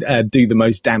it and do the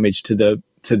most damage to the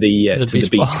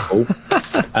beach ball.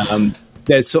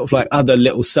 There's sort of like other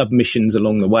little submissions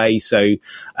along the way. So,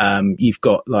 you've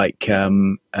got like,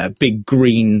 big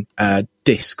green,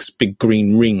 discs, big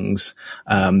green rings,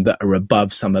 that are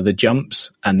above some of the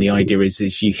jumps. And the idea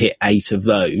is you hit 8 of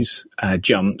those,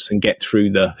 jumps and get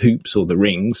through the hoops or the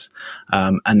rings.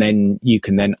 And then you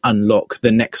can then unlock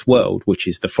the next world, which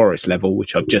is the forest level,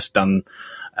 which I've just done,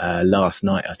 last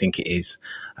night, I think it is.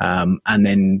 And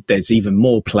then there's even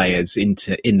more players in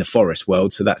the forest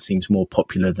world. So that seems more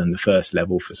popular than the first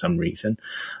level for some reason.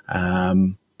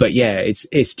 But yeah,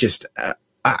 it's just,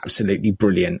 absolutely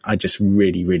brilliant. I just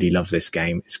really, really love this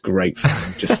game. It's great fun.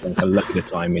 I've just sunk a load of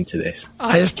time into this.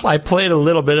 I played a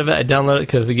little bit of it. I downloaded it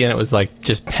because, again, it was like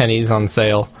just pennies on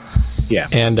sale. Yeah.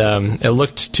 And it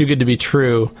looked too good to be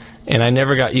true. And I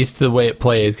never got used to the way it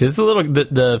plays because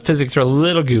the physics are a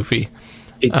little goofy.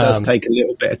 It does take a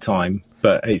little bit of time,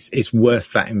 but it's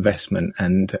worth that investment.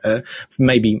 And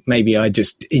maybe I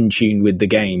just in tune with the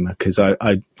game because I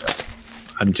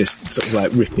I'm just sort of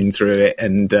like ripping through it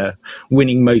and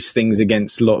winning most things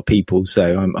against a lot of people.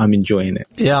 So I'm enjoying it.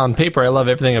 Yeah, on paper, I love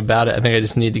everything about it. I think I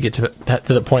just need to get to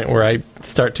the point where I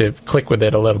start to click with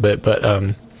it a little bit. But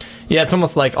yeah, it's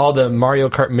almost like all the Mario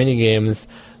Kart mini games,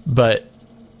 but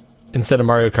instead of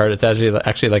Mario Kart, it's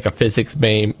actually like a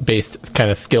physics-based, kind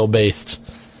of skill-based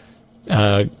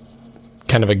kind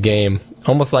of a game.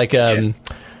 Almost like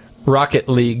Rocket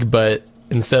League, but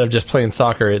instead of just playing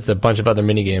soccer, it's a bunch of other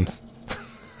mini games.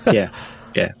 Yeah.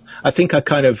 I think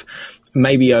I've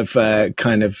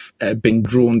been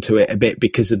drawn to it a bit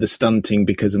because of the stunting,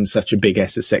 because I'm such a big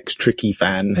SSX Tricky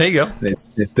fan. There you go.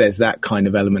 There's that kind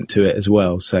of element to it as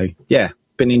well. So yeah,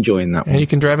 been enjoying that one. And you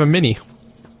can drive a mini.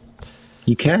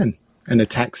 You can. And a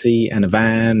taxi and a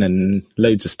van and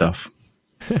loads of stuff.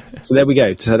 So there we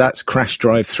go. So that's Crash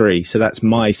Drive 3. So that's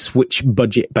my Switch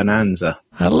budget bonanza.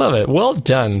 I love it. Well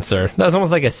done, sir. That was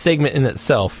almost like a segment in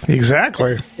itself.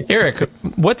 Exactly. Eric,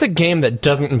 what's a game that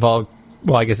doesn't involve,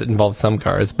 well, I guess it involves some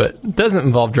cars, but doesn't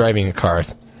involve driving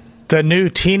cars? The new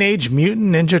Teenage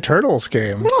Mutant Ninja Turtles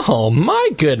game. Oh, my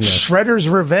goodness. Shredder's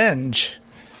Revenge.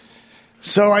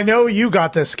 So I know you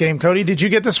got this game, Cody. Did you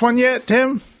get this one yet,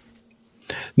 Tim?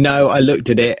 No, I looked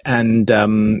at it and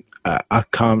I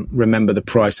can't remember the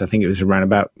price. I think it was around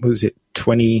about, what was it,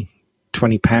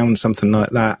 £20, something like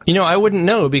that. You know, I wouldn't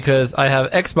know because I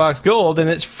have Xbox Gold and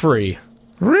it's free.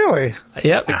 Really?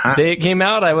 Yep. The day it came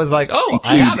out, I was like, oh,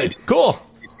 I have it. Cool.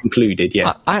 It's included,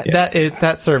 yeah.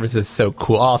 That service is so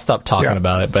cool. I'll stop talking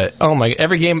about it, but oh my,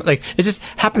 every game, like, it just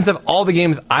happens to have all the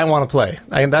games I want to play.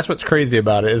 And that's what's crazy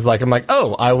about it, is like, I'm like,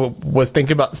 oh, I was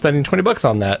thinking about spending $20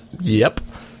 on that. Yep.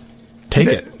 Take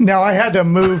it. Now I had to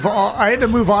move on. I had to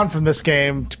move on from this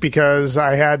game because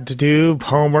I had to do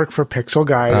homework for Pixel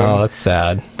Guide. Oh, that's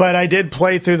sad. But I did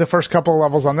play through the first couple of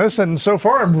levels on this, and so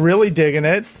far I'm really digging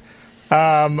it.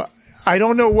 I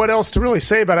don't know what else to really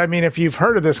say, but I mean, if you've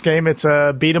heard of this game, it's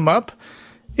a beat 'em up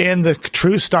in the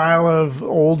true style of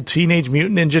old Teenage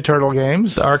Mutant Ninja Turtle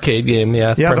games. The arcade game,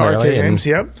 yeah. Yeah, the arcade games.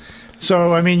 Yep.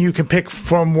 So, I mean, you can pick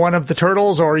from one of the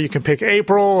turtles, or you can pick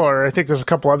April, or I think there's a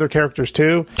couple other characters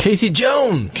too. Casey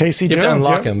Jones. You have to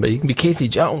unlock him, but you can be Casey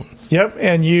Jones. Yep,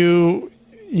 and you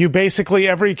basically,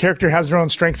 every character has their own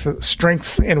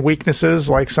strengths and weaknesses.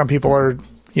 Like some people are,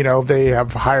 they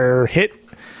have higher hit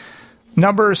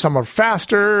numbers, some are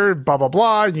faster, blah blah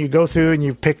blah. And you go through and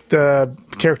you pick the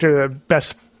character that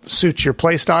best suits your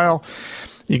play style.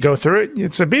 You go through it.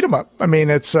 It's a beat 'em up. I mean,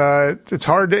 it's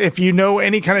hard if you know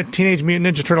any kind of Teenage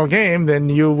Mutant Ninja Turtle game, then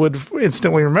you would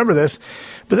instantly remember this.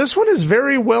 But this one is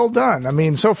very well done. I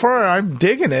mean, so far I'm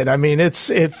digging it. I mean, it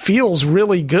feels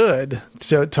really good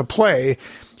to play.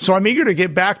 So I'm eager to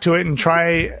get back to it and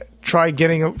try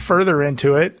getting further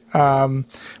into it.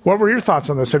 What were your thoughts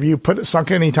on this? Have you sunk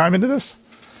any time into this?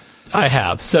 I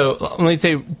have. So let me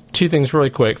say two things really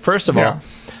quick. First of all,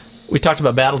 we talked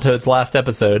about Battletoads last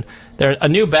episode. A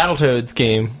new Battletoads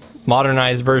game,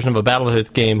 modernized version of a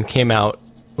Battletoads game, came out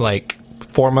like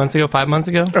 5 months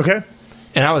ago. Okay.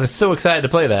 And I was so excited to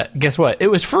play that. Guess what? It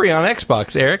was free on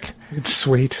Xbox, Eric. It's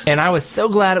sweet. And I was so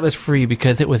glad it was free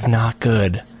because it was not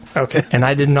good. Okay. And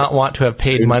I did not want to have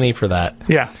paid money for that.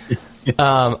 Yeah.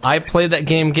 I played that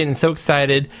game getting so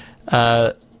excited.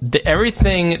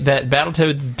 Everything that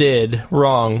Battletoads did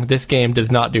wrong, this game does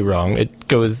not do wrong. It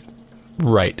goes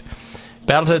right.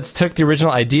 Battletoads took the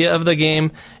original idea of the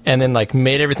game and then like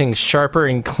made everything sharper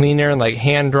and cleaner and like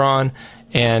hand drawn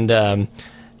and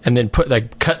then put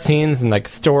like cutscenes and like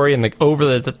story and like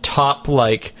over the top,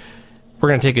 like we're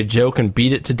gonna take a joke and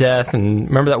beat it to death. And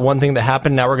remember that one thing that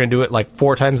happened? Now we're gonna do it like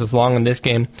 4 times as long in this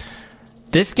game.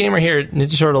 This game right here,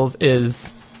 Ninja Turtles,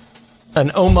 is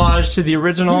an homage to the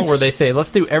original, where they say,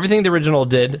 let's do everything the original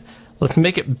did. Let's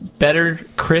make it better,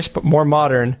 crisp, more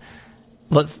modern.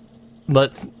 Let's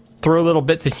throw little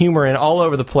bits of humor in all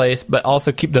over the place, but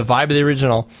also keep the vibe of the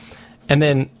original. And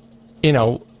then,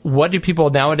 what do people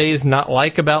nowadays not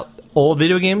like about old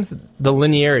video games? The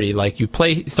linearity. Like, you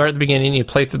start at the beginning, you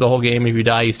play through the whole game. If you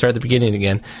die, you start at the beginning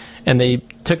again. And they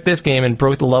took this game and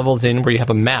broke the levels in where you have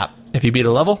a map. If you beat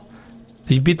a level,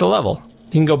 you beat the level.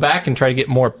 You can go back and try to get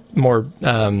more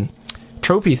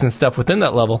trophies and stuff within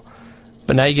that level.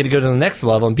 But now you get to go to the next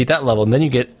level and beat that level, and then you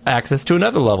get access to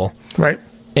another level. Right.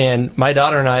 And my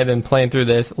daughter and I have been playing through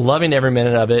this, loving every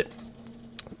minute of it.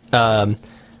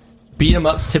 beat 'em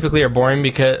ups typically are boring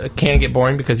because can get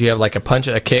boring because you have like a punch,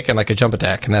 a kick, and like a jump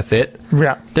attack, and that's it.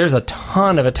 Yeah. There's a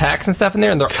ton of attacks and stuff in there,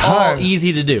 and they're all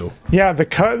easy to do. Yeah,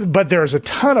 but there's a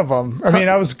ton of them. I mean,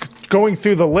 I was going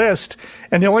through the list,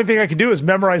 and the only thing I could do is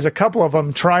memorize a couple of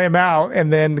them, try them out,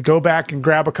 and then go back and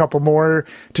grab a couple more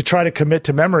to try to commit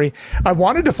to memory. I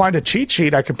wanted to find a cheat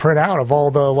sheet I could print out of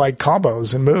all the like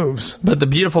combos and moves. But the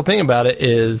beautiful thing about it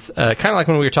is kind of like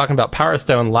when we were talking about Power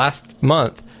Stone last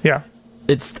month. Yeah.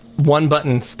 It's one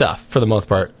button stuff for the most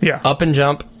part. Yeah. Up and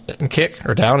jump and kick,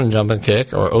 or down and jump and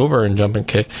kick, or over and jump and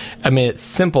kick. I mean, it's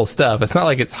simple stuff. It's not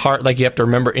like it's hard, like you have to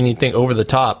remember anything over the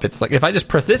top. It's like, if I just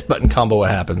press this button combo, what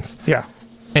happens? Yeah.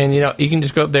 And, you know, you can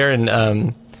just go up there and,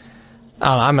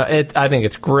 I think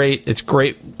it's great. It's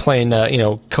great playing,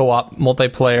 co-op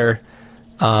multiplayer.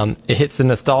 It hits the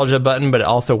nostalgia button, but it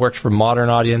also works for modern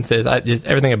audiences.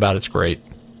 Everything about it's great.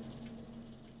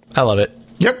 I love it.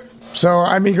 Yep. So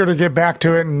I'm eager to get back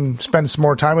to it and spend some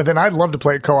more time with it. And I'd love to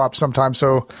play it co-op sometime.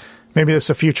 So maybe this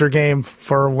is a future game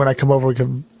for when I come over, we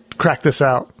can crack this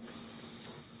out.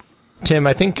 Tim,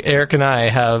 I think Eric and I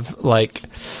have like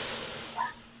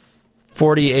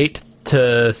 48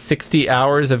 to 60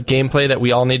 hours of gameplay that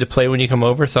we all need to play when you come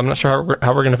over. So I'm not sure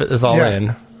how we're going to fit this all in.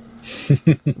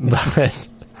 But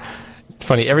it's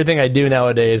funny. Everything I do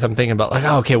nowadays, I'm thinking about like,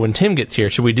 oh, okay, when Tim gets here,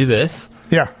 should we do this?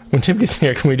 Yeah. When Tim gets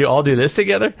here, can we all do this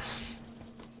together?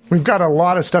 We've got a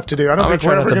lot of stuff to do. I don't think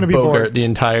we're ever going to be bogart bored. The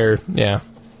entire,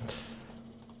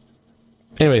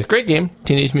 Anyways, great game.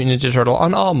 Teenage Mutant Ninja Turtle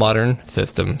on all modern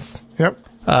systems. Yep.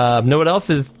 Know what else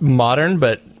is modern,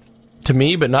 but to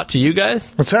me, but not to you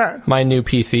guys? What's that? My new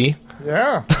PC.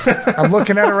 Yeah. I'm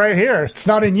looking at it right here. It's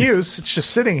not in use. It's just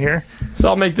sitting here. So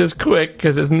I'll make this quick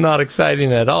because it's not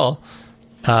exciting at all.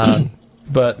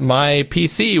 But my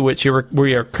PC, which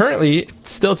we are currently,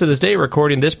 still to this day,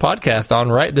 recording this podcast on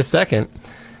right this second.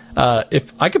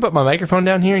 If I could put my microphone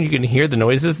down here and you can hear the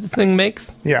noises this thing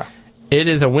makes. Yeah. It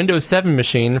is a Windows 7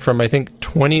 machine from, I think,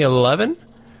 2011?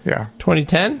 Yeah.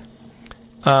 2010?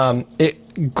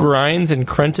 It grinds and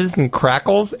crunches and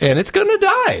crackles, and it's going to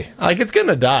die. Like, it's going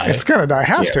to die. It's going to die. It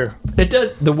has to. It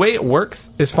does. The way it works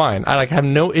is fine. I have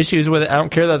no issues with it. I don't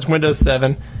care that it's Windows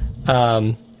 7.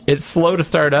 It's slow to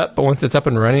start up, but once it's up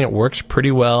and running, it works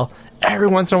pretty well. Every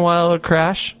once in a while, it'll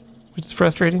crash, which is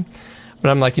frustrating.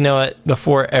 But I'm like, you know what?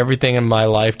 Before everything in my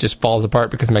life just falls apart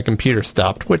because my computer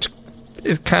stopped, which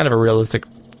is kind of a realistic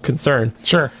concern.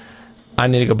 Sure. I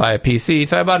need to go buy a PC.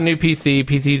 So I bought a new PC.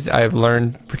 PCs, I've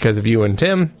learned because of you and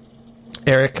Tim,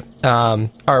 Eric,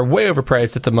 are way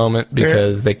overpriced at the moment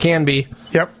because they can be.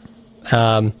 Yep.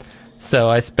 So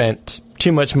I spent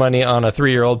too much money on a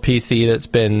 3-year-old PC that's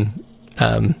been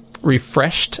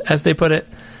refreshed, as they put it.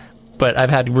 But I've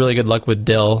had really good luck with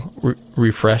Dell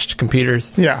refreshed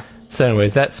computers. Yeah. So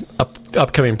anyways, that's an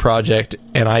upcoming project,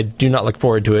 and I do not look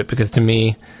forward to it because to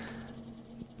me,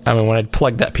 I mean, when I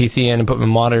plug that PC in and put my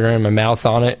monitor and my mouse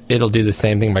on it, it'll do the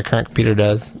same thing my current computer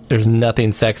does. There's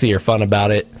nothing sexy or fun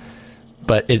about it,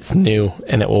 but it's new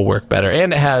and it will work better.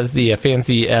 And it has the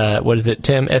fancy, what is it,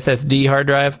 Tim? SSD hard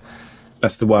drive?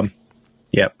 That's the one.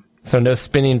 Yep. So no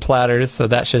spinning platters, so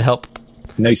that should help.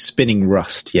 No spinning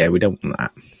rust. Yeah, we don't want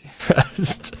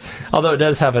that. Although it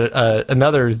does have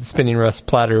another spinning rust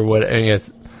platter, a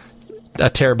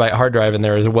terabyte hard drive in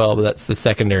there as well, but that's the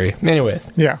secondary. Anyways.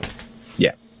 Yeah.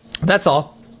 Yeah. That's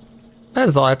all. That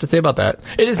is all I have to say about that.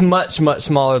 It is much, much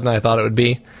smaller than I thought it would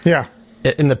be. Yeah.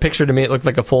 In the picture, to me, it looked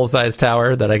like a full-size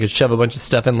tower that I could shove a bunch of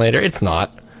stuff in later. It's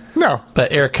not. No.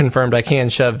 But Eric confirmed I can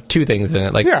shove 2 things in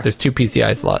it. There's 2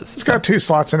 PCI slots. It's got 2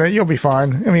 slots in it. You'll be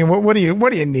fine. I mean, what do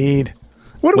you need?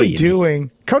 What are we doing?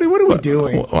 Cody, what are we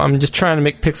doing? Well, I'm just trying to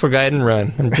make Pixel Gaiden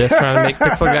run.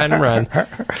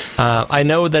 I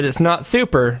know that it's not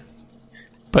super,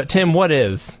 but Tim, what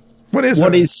is? What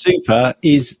is super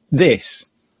is this.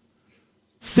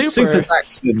 Super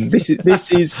Zaxxon.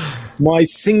 This is my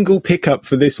single pickup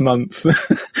for this month.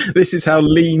 This is how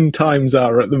lean times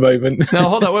are at the moment. No,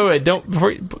 hold on, wait.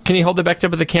 Can you hold it back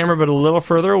up at the camera, but a little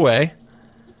further away?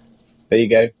 There you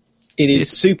go. It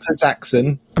is Super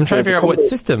Zaxxon. I'm trying to figure out what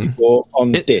system.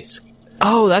 On disc.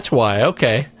 Oh, that's why.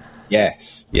 Okay.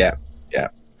 Yes. Yeah. Yeah.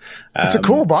 It's a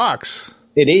cool box.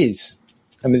 It is.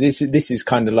 I mean, this is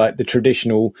kind of like the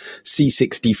traditional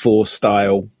C64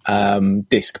 style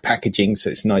disc packaging,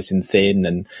 so it's nice and thin,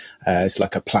 and it's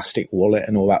like a plastic wallet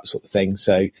and all that sort of thing.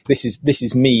 So this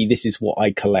is me. This is what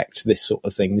I collect. This sort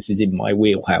of thing. This is in my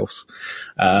wheelhouse.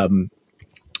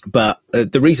 But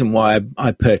the reason why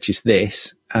I purchased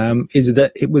this is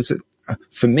that it was,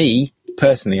 for me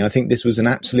personally, I think this was an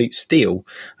absolute steal.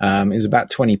 It was about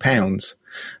 £20.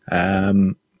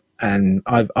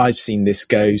 I've seen this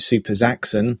go super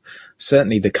Zaxxon.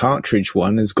 Certainly the cartridge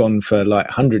one has gone for like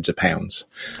hundreds of pounds.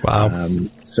 Wow.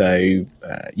 For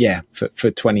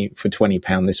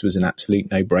 £20, this was an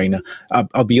absolute no brainer.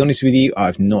 I'll be honest with you.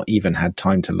 I've not even had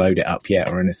time to load it up yet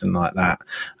or anything like that.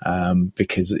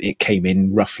 Because it came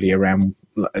in roughly around,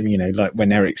 like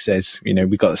when Eric says,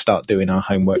 we got to start doing our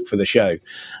homework for the show.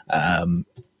 That's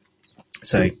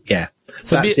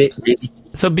it. Really.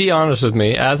 So be honest with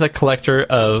me, as a collector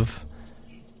of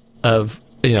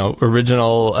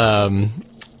original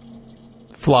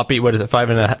floppy, what is it, 5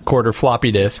 1/4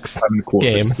 floppy disks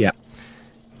games. Yeah.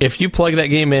 If you plug that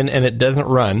game in and it doesn't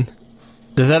run,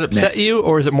 does that upset you,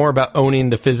 or is it more about owning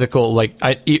the physical? Like,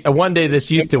 one day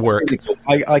this used to work.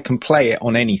 I can play it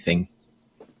on anything.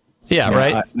 Yeah,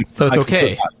 right. So it's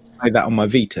okay. Play that on my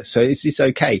Vita, so it's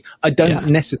okay. I don't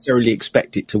necessarily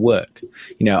expect it to work.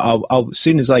 I'll as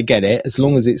soon as I get it, as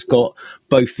long as it's got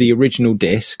both the original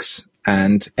discs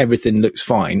and everything looks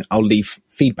fine, I'll leave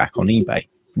feedback on eBay,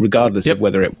 regardless of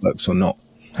whether it works or not.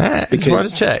 I just wanted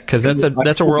to check, because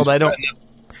that's a world I don't.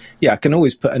 Yeah, I can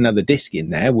always put another disc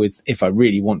in there if I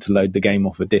really want to load the game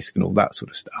off a disc and all that sort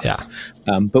of stuff.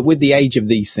 Yeah. But with the age of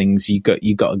these things, you got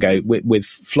to go with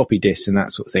floppy disks and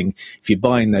that sort of thing. If you're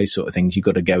buying those sort of things, you've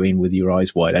got to go in with your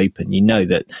eyes wide open. You know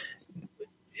that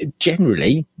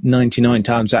generally 99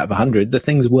 times out of 100, the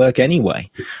things work anyway.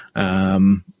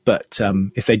 But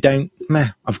if they don't,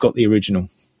 I've got the original.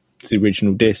 It's the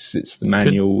original discs. It's the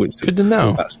manual. It's good to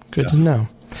know. Good to know.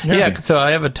 Yeah. So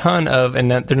I have a ton of, and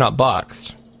they're not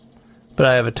boxed, but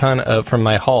I have a ton of, from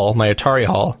my haul, my Atari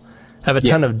haul, I have a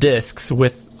ton of discs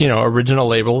with, original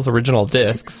labels, original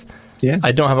discs. Yeah.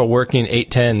 I don't have a working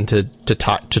 810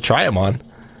 to try them on.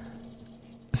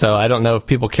 So I don't know if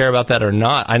people care about that or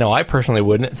not. I know I personally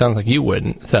wouldn't. It sounds like you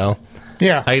wouldn't. So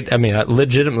yeah, I mean, I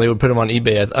legitimately would put them on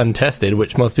eBay as untested,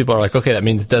 which most people are like, okay, that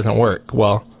means it doesn't work.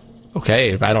 Well, okay,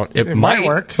 if I don't, it might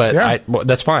work, but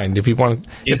that's fine. If you want,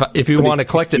 if you want to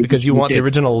collect it because you want the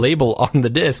original label on the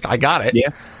disc, I got it. Yeah,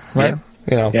 right.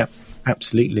 Yeah,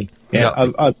 absolutely. Yeah,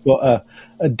 I've got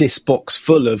a disc box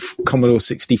full of Commodore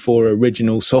 64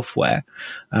 original software,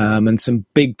 and some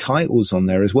big titles on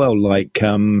there as well, like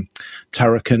Turrican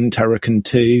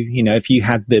 2. If you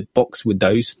had the box with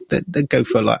those, they'd go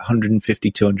for like £150,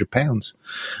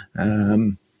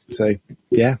 £200. So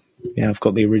yeah, I've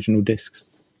got the original discs.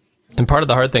 And part of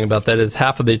the hard thing about that is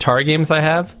half of the Atari games I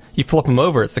have, you flip them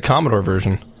over, it's the Commodore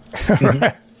version.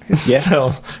 Right. Yeah.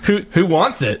 So who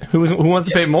wants it? Who wants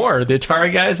to pay more? The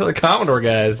Atari guys or the Commodore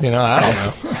guys? I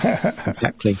don't know.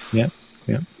 Exactly. Yeah.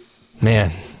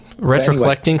 Man, retro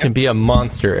collecting can be a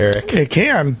monster, Eric. It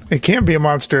can be a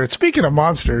monster. Speaking of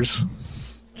monsters,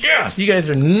 yes, you guys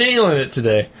are nailing it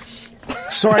today.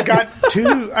 So I got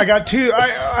two.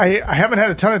 I haven't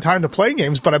had a ton of time to play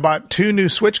games, but I bought 2 new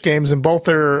Switch games, and both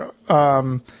are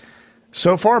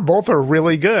so far both are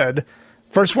really good.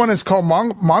 First one is called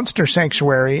Monster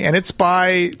Sanctuary, and it's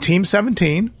by Team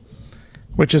 17,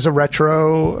 which is a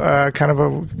retro kind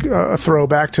of a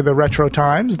throwback to the retro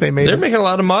times. They're making a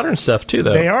lot of modern stuff too,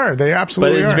 though. They are. They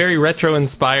absolutely are. But it's very retro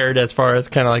inspired as far as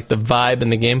kind of like the vibe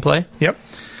and the gameplay. Yep.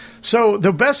 So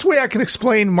the best way I can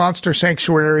explain Monster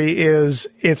Sanctuary is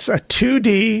it's a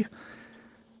 2D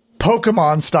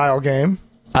Pokemon style game.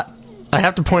 I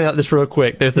have to point out this real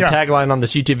quick. There's a tagline on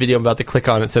this YouTube video I'm about to click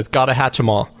on. It says, "Gotta hatch 'em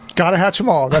all." Gotta hatch them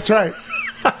all. That's right.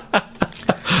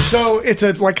 So it's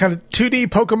a like kind of 2D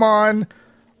Pokemon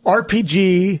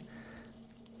RPG,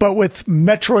 but with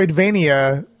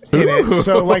Metroidvania in it.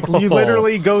 So like you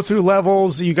literally go through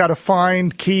levels. You got to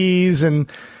find keys and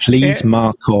please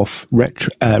mark off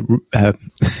retro.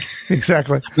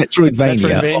 Exactly.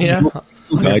 Metroidvania.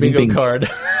 Bingo card.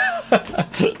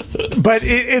 But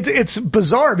it's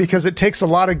bizarre because it takes a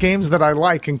lot of games that I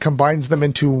like and combines them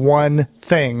into one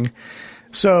thing.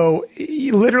 So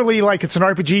literally, like, it's an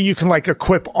RPG, you can like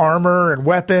equip armor and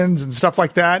weapons and stuff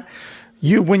like that.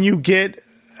 When you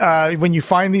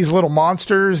find these little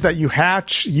monsters that you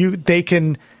hatch,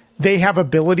 they have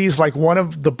abilities. Like one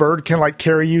of the bird can like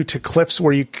carry you to cliffs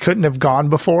where you couldn't have gone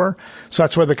before. So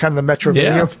that's where the kind of the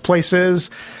Metroidvania place is.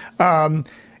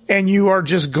 And you are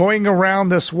just going around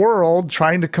this world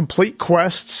trying to complete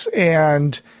quests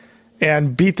and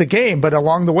beat the game. But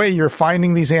along the way, you're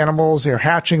finding these animals, you're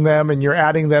hatching them, and you're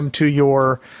adding them to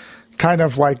your kind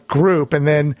of like group. And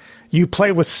then you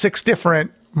play with 6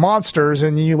 different monsters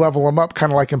and you level them up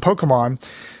kind of like in Pokemon.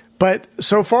 But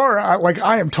so far,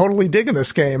 I am totally digging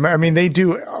this game. I mean, they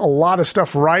do a lot of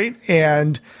stuff right,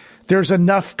 and there's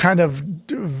enough kind of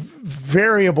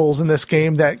variables in this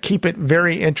game that keep it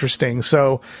very interesting.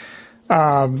 So,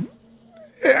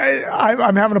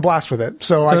 I'm having a blast with it.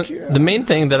 So the main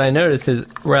thing that I noticed is,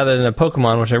 rather than a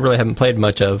Pokemon, which I really haven't played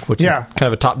much of, which is kind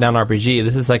of a top-down RPG,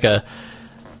 this is like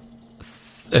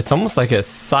it's almost like a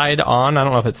side-on, I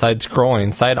don't know if it's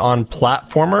side-scrolling, side-on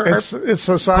platformer. It's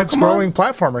a side-scrolling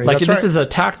platformer. Like, That's this right. is a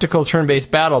tactical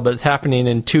turn-based battle, but it's happening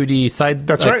in 2D side.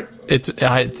 That's right. It's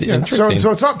interesting.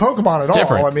 So it's not Pokemon at all.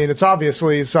 different. I mean, it's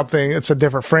obviously something. It's a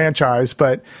different franchise,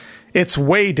 but it's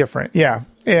way different. Yeah,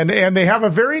 and they have a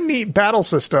very neat battle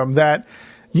system that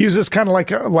uses kind of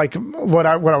like what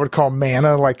I would call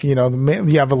mana. Like, you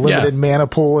have a limited mana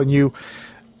pool, and you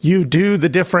do the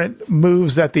different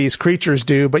moves that these creatures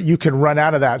do, but you can run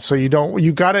out of that. So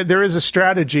there is a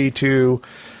strategy to,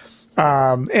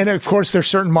 and of course there's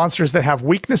certain monsters that have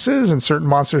weaknesses and certain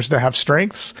monsters that have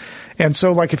strengths. And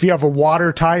so, like, if you have a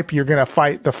water type, you're going to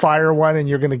fight the fire one and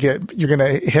you're going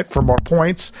to hit for more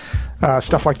points,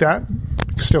 stuff like that. You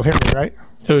can still hear me, right?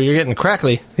 Oh, you're getting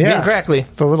crackly. You're getting crackly.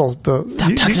 Stop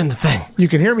touching the thing. You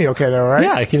can hear me okay there, right?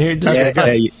 Yeah, I can hear you just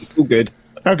It's all good.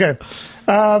 Okay.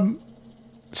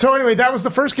 So anyway, that was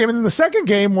the first game. And then the second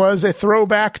game was a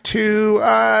throwback to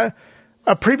a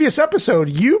previous episode.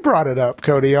 You brought it up,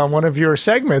 Cody, on one of your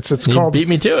segments. It's called beat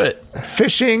me to it.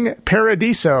 Fishing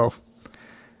Paradiso.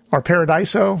 Or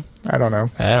Paradiso? I don't know.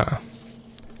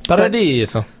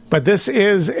 Paradiso. But this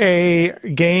is a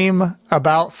game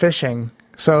about fishing.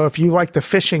 So if you like the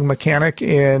fishing mechanic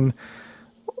in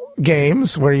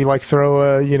games where you like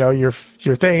throw your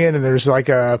thing in and there's like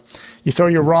you throw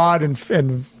your rod and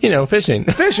fishing. Fishing.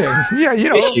 Yeah,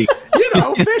 Fishing.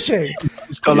 Fishing.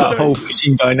 It's got that whole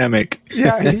fishing dynamic.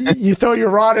 Yeah, you throw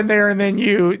your rod in there and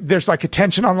then there's like a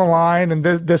tension on the line and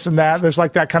this and that. There's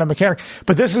like that kind of mechanic.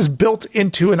 But this is built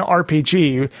into an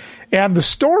RPG and the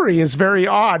story is very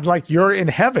odd. Like, you're in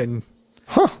heaven.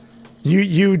 Huh.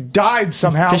 You died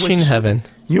somehow. Fishing heaven.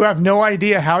 You have no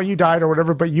idea how you died or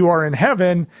whatever, but you are in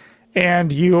heaven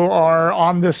and you are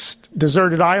on this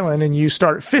deserted island and you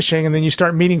start fishing and then you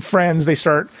start meeting friends. They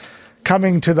start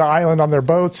coming to the island on their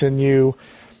boats and you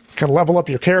can level up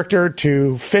your character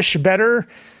to fish better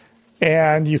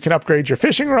and you can upgrade your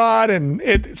fishing rod.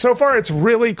 And so far it's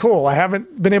really cool. I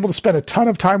haven't been able to spend a ton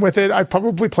of time with it. I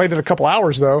probably played it a couple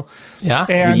hours though. Yeah.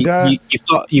 And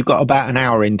you got about an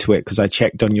hour into it because I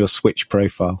checked on your Switch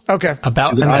profile. Okay.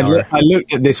 About an hour. I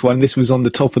looked at this one. This was on the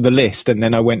top of the list, and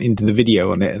then I went into the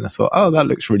video on it, and I thought, "Oh, that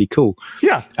looks really cool."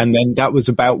 Yeah. And then that was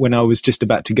about when I was just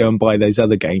about to go and buy those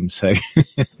other games. So,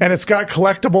 and it's got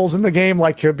collectibles in the game,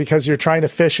 like because you're trying to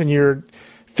fish and you're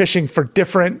fishing for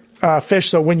different fish.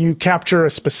 So when you capture a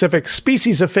specific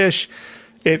species of fish,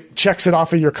 it checks it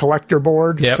off of your collector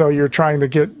board. Yep. So you're trying to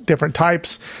get different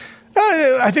types.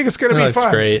 I think it's going to be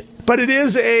fun. Great. But it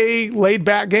is a laid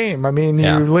back game. I mean,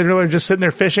 you literally are just sitting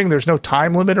there fishing. There's no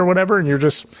time limit or whatever. And you're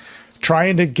just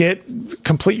trying to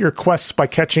complete your quests by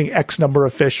catching X number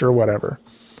of fish or whatever.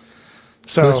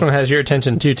 So this one has your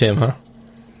attention too, Tim, huh?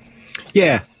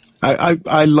 Yeah.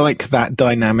 I like that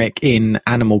dynamic in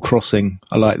Animal Crossing.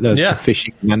 I like the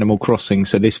fishing in Animal Crossing.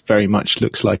 So this very much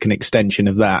looks like an extension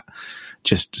of that.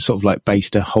 Just sort of like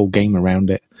based a whole game around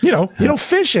it.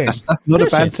 Fishing. That's not a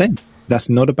bad thing. That's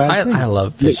not a bad thing. I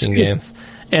love fishing games.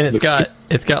 And it's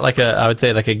got like I would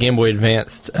say like a Game Boy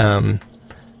Advanced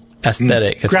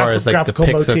aesthetic as far as like the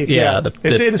pixel. Motif,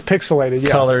 it is pixelated.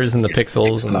 Yeah. Colors and the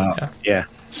pixels. Yeah.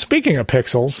 Speaking of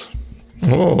pixels.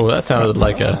 Oh, that sounded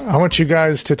like I want you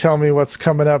guys to tell me what's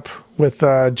coming up with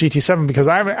GT7 because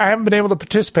I haven't been able to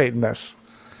participate in this.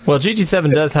 Well,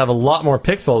 GT7 does have a lot more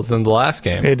pixels than the last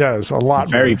game. It does, a lot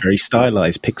very, more. very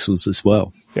stylized pixels as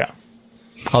well. Yeah.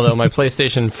 Although my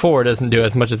PlayStation 4 doesn't do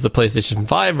as much as the PlayStation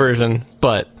 5 version,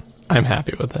 but I'm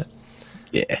happy with it.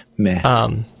 Yeah,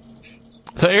 meh.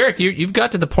 So, Eric, you've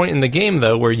got to the point in the game,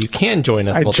 though, where you can join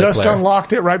us multiplayer. I just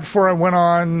unlocked it right before I went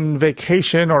on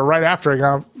vacation, or right after I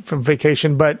got from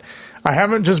vacation, but I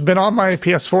haven't just been on my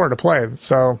PS4 to play.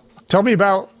 So, tell me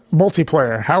about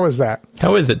multiplayer. How is that?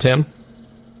 How is it, Tim?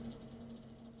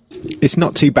 It's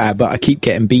not too bad, but I keep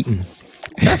getting beaten.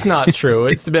 That's not true.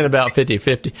 It's been about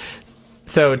 50-50.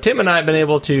 So Tim and I have been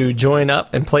able to join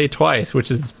up and play twice, which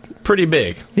is pretty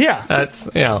big. Yeah. That's,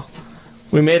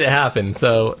 we made it happen.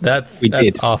 So that's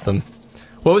awesome.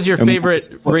 What was your favorite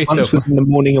race so far? Once was in the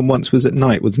morning and once was at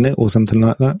night, wasn't it? Or something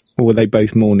like that? Or were they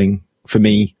both morning for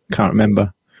me? Can't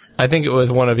remember. I think it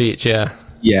was one of each, yeah.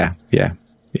 Yeah.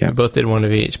 We both did one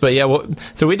of each. But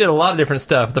so we did a lot of different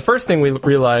stuff. The first thing we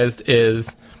realized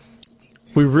is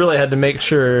we really had to make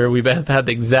sure we had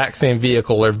the exact same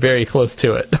vehicle or very close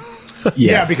to it.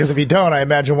 Yeah, because if you don't, I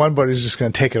imagine one buddy's just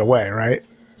going to take it away, right?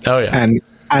 Oh, yeah.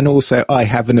 And also, I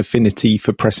have an affinity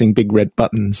for pressing big red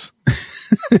buttons.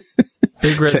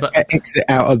 Big red to button. exit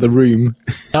out of the room.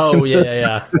 Oh,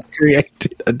 yeah. Was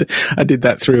created. I did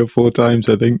that 3 or 4 times,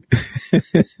 I think.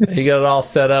 He got it all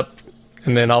set up,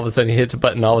 and then all of a sudden he hits a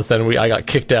button. All of a sudden I got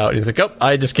kicked out. He's like, "Oh,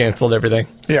 I just canceled everything."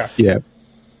 Yeah. Yeah.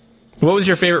 What was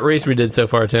your favorite race we did so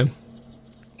far, Tim?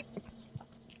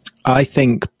 I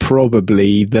think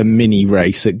probably the mini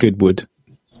race at Goodwood.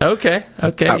 Okay.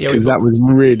 Because that was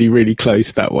really, really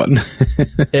close, that one.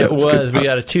 It was good was. We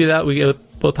got we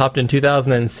both hopped in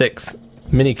 2006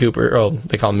 Mini Cooper. Oh,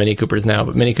 they call them Mini Coopers now,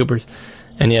 but Mini Coopers.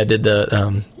 And yeah, did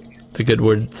the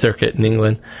Goodwood circuit in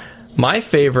England. My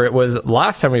favorite was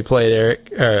last time we played,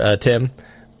 Tim.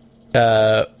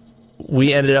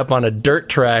 We ended up on a dirt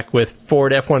track with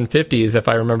Ford F-150s, if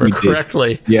I remember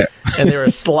correctly. Yeah. And they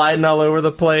were sliding all over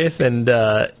the place, and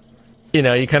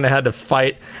you kind of had to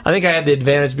fight. I think I had the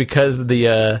advantage because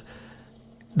the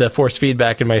forced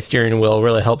feedback in my steering wheel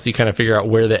really helps you kind of figure out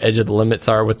where the edge of the limits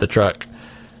are with the truck.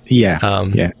 Yeah.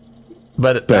 Yeah.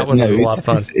 But that one was a lot of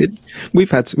fun. We've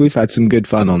had some good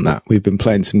fun on that. We've been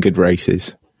playing some good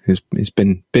races. It's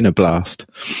been a blast.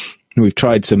 We've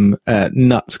tried some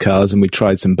nuts cars, and we've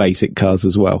tried some basic cars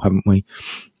as well, haven't we?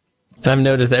 And I've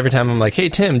noticed every time I'm like, "Hey,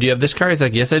 Tim, do you have this car?" He's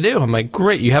like, "Yes, I do." I'm like,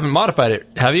 "Great, you haven't modified it,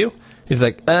 have you?" He's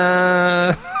like,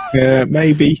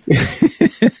 maybe.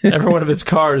 Every one of his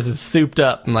cars is souped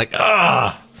up. I'm like,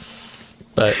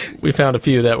 But we found a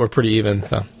few that were pretty even,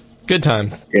 so good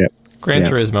times. Yeah. Gran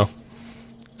Turismo.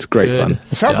 It's great Good fun.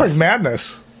 It sounds stuff. like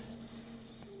madness.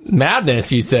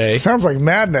 Madness, you say? Sounds like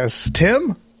madness.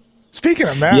 Tim, speaking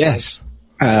of madness. Yes.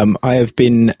 I have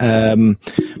been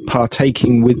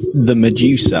partaking with the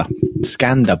Medusa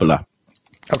Scan Doubler.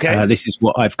 Okay. This is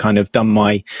what I've kind of done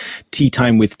my tea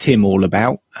time with Tim all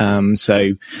about.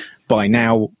 So by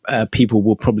now, people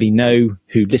will probably know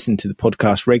who listen to the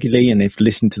podcast regularly, and if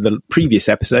listened to the previous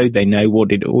episode, they know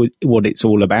what it's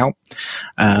all about.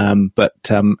 But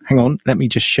hang on, let me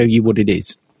just show you what it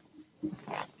is.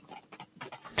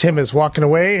 Tim is walking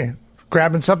away,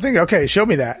 grabbing something. Okay, show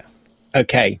me that.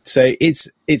 Okay, so it's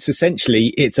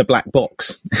essentially a black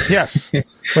box. Yes,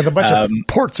 with a bunch of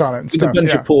ports on it and with stuff. a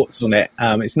bunch of ports on it.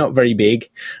 It's not very big,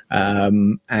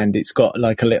 and it's got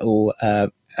like a little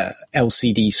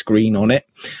LCD screen on it.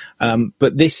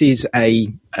 But this is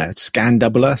a scan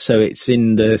doubler, so it's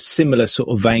in the similar sort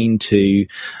of vein to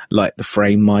like the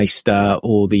FrameMeister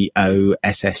or the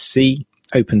OSSC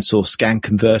open source scan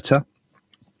converter.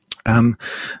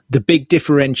 The big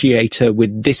differentiator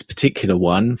with this particular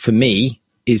one for me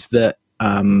is that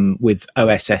with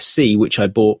OSSC, which I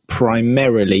bought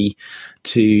primarily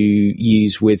to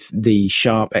use with the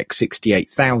Sharp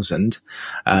X68000,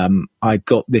 I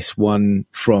got this one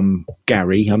from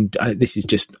Gary. This is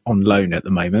just on loan at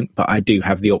the moment, but I do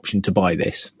have the option to buy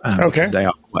this because they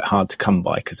are quite hard to come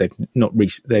by because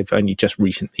they've only just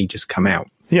recently come out.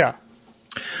 Yeah.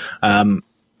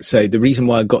 So the reason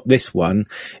why I got this one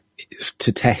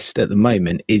to test at the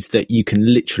moment is that you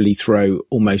can literally throw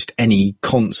almost any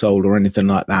console or anything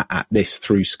like that at this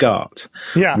through SCART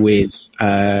with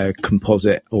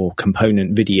composite or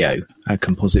component video,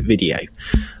 composite video.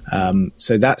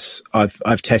 So that's,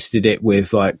 I've tested it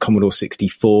with like Commodore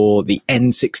 64. The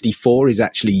N64 is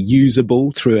actually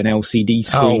usable through an LCD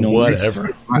screen on whatever.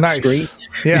 this flat Nice. screen.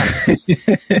 Yeah.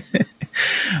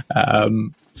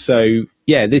 So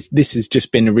yeah, this has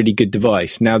just been a really good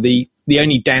device. Now the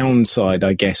only downside,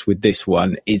 I guess, with this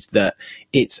one is that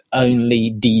it's only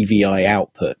DVI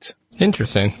output.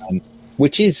 Interesting.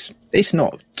 Which it's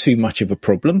not too much of a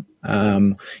problem.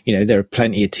 There are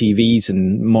plenty of TVs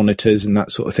and monitors and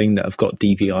that sort of thing that have got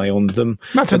DVI on them.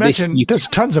 Not to mention, there's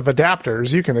tons of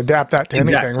adapters. You can adapt that to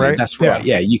anything, right? That's right.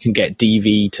 Yeah, you can get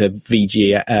DV to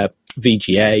VGA,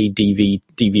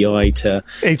 DVI to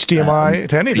HDMI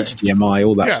to anything. HDMI,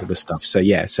 all that sort of stuff. So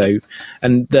yeah,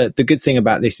 and the good thing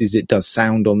about this is it does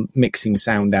mixing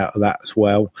sound out of that as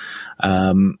well.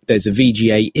 There's a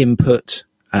VGA input,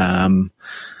 and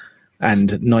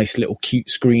nice little cute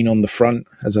screen on the front,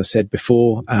 as I said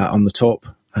before, on the top.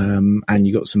 And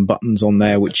you got some buttons on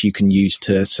there which you can use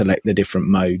to select the different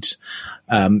modes.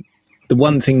 The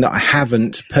one thing that I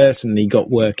haven't personally got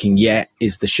working yet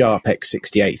is the Sharp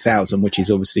X68000, which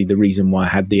is obviously the reason why I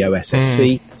had the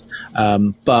OSSC.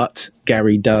 But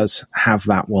Gary does have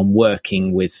that one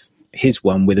working with his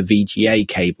one with a VGA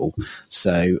cable.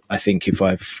 So I think if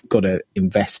I've got to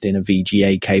invest in a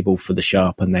VGA cable for the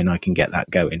Sharp, and then I can get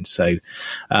that going. So,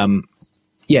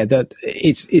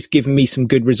 it's given me some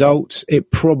good results. It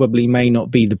probably may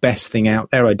not be the best thing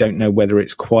out there. I don't know whether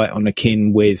it's quite on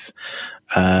akin with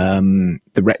the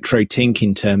RetroTink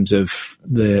in terms of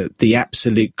the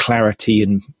absolute clarity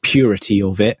and purity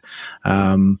of it.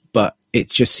 But it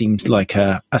just seems like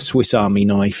a Swiss Army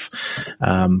knife,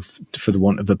 for the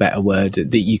want of a better word,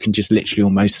 that you can just literally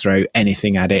almost throw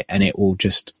anything at it and it will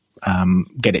just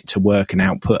get it to work and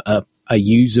output a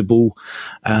usable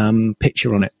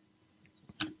picture on it.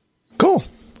 Cool.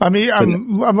 I mean,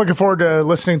 I'm looking forward to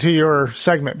listening to your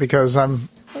segment because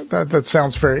that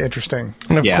sounds very interesting.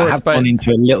 And of Yeah, course, I have gone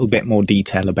into a little bit more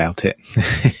detail about it.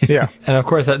 Yeah, and of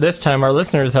course, at this time, our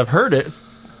listeners have heard it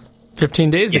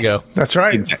 15 days Yes. ago. that's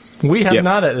right. Exactly. We have Yeah.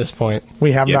 not at this point.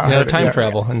 We have not You know, heard it time yet.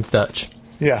 travel and such.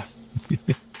 Yeah.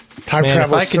 Time Man, if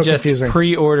travel I is could so just confusing.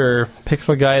 pre-order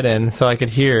Pixel Gaiden so I could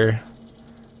hear.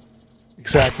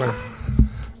 Exactly.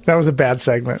 That was a bad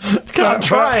segment. I'm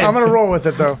trying. I'm going to roll with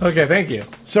it though. Okay, thank you.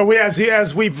 So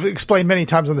as we've explained many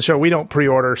times on the show, we don't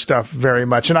pre-order stuff very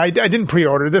much, and I didn't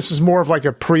pre-order. This is more of like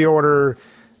a pre-order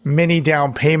mini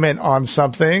down payment on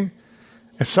something.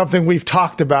 It's something we've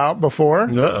talked about before,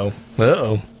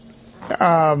 Uh-oh.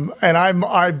 and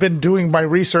I've been doing my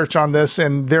research on this,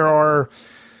 and there are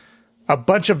a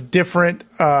bunch of different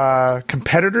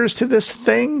competitors to this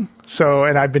thing. So,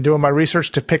 and I've been doing my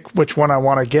research to pick which one I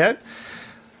want to get.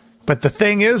 But the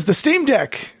thing is, the Steam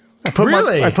Deck. I put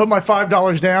my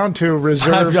 $5 down to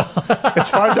reserve. It's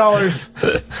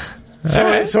 $5.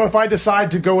 So if I decide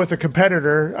to go with a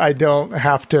competitor, I don't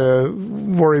have to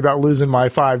worry about losing my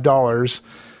 $5.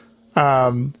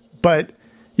 But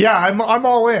yeah, I'm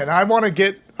all in. I want to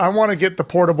get the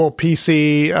portable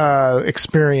PC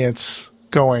experience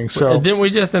going. So Didn't we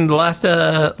just in the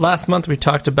last month we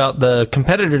talked about the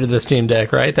competitor to the Steam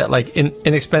Deck, right? That like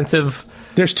inexpensive.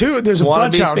 there's a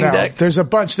bunch out Steam now. Deck? There's a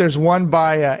bunch. There's one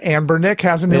by Ambernick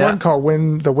has a new Yeah. one called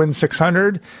the Win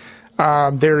 600.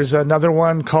 There's another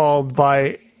one called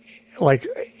by like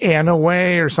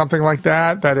Anaway or something like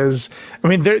that. That is, I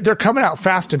mean, they're coming out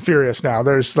fast and furious now.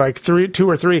 There's like two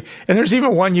or three, and there's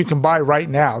even one you can buy right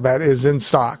now that is in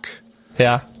stock.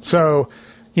 Yeah. So,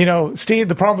 you know,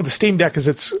 the problem with the Steam Deck is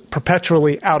it's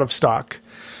perpetually out of stock.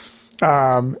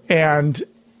 And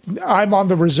I'm on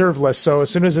the reserve list. So as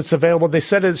soon as it's available, they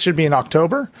said it should be in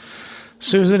October. As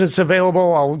soon as it's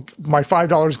available, my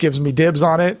 $5 gives me dibs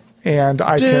on it, and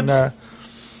I can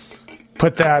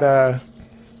put that.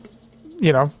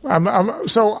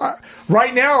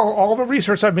 Right now, all the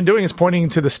research I've been doing is pointing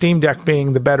to the Steam Deck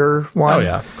being the better one. Oh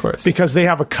yeah, of course. Because they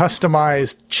have a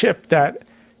customized chip that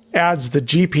adds the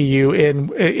GPU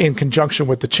in conjunction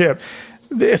with the chip.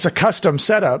 It's a custom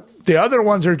setup. The other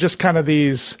ones are just kind of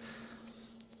these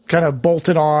kind of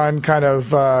bolted on kind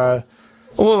of.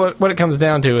 Well, what it comes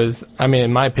down to is, I mean,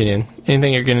 in my opinion,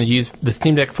 anything you're going to use the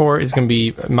Steam Deck for is going to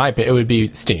be, in my opinion, it would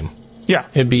be Steam. Yeah,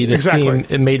 It'd be the exactly.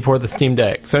 Steam made for the Steam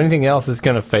Deck. So anything else is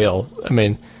going to fail. I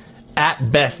mean,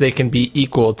 at best, they can be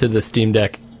equal to the Steam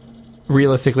Deck.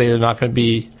 Realistically, they're not going to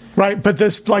be. Right, but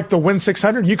this, like the Win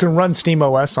 600, you can run Steam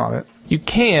OS on it. You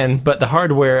can, but the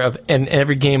hardware and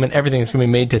every game and everything is going to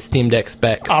be made to Steam Deck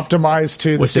specs. Optimized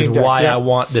to the which Steam is Deck. why yeah. I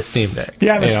want the Steam Deck.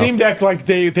 Yeah, and the you know? Steam Deck, like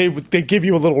they give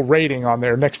you a little rating on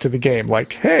there next to the game,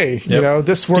 like, hey, you know,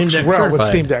 this works Deck well with certified.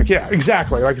 Steam Deck. Yeah,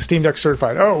 exactly, like a Steam Deck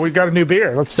certified. Oh, we got a new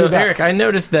beer. Let's So do that. Eric, I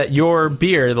noticed that your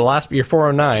beer, the last beer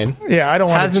 409, Yeah, I don't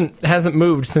want hasn't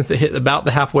moved since it hit about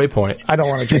the halfway point. I don't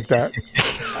want to drink that.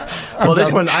 Well,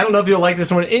 this one, I don't know if you'll like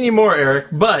this one anymore, Eric,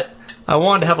 but I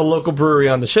wanted to have a local brewery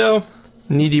on the show,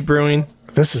 Knee Deep Brewing.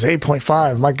 This is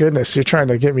 8.5. My goodness, you're trying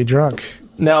to get me drunk.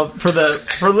 Now, for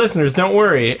listeners, don't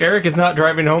worry. Eric is not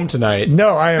driving home tonight.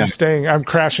 No, I am staying. I'm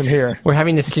crashing here. We're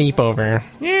having a sleepover.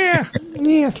 Yeah.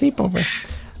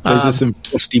 Sleepover. Those are some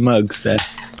frosty mugs there.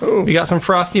 We got some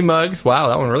frosty mugs. Wow,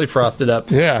 that one really frosted up.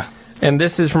 Yeah. And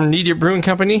this is from Knee Deep Brewing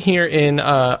Company here in,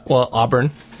 Auburn.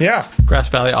 Yeah. Grass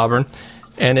Valley, Auburn.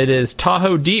 And it is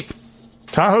Tahoe Deep,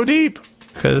 Tahoe Deep.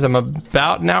 because I'm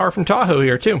about an hour from Tahoe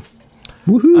here, too.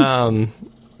 Woohoo!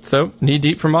 So, Knee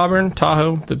Deep from Auburn,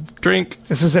 Tahoe, the drink.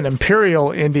 This is an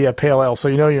Imperial India Pale Ale, so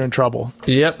you know you're in trouble.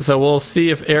 Yep, so we'll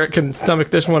see if Eric can stomach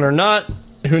this one or not.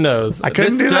 Who knows? I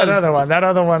couldn't This do that does- other one. That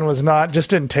other one was just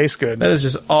didn't taste good. That is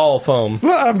just all foam.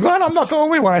 Well, I'm glad I'm not the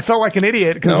only one. I felt like an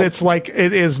idiot because Nope. it's like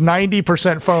it is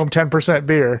 90% foam, 10%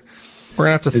 beer. We're going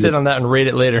to have to sit on that and rate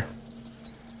it later.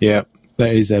 Yeah,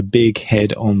 there is a big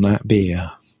head on that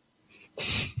beer.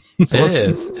 It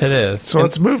is. So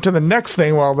let's move to the next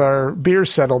thing while our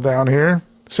beers settle down here.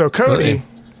 So Cody, Absolutely.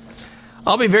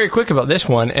 I'll be very quick about this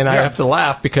one, and I Yeah. have to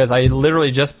laugh because I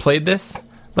literally just played this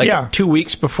 2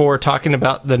 weeks before talking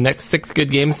about the next 6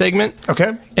 Good Games segment,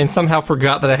 okay, and somehow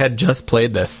forgot that I had just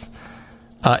played this.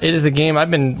 It is a game I've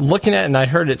been looking at, and I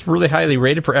heard it's really highly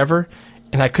rated forever,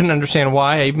 and I couldn't understand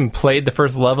why. I even played the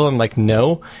first level, and I'm like,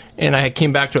 no, and I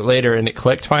came back to it later, and it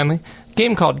clicked finally. A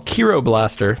game called Kiro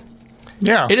Blaster.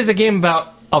 yeah, It is a game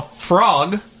about a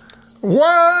frog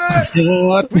What?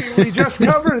 What? We just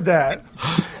covered that.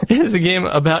 It is a game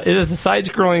about. It is a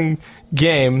side-scrolling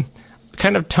game,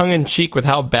 kind of tongue-in-cheek with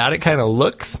how bad it kind of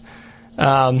looks.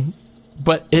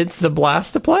 But it's a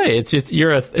blast to play. It's just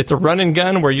it's a run and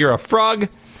gun where you're a frog,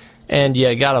 and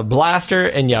you got a blaster,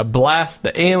 and you blast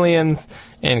the aliens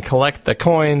and collect the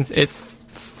coins. It's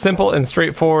simple and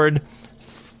straightforward.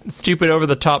 Stupid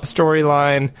over-the-top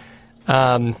storyline.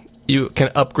 You can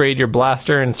upgrade your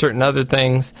blaster and certain other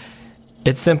things.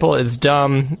 It's simple. It's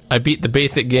dumb. I beat the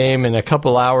basic game in a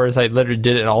couple hours. I literally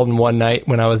did it all in one night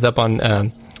when I was up on,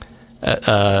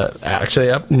 actually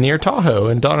up near Tahoe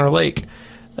in Donner Lake,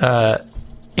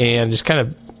 and just kind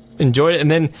of enjoyed it.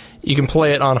 And then you can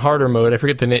play it on harder mode. I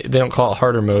forget the name. They don't call it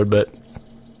harder mode, but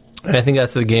and I think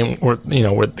that's the game where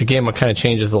where the game kind of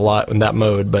changes a lot in that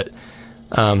mode. But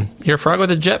you're a frog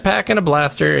with a jetpack and a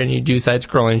blaster, and you do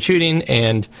side-scrolling shooting,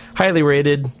 and highly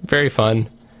rated, very fun.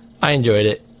 I enjoyed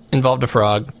it. Involved a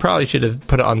frog. Probably should have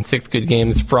put it on 6 Good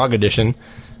Games Frog Edition,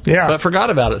 Yeah. but forgot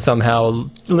about it somehow,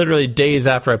 literally days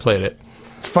after I played it.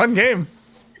 It's a fun game.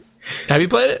 Have you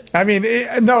played it? I mean,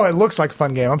 no, it looks like a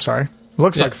fun game. I'm sorry. It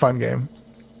looks Yeah. like a fun game.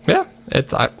 Yeah,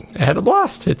 I had a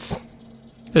blast.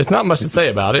 There's not much to say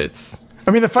about it.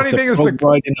 I mean, the funny It's a thing is frog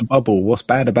ride in a bubble. What's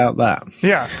bad about that?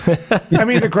 yeah. I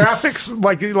mean, the graphics,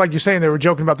 like you're saying, they were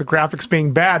joking about the graphics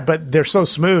being bad, but they're so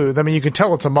smooth. I mean, you can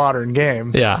tell it's a modern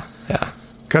game Yeah.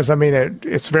 because, I mean,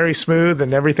 it's very smooth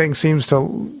and everything seems to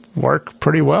work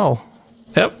pretty well.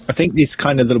 Yep. I think it's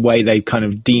kind of the way they kind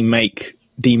of demade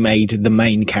the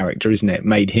main character, isn't it?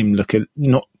 Made him look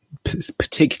not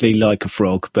particularly like a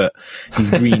frog, but he's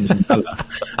green in colour.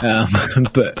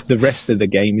 But the rest of the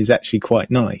game is actually quite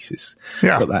nice. It's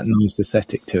Yeah. got that nice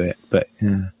aesthetic to it. But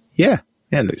yeah,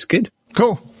 it looks good.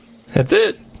 Cool. That's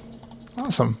it.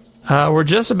 Awesome. We're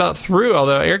just about through,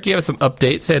 although, Eric, you have some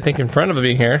updates, I think, in front of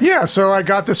me here. Yeah, so I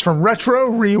got this from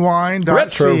RetroRewind.ca.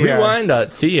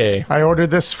 RetroRewind.ca. I ordered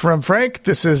this from Frank.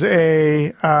 This is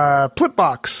a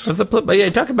Plipbox. That's a flip. Yeah,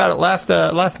 you talked about it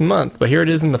last month, but here it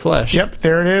is in the flesh. Yep,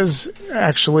 there it is,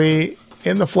 actually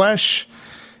in the flesh.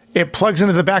 It plugs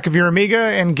into the back of your Amiga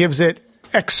and gives it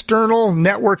external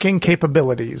networking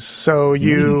capabilities. So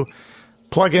you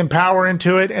plug in power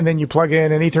into it, and then you plug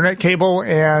in an Ethernet cable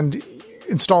and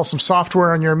install some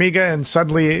software on your Amiga, and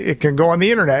suddenly it can go on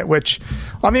the internet, which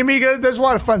on the Amiga, there's a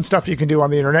lot of fun stuff you can do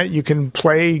on the internet. You can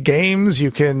play games,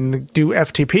 you can do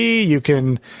FTP, you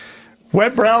can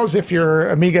web browse if your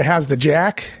Amiga has the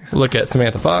jack. Look at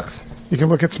Samantha Fox. You can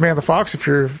look at Samantha Fox if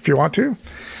you want to.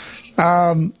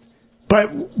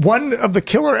 But one of the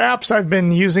killer apps I've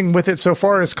been using with it so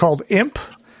far is called IMP,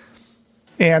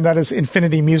 and that is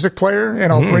Infinity Music Player.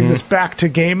 And I'll bring this back to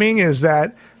gaming, is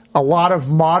that a lot of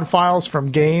mod files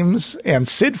from games and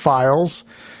SID files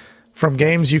from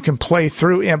games you can play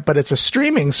through IMP, but it's a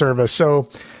streaming service. So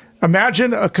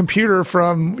imagine a computer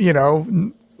from,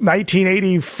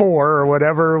 1984 or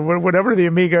whatever the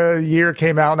Amiga year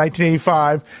came out,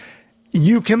 1985.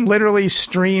 You can literally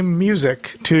stream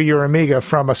music to your Amiga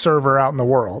from a server out in the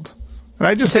world. And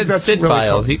I just think that's SID really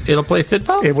files. cool. It'll play SID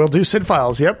files? It will do SID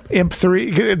files. Yep. IMP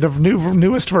 3, the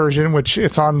newest version, which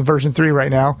it's on version 3 right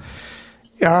now.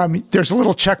 There's a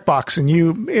little checkbox, and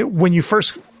when you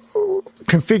first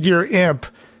configure IMP,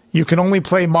 you can only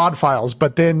play mod files,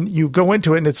 but then you go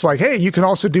into it and it's like, hey, you can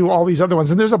also do all these other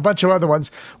ones. And there's a bunch of other ones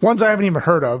I haven't even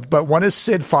heard of, but one is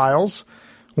SID files,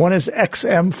 one is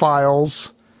XM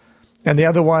files, and the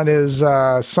other one is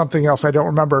something else I don't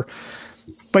remember.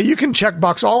 But you can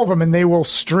checkbox all of them, and they will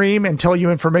stream and tell you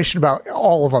information about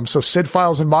all of them. So SID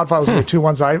files and mod files are the two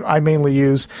ones I mainly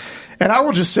use. And I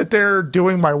will just sit there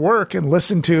doing my work and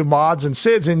listen to mods and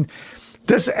SIDs. And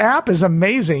this app is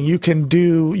amazing. You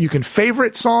can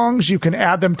favorite songs. You can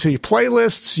add them to your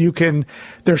playlists.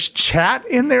 There's chat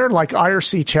in there, like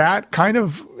IRC chat kind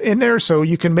of in there. So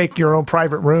you can make your own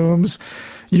private rooms.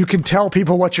 You can tell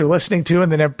people what you're listening to,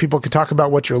 and then people can talk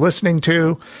about what you're listening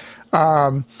to.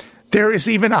 There is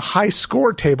even a high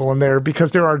score table in there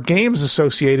because there are games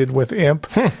associated with IMP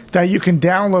that you can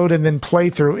download and then play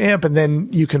through IMP, and then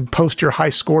you can post your high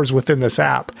scores within this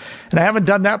app. And I haven't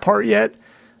done that part yet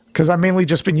because I've mainly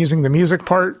just been using the music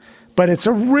part, but it's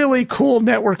a really cool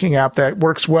networking app that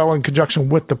works well in conjunction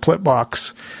with the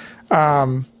Plipbox.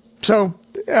 But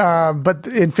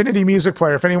Infinity Music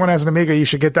Player, if anyone has an Amiga, you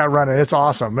should get that running. It's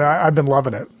awesome. I've been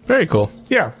loving it. Very cool.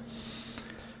 Yeah.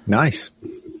 Nice.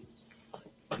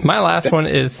 My last one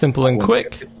is simple and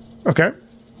quick. Okay.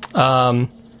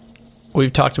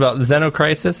 We've talked about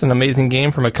Xenocrisis, an amazing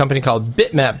game from a company called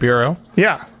Bitmap Bureau.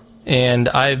 Yeah. And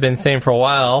I've been saying for a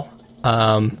while,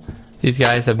 these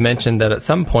guys have mentioned that at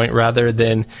some point, rather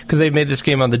than, because they've made this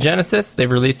game on the Genesis,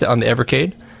 they've released it on the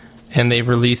Evercade, and they've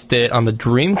released it on the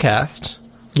Dreamcast,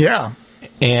 Yeah.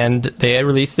 and they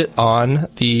released it on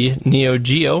the Neo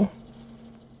Geo,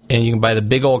 and you can buy the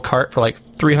big old cart for like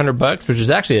 $300, which is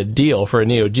actually a deal for a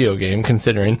Neo Geo game,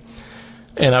 considering.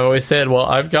 And I've always said, well,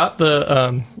 I've got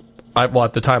the,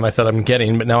 at the time I said I'm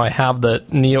getting, but now I have the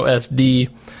Neo SD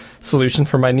solution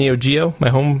for my Neo Geo, my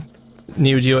home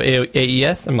Neo Geo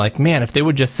AES. I'm like, man, if they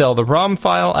would just sell the ROM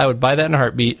file, I would buy that in a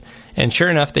heartbeat. And sure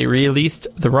enough, they released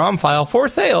the ROM file for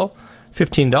sale,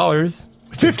 $15.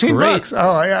 $15.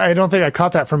 Oh, I don't think I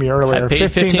caught that from you earlier. I paid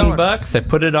 $15. I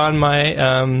put it on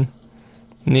my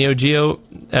Neo Geo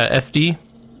SD,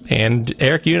 and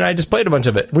Eric, you and I just played a bunch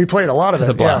of it. We played a lot of it. It was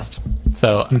a blast. Yeah.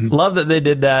 So love that they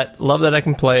did that. Love that I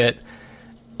can play it.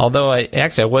 Although I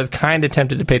was kind of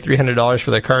tempted to pay $300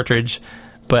 for the cartridge,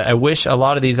 but I wish a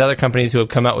lot of these other companies who have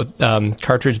come out with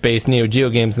cartridge-based Neo Geo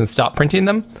games and stopped printing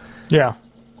them. Yeah.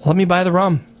 Let me buy the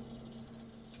ROM.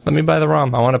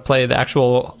 I want to play the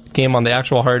actual game on the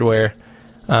actual hardware.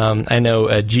 I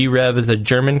know G-Rev is a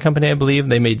German company, I believe.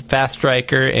 They made Fast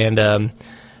Striker and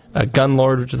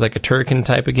Gunlord, which is like a Turrican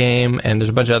type of game, and there's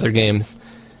a bunch of other games.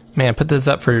 Man, put this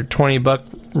up for $20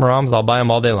 ROMs, I'll buy them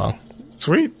all day long.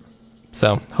 Sweet.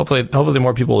 So hopefully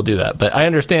more people will do that. But I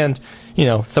understand,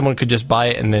 someone could just buy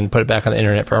it and then put it back on the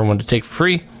internet for everyone to take for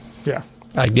free. Yeah.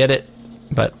 I get it,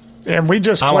 but and we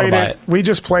just played it. We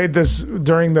just played this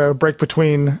during the break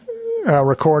between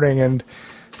recording, and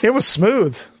it was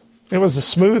smooth. It was a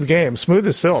smooth game, smooth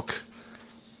as silk.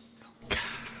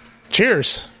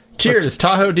 Cheers. Cheers,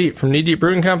 Tahoe Deep from Knee Deep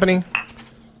Brewing Company.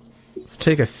 Let's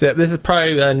take a sip. This is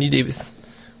probably Knee Deep's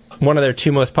one of their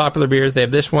two most popular beers. They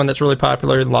have this one that's really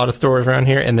popular in a lot of stores around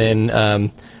here, and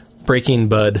then Breaking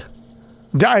Bud.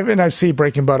 I see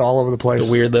Breaking Bud all over the place.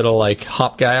 The weird little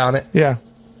hop guy on it. Yeah.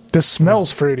 This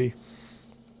smells fruity.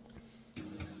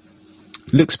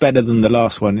 Looks better than the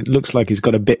last one. It looks like it's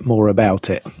got a bit more about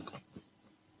it.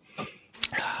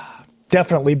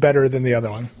 Definitely better than the other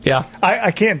one. Yeah.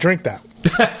 I can't drink that.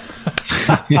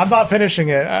 I'm not finishing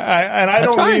it.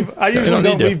 I usually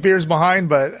don't leave beers behind,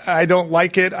 but I don't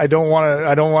like it. I don't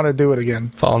want to do it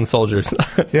again. Fallen soldiers.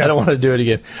 Yeah. I don't want to do it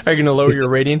again. Are you going to lower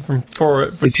your rating from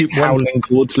is it Howling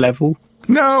Chords level?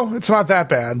 No, it's not that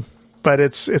bad, but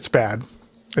it's bad.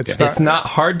 It's not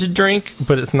hard to drink,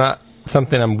 but it's not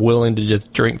something I'm willing to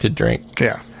just drink to drink.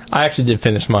 Yeah. I actually did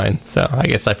finish mine, so I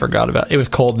guess I forgot about it. It was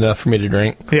cold enough for me to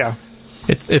drink. Yeah.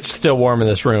 It's still warm in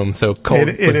this room, so cold.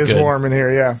 It is good. Warm in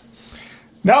here, yeah.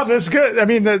 No, this is good. I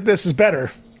mean, this is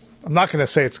better. I'm not going to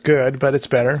say it's good, but it's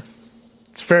better.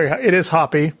 It is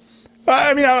hoppy.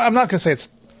 I mean, I'm not going to say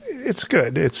it's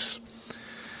good. It's.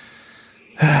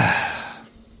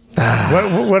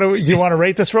 What do you want to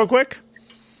rate this real quick?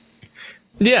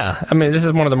 Yeah, I mean, this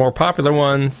is one of the more popular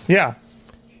ones. Yeah.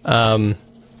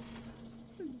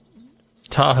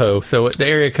 Tahoe. So the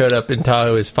area code up in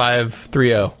Tahoe is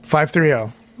 530.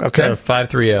 530. Okay. So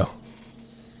 530.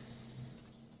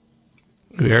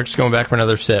 We're just going back for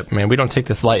another sip. Man, we don't take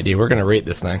this lightly. We're going to rate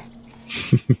this thing.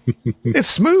 It's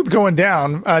smooth going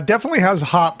down. Definitely has a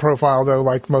hop profile, though,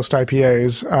 like most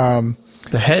IPAs.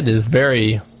 The head is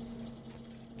very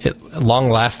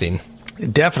long-lasting.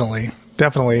 Definitely.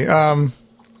 At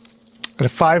a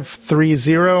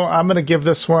 530, I'm going to give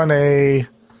this one a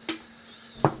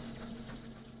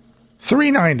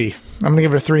 390. I'm going to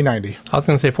give it a 390. I was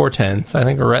going to say 410, so I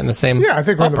think we're right in the same. Yeah, I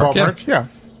think we're in the ballpark. Yeah.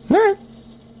 All right.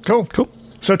 Cool.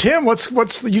 So, Tim,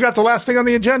 what's you got the last thing on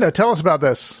the agenda? Tell us about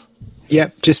this.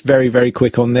 Yep, just very, very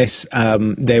quick on this.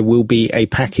 There will be a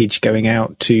package going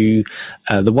out to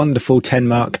the wonderful 10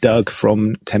 Mark Doug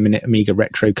from 10 Minute Amiga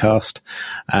Retrocast.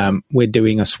 We're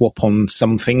doing a swap on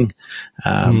something,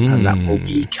 and that will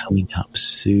be coming up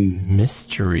soon.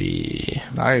 Mystery.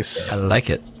 Nice. I like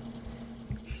it.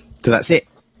 So that's it.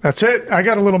 That's it. I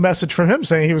got a little message from him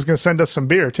saying he was going to send us some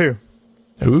beer, too.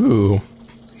 Ooh.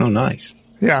 Oh, nice.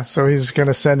 Yeah, so he's going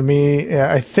to send me,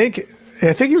 I think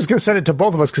he was going to send it to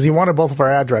both of us because he wanted both of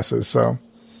our addresses. So,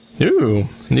 ooh,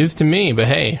 news to me, but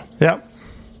hey. Yep.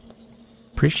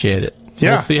 Appreciate it.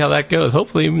 Yeah. We'll see how that goes.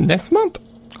 Hopefully next month.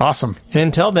 Awesome. And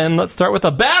until then, let's start with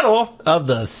a battle of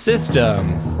the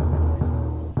systems.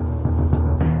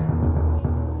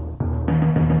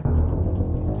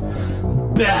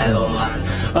 Battle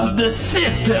of the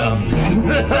systems.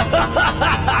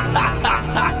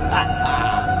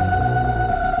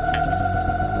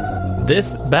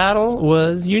 This battle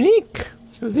was unique.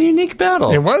 It was a unique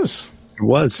battle. It was.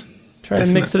 Try to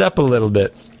mix it up a little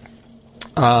bit.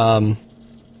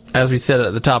 As we said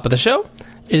at the top of the show,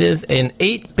 it is an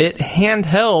 8-bit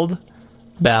handheld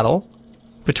battle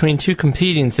between two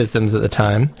competing systems at the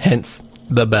time, hence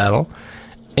the battle.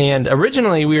 And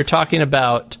originally we were talking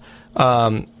about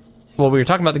we were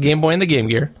talking about the Game Boy and the Game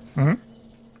Gear.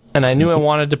 And I knew I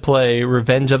wanted to play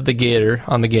Revenge of the Gator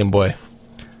on the Game Boy.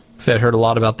 So I'd heard a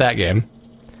lot about that game.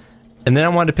 And then I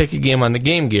wanted to pick a game on the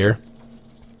Game Gear.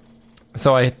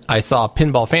 So I saw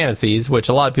Pinball Fantasies, which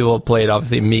a lot of people have played.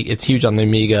 Obviously, it's huge on the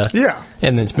Amiga. Yeah.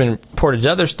 And it's been ported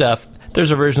to other stuff.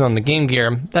 There's a version on the Game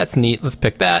Gear. That's neat. Let's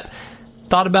pick that.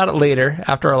 Thought about it later,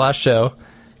 after our last show.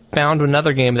 Found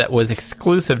another game that was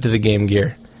exclusive to the Game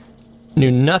Gear.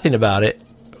 Knew nothing about it.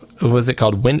 What was it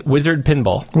called? Wizard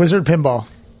Pinball. Wizard Pinball.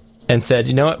 And said,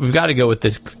 you know what, we've got to go with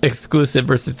this exclusive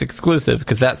versus exclusive,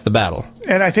 because that's the battle.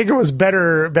 And I think it was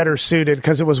better suited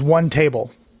because it was one table.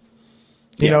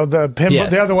 You know, the pinball.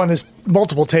 Yes. The other one is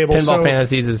multiple tables. Pinball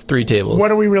Fantasies is 3 tables.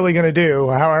 What are we really going to do?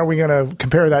 How are we going to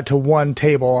compare that to one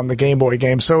table on the Game Boy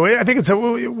game? So I think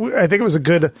it was a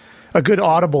good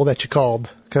audible that you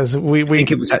called, because we I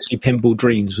think it was actually Pinball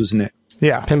Dreams, wasn't it?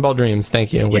 Yeah, Pinball Dreams,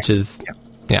 thank you. Which is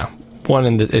one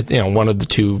of the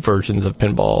 2 versions of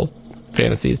Pinball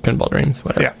Fantasies, Pinball Dreams,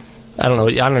 whatever. Yeah. I don't know.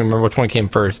 I don't remember which one came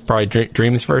first. Probably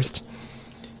Dreams first.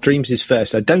 Dreams is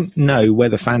first. I don't know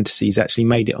whether Fantasies actually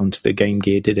made it onto the Game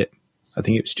Gear, did it? I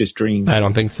think it was just Dreams. I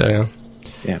don't think so.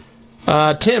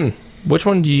 Yeah. Tim, which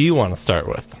one do you want to start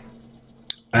with?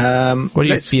 What are you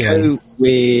Let's feeling? go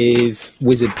with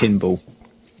Wizard Pinball.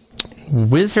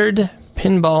 Wizard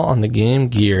Pinball on the Game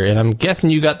Gear, and I'm guessing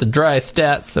you got the dry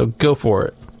stats, so go for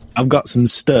it. I've got some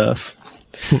stuff.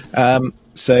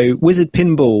 So Wizard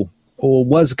Pinball, or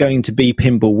was going to be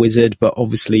Pinball Wizard, but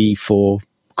obviously for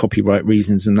copyright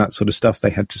reasons and that sort of stuff, they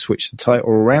had to switch the title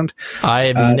around.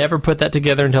 I've never put that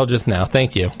together until just now.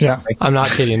 Thank you. Yeah. I'm not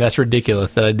kidding. That's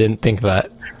ridiculous that I didn't think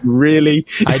that. Really?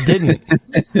 I didn't.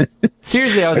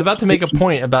 Seriously, I was about to make a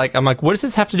point about, I'm like, what does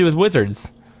this have to do with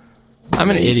wizards? I'm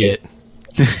an idiot.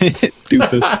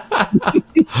 Doofus.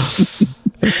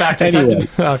 Fact, Anyway.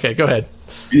 Okay, go ahead.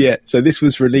 Yeah, so this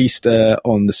was released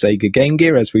on the Sega Game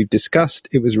Gear, as we've discussed.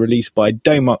 It was released by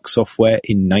Domark Software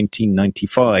in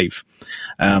 1995.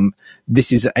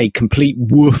 This is a complete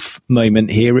woof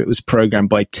moment here. It was programmed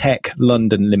by Tech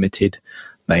London Limited.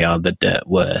 They are the dirt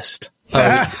worst. So,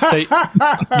 do you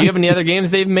have any other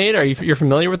games they've made? You're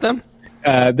familiar with them?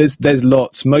 There's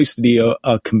lots. Mostly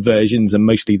are conversions, and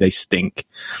mostly they stink.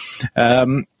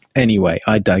 Anyway,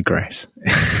 I digress.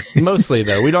 Mostly,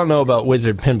 though. We don't know about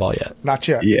Wizard Pinball yet. not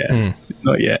yet. Yeah,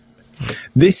 not yet.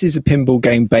 This is a pinball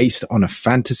game based on a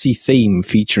fantasy theme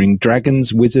featuring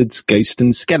dragons, wizards, ghosts,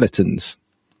 and skeletons.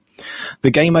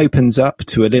 The game opens up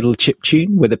to a little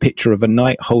chiptune with a picture of a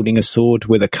knight holding a sword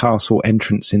with a castle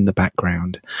entrance in the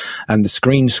background, and the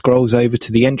screen scrolls over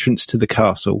to the entrance to the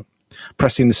castle.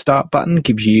 Pressing the start button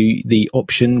gives you the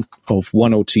option of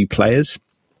 1 or 2 players.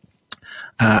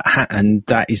 And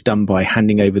that is done by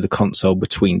handing over the console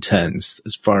between turns.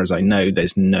 As far as I know,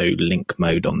 there's no link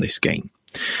mode on this game.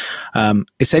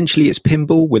 Essentially, it's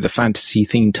pinball with a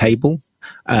fantasy-themed table.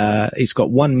 It's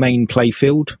got one main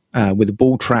playfield with a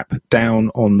ball trap down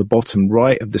on the bottom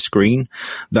right of the screen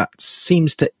that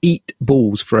seems to eat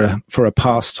balls for a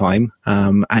pastime,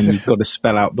 and you've got to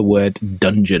spell out the word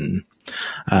dungeon.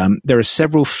 There are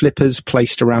several flippers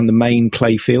placed around the main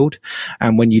playfield,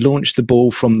 and when you launch the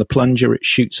ball from the plunger, it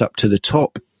shoots up to the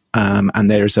top, and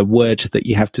there is a word that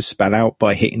you have to spell out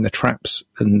by hitting the traps,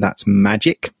 and that's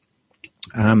magic.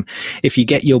 If you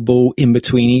get your ball in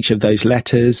between each of those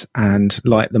letters and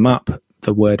light them up,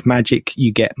 the word magic,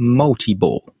 you get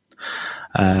multi-ball.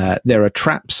 There are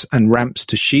traps and ramps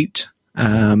to shoot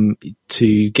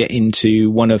to get into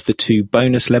one of the 2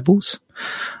 bonus levels.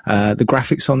 The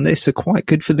graphics on this are quite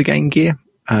good for the Game Gear.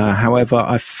 However,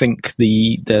 I think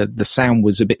the sound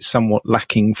was a bit somewhat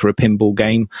lacking for a pinball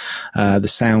game. The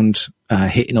sound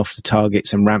hitting off the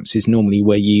targets and ramps is normally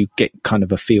where you get kind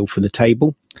of a feel for the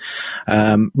table.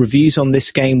 Reviews on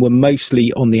this game were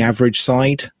mostly on the average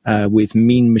side, with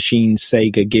Mean Machine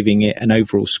Sega giving it an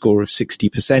overall score of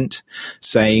 60%,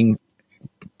 saying,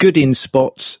 good in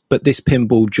spots, but this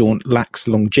pinball jaunt lacks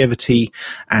longevity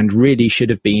and really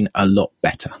should have been a lot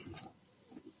better.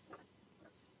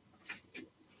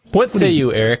 What say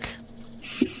you, Eric?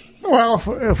 Well,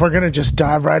 if we're going to just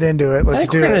dive right into it, I let's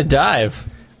think do we're going to it. dive.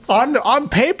 On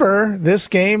paper, this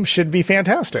game should be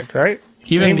fantastic, right?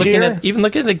 Even Game looking Gear? at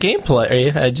the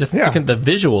gameplay, I just look at the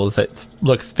visuals. It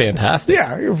looks fantastic.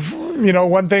 Yeah, you know,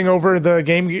 one thing over the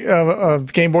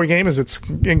Game Boy game is it's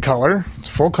in color. It's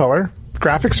full color.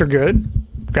 Graphics are good.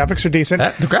 Graphics are decent.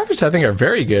 The graphics, I think, are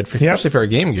very good, especially for a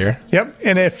Game Gear. Yep.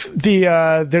 And if the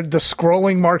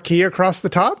scrolling marquee across the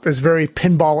top is very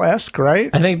pinball-esque, right?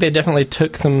 I think they definitely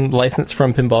took some license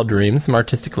from Pinball Dreams, some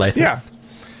artistic license. Yeah.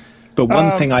 But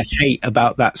one thing I hate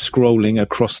about that scrolling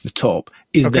across the top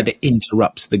is that it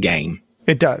interrupts the game.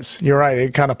 It does. You're right.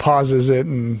 It kind of pauses it,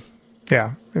 and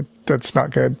yeah, that's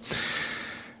not good.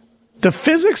 The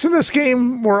physics in this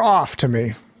game were off to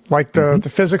me. Like the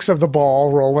physics of the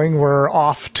ball rolling were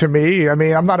off to me. I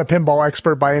mean, I'm not a pinball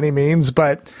expert by any means,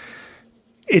 but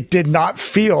it did not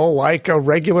feel like a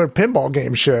regular pinball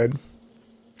game should.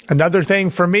 Another thing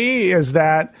for me is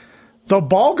that the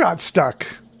ball got stuck.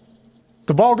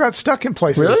 The ball got stuck in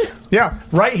places. Really? Yeah,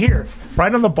 right here.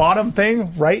 Right on the bottom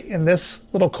thing, right in this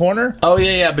little corner. Oh,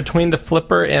 yeah, between the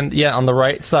flipper and, on the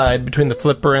right side, between the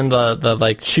flipper and the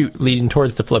like, chute leading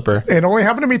towards the flipper. It only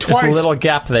happened to me twice. There's a little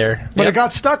gap there. But it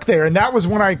got stuck there, and that was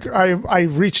when I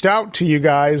reached out to you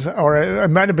guys, or it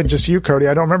might have been just you, Cody,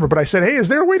 I don't remember, but I said, hey, is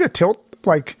there a way to tilt,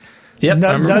 like,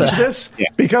 nudge this? Yeah.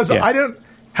 Because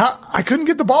I couldn't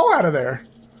get the ball out of there.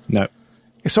 No.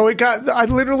 So I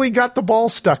literally got the ball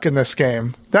stuck in this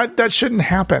game. That shouldn't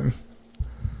happen.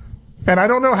 And I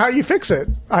don't know how you fix it.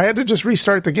 I had to just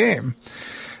restart the game.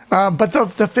 But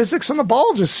the physics on the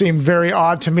ball just seemed very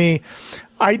odd to me.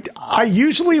 I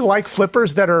usually like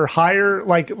flippers that are higher,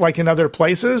 like in other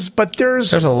places, but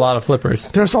there's a lot of flippers.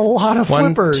 There's a lot of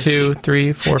flippers. 1, 2,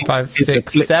 3, 4, 5,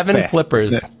 6, 7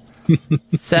 flippers.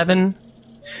 7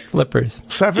 flippers.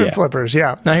 7 flippers,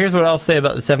 yeah. Now here's what I'll say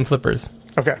about the 7 flippers.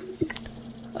 Okay.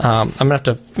 I'm going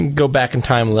to have to go back in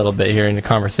time a little bit here in the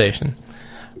conversation.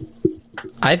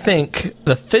 I think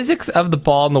the physics of the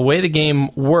ball and the way the game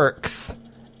works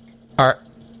are...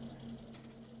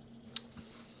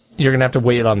 You're going to have to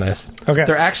wait on this. Okay.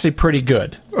 They're actually pretty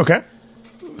good. Okay.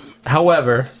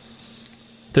 However,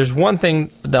 there's one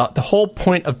thing, the whole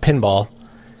point of pinball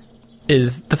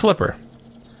is the flipper.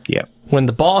 Yeah. When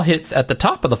the ball hits at the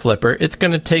top of the flipper, it's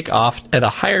going to take off at a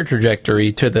higher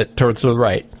trajectory towards the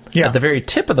right. Yeah. At the very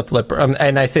tip of the flipper,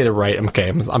 and I say the right, I'm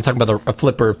talking about a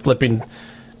flipper flipping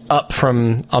up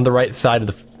from on the right side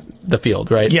of the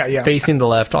field, right? Yeah. Facing the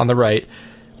left on the right.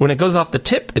 When it goes off the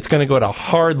tip, it's going to go at a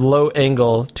hard, low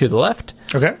angle to the left.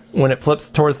 Okay. When it flips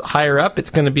towards higher up, it's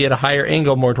going to be at a higher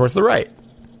angle more towards the right.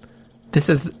 This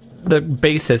is the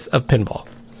basis of pinball.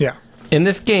 Yeah. In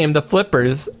this game, the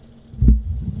flippers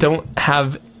don't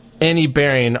have any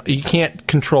bearing. You can't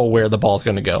control where the ball's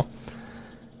going to go.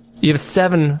 You have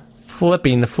 7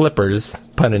 flipping flippers,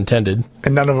 pun intended.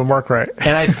 And none of them work right.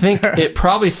 And I think it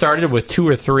probably started with 2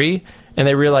 or 3, and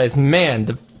they realized,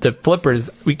 man, the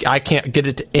flippers, I can't get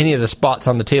it to any of the spots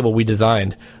on the table we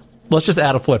designed. Let's just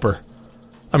add a flipper.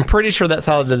 I'm pretty sure that's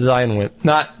how the design went.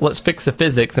 Not, let's fix the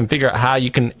physics and figure out how you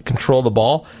can control the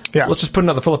ball. Yeah. Let's just put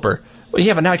another flipper. Well,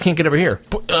 yeah, but now I can't get over here.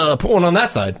 Put one on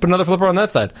that side. Put another flipper on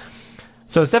that side.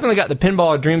 So it's definitely got the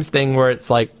Pinball of Dreams thing where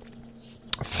it's like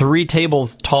 3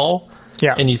 tables tall.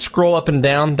 Yeah. And you scroll up and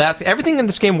down. Everything in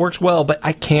this game works well, but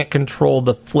I can't control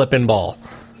the flipping ball.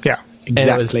 Yeah. Exactly. And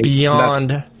it was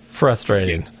beyond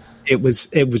frustrating. It was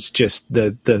just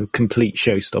the complete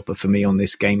showstopper for me on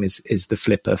this game is the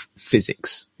flipper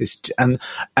physics. And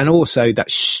also that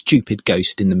stupid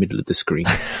ghost in the middle of the screen.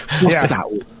 What's that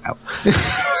all about?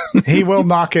 He will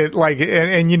knock it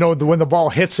and you know, when the ball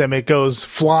hits him, it goes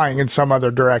flying in some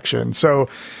other direction. So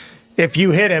if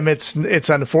you hit him, it's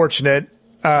unfortunate.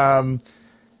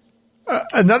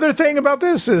 Another thing about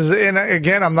this is, and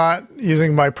again, I'm not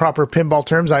using my proper pinball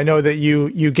terms. I know that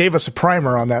you gave us a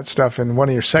primer on that stuff in one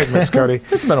of your segments, Cody.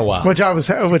 It's been a while. Which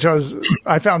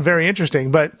I found very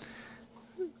interesting, but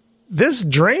this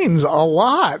drains a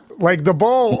lot. Like the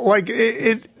ball, like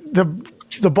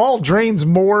the ball drains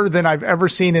more than I've ever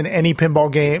seen in any pinball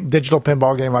game, digital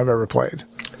pinball game I've ever played.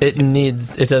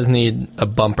 It does need a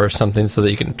bump or something so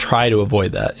that you can try to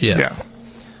avoid that. Yes.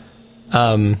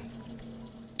 Yeah.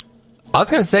 I was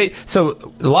going to say,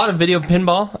 so a lot of video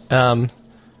pinball, on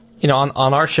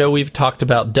our show, we've talked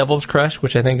about Devil's Crush,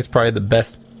 which I think is probably the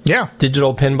best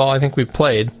digital pinball I think we've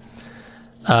played,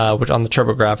 which on the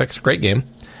TurboGrafx, great game.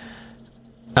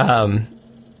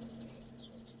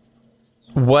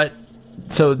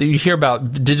 So you hear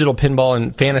about digital pinball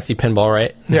and fantasy pinball,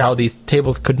 right? Yeah. How these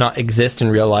tables could not exist in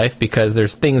real life because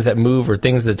there's things that move or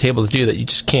things that tables do that you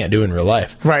just can't do in real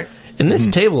life. Right. In this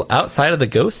table, outside of the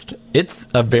ghost, it's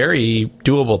a very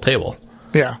doable table.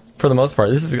 Yeah. For the most part,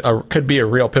 this could be a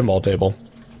real pinball table,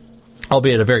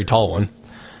 albeit a very tall one.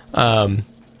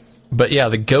 But yeah,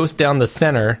 the ghost down the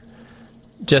center,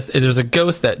 there's a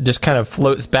ghost that just kind of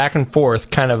floats back and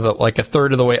forth, kind of like a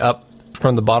third of the way up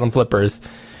from the bottom flippers.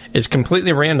 It's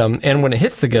completely random, and when it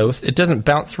hits the ghost, it doesn't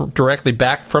bounce directly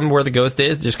back from where the ghost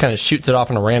is. It just kind of shoots it off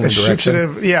in a random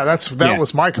direction. That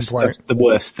was my complaint. That's the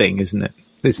worst thing, isn't it?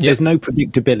 There's no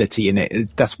predictability in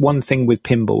it. That's one thing with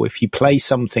pinball. If you play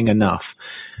something enough,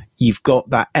 you've got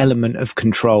that element of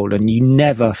control, and you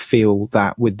never feel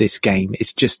that with this game.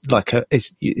 It's just like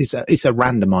it's a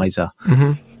randomizer.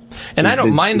 And I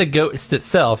don't mind the ghost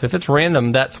itself. If it's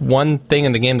random, that's one thing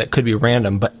in the game that could be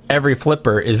random, but every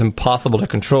flipper is impossible to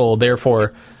control.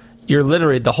 Therefore, you're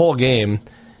literally, the whole game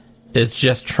is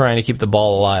just trying to keep the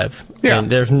ball alive. Yeah. And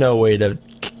there's no way to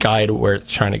guide where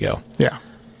it's trying to go. Yeah.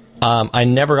 I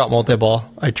never got multi-ball.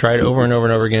 I tried over and over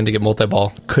and over again to get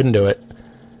multi-ball. Couldn't do it.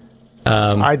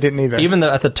 I didn't either. Even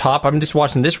though at the top, I'm just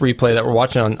watching this replay that we're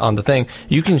watching on the thing.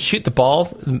 You can shoot the ball.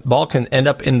 The ball can end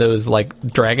up in those like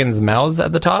dragons' mouths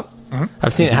at the top.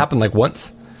 I've seen it happen like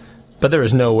once, but there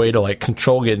was no way to like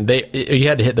control it. You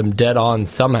had to hit them dead on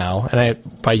somehow.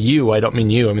 And by you, I don't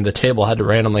mean you. I mean the table had to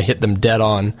randomly hit them dead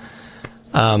on.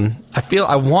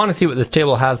 I want to see what this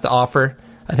table has to offer.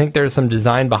 I think there's some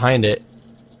design behind it.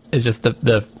 It's just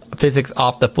the physics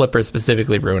off the flipper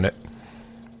specifically ruin it.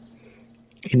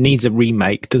 It needs a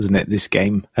remake, doesn't it, this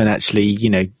game? And actually,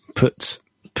 put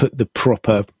the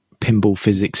proper pinball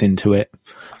physics into it.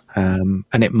 And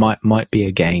it might be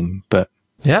a game, but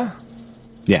yeah.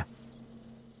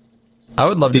 I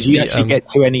would love to see. Did you actually get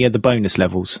to any of the bonus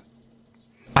levels?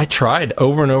 I tried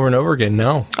over and over and over again.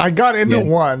 No. I got into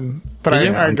one, but Did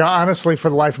you? I got, honestly, for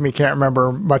the life of me, can't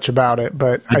remember much about it,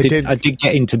 but I did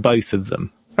get into both of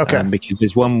them. Okay. Because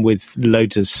there's one with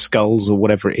loads of skulls or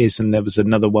whatever it is, and there was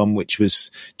another one which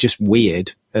was just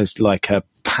weird as like a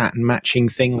pattern matching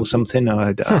thing or something.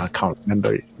 I can't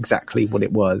remember exactly what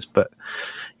it was, but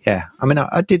yeah, I mean,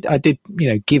 I did,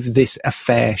 give this a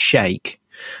fair shake.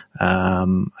 I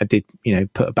did,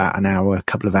 put about a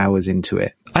couple of hours into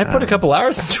it. I put a couple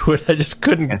hours into it. I just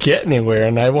couldn't get anywhere,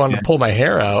 and I wanted to pull my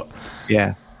hair out.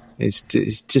 Yeah, it's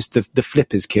just the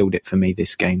flippers killed it for me.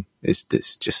 This game, it's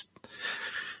just.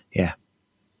 Yeah.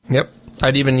 Yep.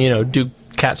 I'd even, do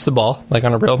catch the ball, like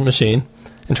on a real machine,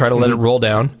 and try to let it roll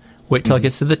down, wait till it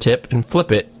gets to the tip, and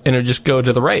flip it, and it'd just go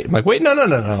to the right. I'm like, wait, no.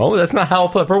 That's not how a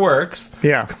flipper works.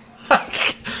 Yeah.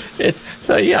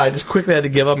 I just quickly had to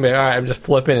give up. All right, I'm just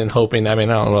flipping and hoping. I mean,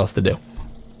 I don't know what else to do.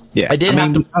 Yeah. I did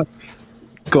have to...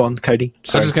 Go on, Cody.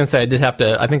 Sorry. I was just going to say, I did have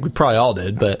to... I think we probably all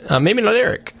did, but maybe not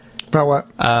Eric. About what?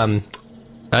 I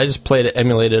just played it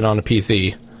emulated on a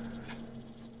PC.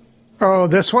 Oh,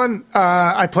 this one?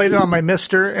 I played it on my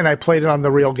Mister, and I played it on the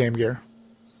real Game Gear.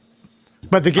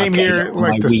 But the Game Gear, on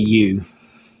my Wii U.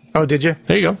 Oh, did you?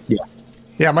 There you go. Yeah.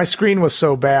 Yeah, my screen was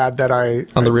so bad that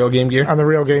on the real Game Gear? On the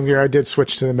real Game Gear, I did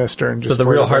switch to the Mister and just. So the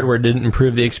real hardware didn't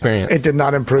improve the experience. It did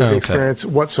not improve the experience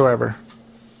whatsoever.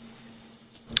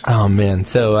 Oh man!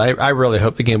 So I really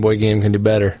hope the Game Boy game can do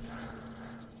better.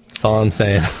 That's all I'm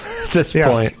saying at this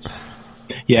point.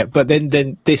 Yeah, but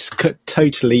then this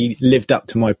totally lived up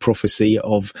to my prophecy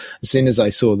of as soon as I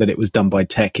saw that it was done by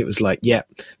Tech, it was like, yeah,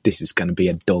 this is going to be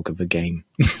a dog of a game.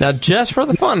 Now, just for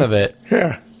the fun of it,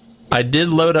 I did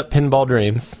load up Pinball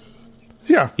Dreams.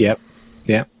 Yeah. Yep.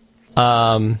 Yeah.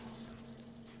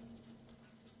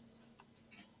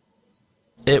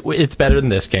 It's better than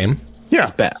this game. Yeah.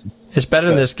 It's better. It's better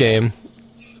than this game,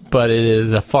 but it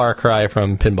is a far cry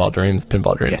from Pinball Dreams.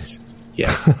 Yes.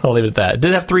 Yeah. I'll leave it at that. It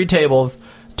did have 3 tables.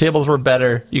 Tables were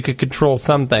better. You could control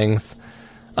some things.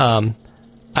 I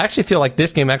actually feel like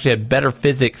this game actually had better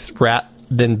physics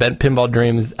than Pinball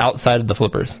Dreams outside of the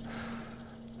flippers.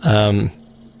 Pinball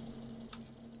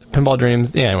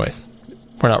Dreams, anyways.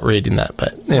 We're not rating that,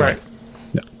 but anyways. Right.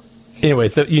 No.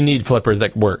 Anyways, so you need flippers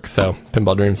that work, so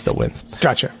Pinball Dreams still wins.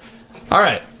 Gotcha. All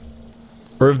right.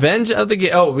 Revenge of the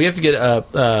Game. Oh, we have to get a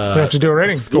we have to do a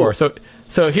rating score.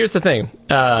 So here's the thing.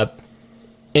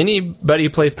 Anybody who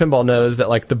plays pinball knows that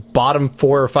like the bottom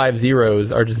 4 or 5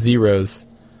 zeros are just zeros,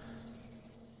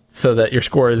 so that your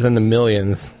score is in the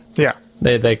millions. Yeah.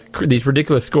 They these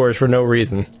ridiculous scores for no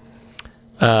reason.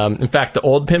 In fact, the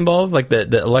old pinballs, like the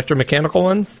electromechanical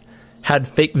ones, had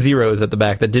fake zeros at the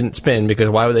back that didn't spin because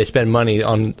why would they spend money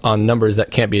on numbers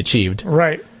that can't be achieved?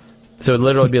 Right. So it'd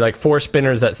literally be like 4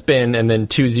 spinners that spin and then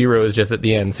 2 zeros just at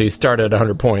the end. So you start at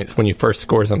 100 points when you first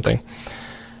score something.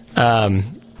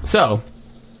 So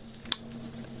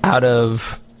out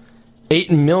of 8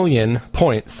 million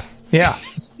points. Yeah.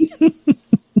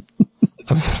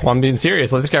 I'm being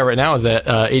serious. This guy right now is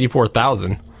at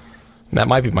 84,000. That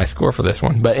might be my score for this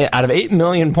one. But out of 8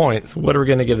 million points, what are we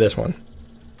going to give this one?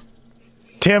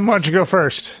 Tim, why don't you go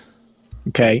first?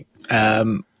 Okay.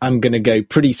 I'm going to go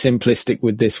pretty simplistic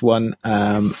with this one.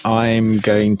 I'm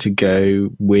going to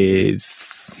go with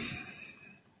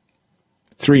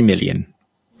 3 million.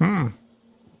 I'm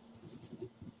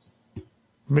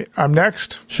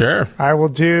next. Sure. I will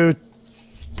do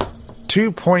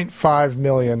 2.5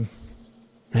 million.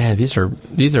 Man, these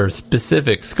are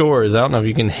specific scores. I don't know if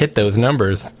you can hit those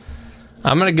numbers.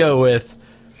 I'm going to go with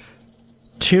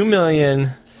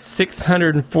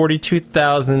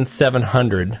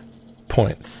 2,642,700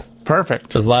 points.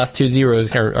 Perfect. Those last two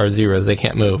zeros are zeros. They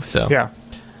can't move. So Yeah.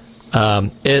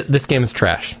 This game is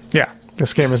trash. Yeah.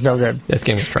 This game is no good. This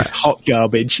game is trash. It's hot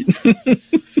garbage.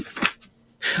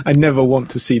 I never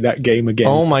want to see that game again.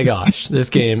 Oh my gosh, this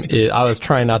game is, I was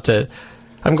trying not to.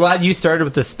 I'm glad you started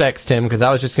with the specs, Tim, because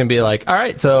I was just going to be like, all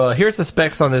right, so here's the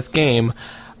specs on this game.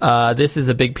 This is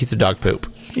a big piece of dog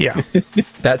poop. Yeah.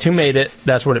 That's who made it.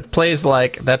 That's what it plays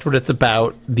like. That's what it's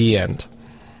about. The end.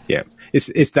 Yeah.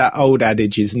 It's that old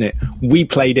adage, isn't it? We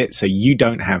played it, so you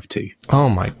don't have to. Oh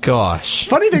my gosh.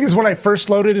 Funny thing is when I first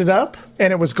loaded it up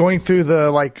and it was going through the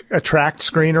like attract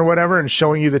screen or whatever and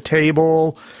showing you the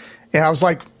table, and I was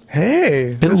like,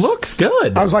 hey, It looks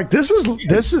good. I was like, this is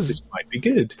This might be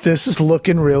good. this is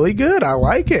looking really good. I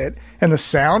like it. And the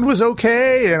sound was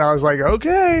okay. And I was like,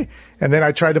 okay. And then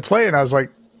I tried to play it and I was like,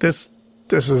 this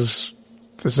is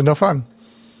no fun.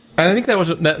 I think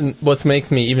what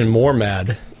makes me even more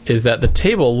mad is that the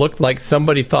table looked like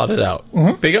somebody thought it out.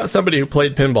 They got somebody who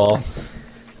played pinball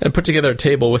and put together a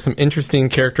table with some interesting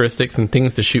characteristics and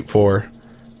things to shoot for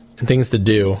and things to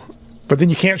do. But then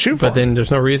you can't shoot for But then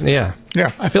there's no reason. Yeah.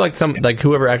 Yeah. I feel like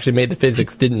whoever actually made the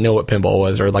physics didn't know what pinball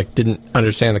was or like didn't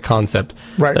understand the concept.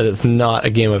 Right. That it's not a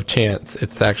game of chance.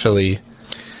 It's actually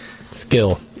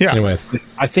skill. Yeah. Anyways.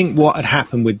 I think what had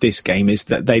happened with this game is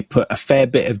that they put a fair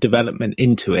bit of development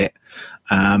into it,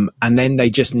 and then they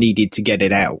just needed to get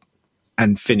it out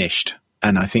and finished.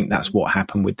 And I think that's what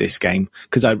happened with this game,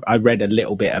 because I read a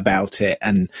little bit about it,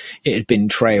 and it had been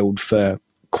trailed for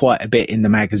quite a bit in the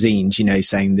magazines, you know,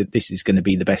 saying that this is going to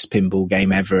be the best pinball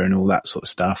game ever and all that sort of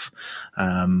stuff.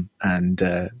 And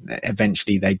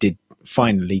eventually they did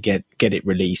finally get it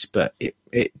released, but it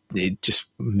just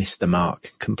missed the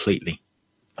mark completely.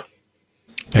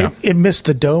 Yeah. It missed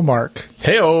the dough mark.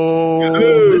 Hey-oh,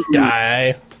 this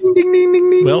guy. Ding, ding, ding, ding,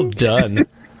 ding. Well done.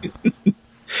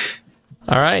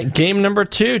 All right, game number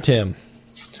 2, Tim.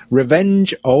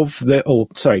 Pinball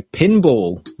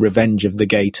Revenge of the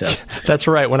Gator. That's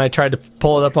right. When I tried to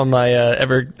pull it up on my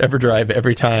EverDrive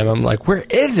every time, I'm like, where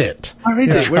is it? Where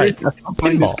is it? Where is it? I can't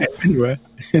find this game anywhere.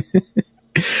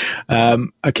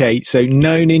 Okay, so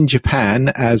known in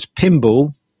Japan as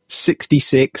Pinball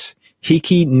 66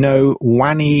 Hiki no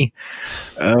Wani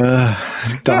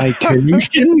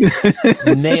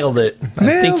Daikaushin. Nailed it.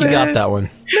 I think you got that one.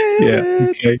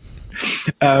 Yeah, okay.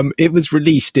 It was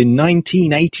released in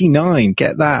 1989.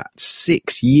 Get that,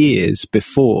 6 years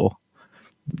before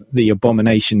the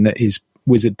abomination that is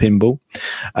Wizard Pinball,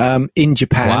 in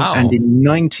Japan. Wow. And in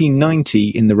 1990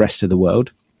 in the rest of the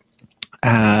world.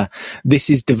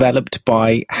 This is developed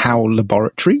by HAL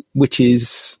Laboratory, which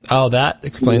is... Oh, that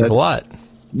explains a lot.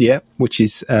 Yeah, which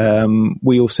is...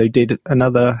 we also did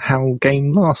another HAL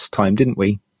game last time, didn't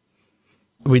we?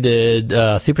 We did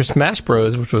Super Smash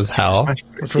Bros., which was HAL.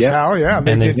 Which was HAL, yeah.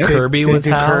 And then Kirby was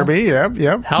did HAL. Kirby, yep.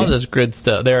 HAL does good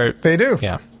stuff. They do.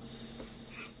 Yeah.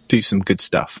 Do some good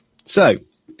stuff. So,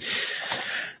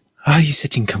 are you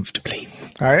sitting comfortably?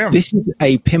 I am. This is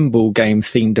a pinball game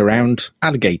themed around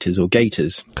alligators or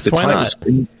gators. Why not?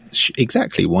 Screen,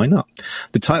 exactly, why not?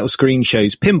 The title screen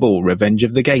shows Pinball Revenge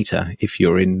of the Gator, if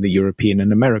you're in the European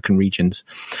and American regions.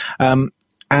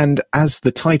 And as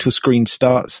the title screen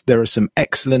starts, there are some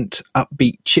excellent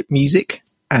upbeat chip music,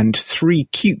 and 3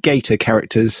 cute gator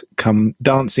characters come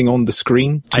dancing on the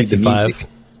screen to I see the music,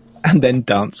 5. and then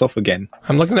dance off again.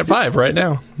 I'm looking at 5 right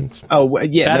now. It's Oh, well,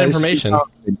 yeah. Bad there's information.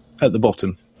 at the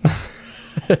bottom.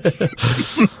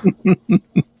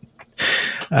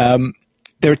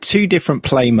 There are 2 different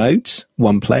play modes,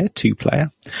 1 player, 2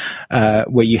 player,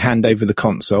 where you hand over the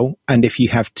console. And if you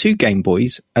have 2 Game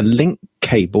Boys, a link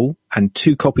cable, and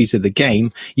 2 copies of the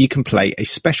game, you can play a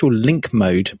special link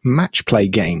mode match play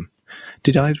game.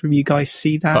 Did either of you guys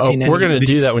see that? Oh, we're going to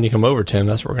do that when you come over, Tim.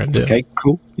 That's what we're going to do. Okay,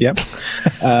 cool. Yep.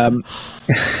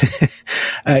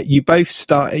 You both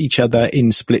start each other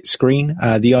in split screen.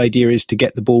 The idea is to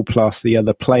get the ball past the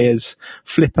other players'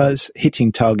 flippers,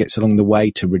 hitting targets along the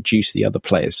way to reduce the other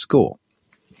player's score.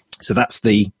 So that's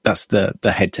the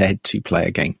head-to-head 2-player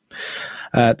game.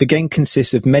 The game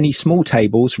consists of many small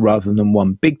tables rather than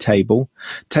one big table.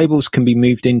 Tables can be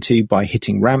moved into by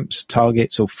hitting ramps,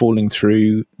 targets, or falling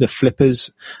through the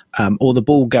flippers, or the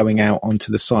ball going out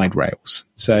onto the side rails.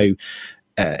 So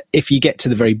if you get to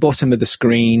the very bottom of the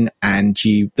screen and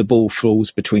the ball falls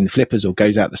between the flippers or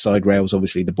goes out the side rails,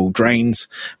 obviously the ball drains.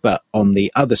 But on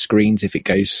the other screens, if it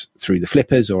goes through the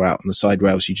flippers or out on the side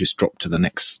rails, you just drop to the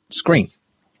next screen.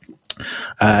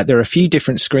 There are a few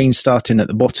different screens starting at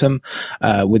the bottom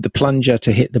with the plunger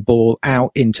to hit the ball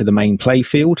out into the main play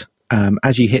field.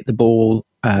 As you hit the ball,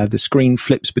 the screen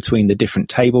flips between the different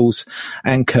tables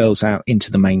and curls out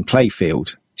into the main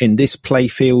playfield. In this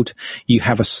playfield, you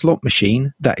have a slot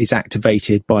machine that is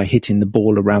activated by hitting the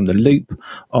ball around the loop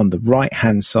on the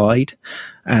right-hand side,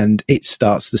 and it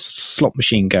starts the slot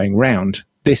machine going round.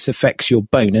 This affects your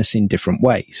bonus in different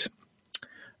ways.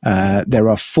 There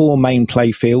are 4 main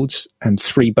playfields and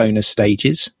 3 bonus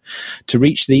stages. To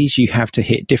reach these, you have to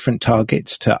hit different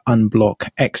targets to unblock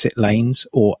exit lanes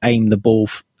or aim the ball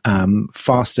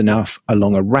fast enough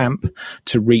along a ramp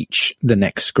to reach the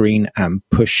next screen and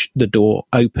push the door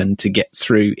open to get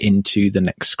through into the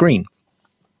next screen.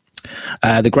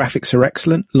 The graphics are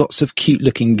excellent. Lots of cute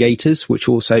looking gators, which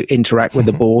also interact with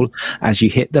the ball as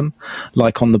you hit them.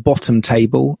 Like on the bottom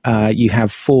table, you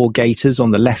have 4 gators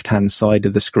on the left hand side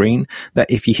of the screen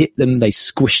that if you hit them, they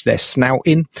squish their snout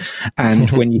in. And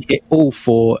when you hit all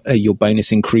 4, your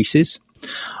bonus increases.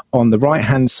 On the right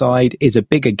hand side is a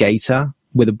bigger gator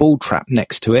with a ball trap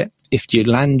next to it. If you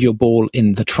land your ball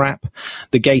in the trap,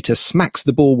 the gator smacks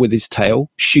the ball with his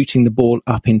tail, shooting the ball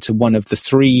up into one of the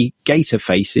 3 gator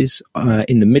faces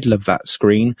in the middle of that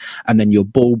screen, and then your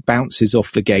ball bounces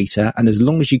off the gator, and as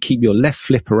long as you keep your left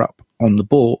flipper up on the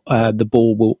ball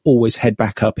will always head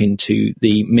back up into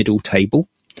the middle table.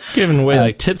 Giving away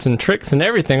like tips and tricks and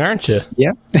everything, aren't you?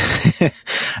 Yeah.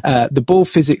 The ball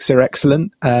physics are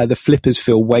excellent. The flippers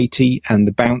feel weighty, and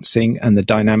the bouncing and the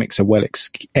dynamics are well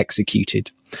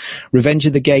executed. Revenge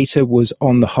of the Gator was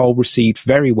on the whole received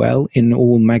very well in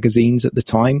all magazines at the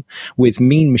time, with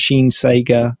Mean Machines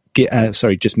Sega,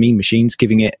 just Mean Machines,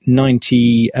 giving it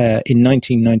 90 in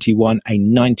 1991 a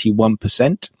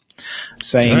 91%.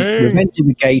 Saying Revenge of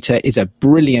the Gator is a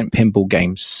brilliant pinball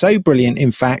game. So brilliant,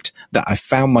 in fact, that I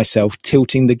found myself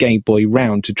tilting the Game Boy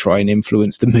round to try and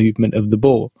influence the movement of the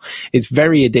ball. It's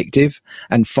very addictive,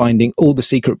 and finding all the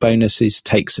secret bonuses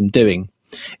takes some doing.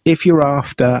 If you're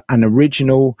after an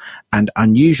original and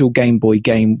unusual Game Boy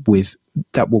game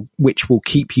which will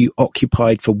keep you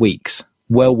occupied for weeks,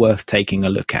 well worth taking a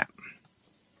look at.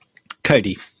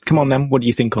 Cody, come on then, what do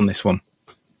you think on this one?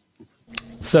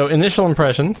 So, initial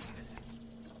impressions.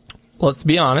 Let's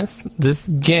be honest. This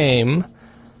game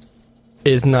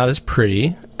is not as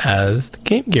pretty as the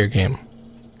Game Gear game.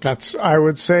 That's, I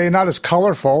would say, not as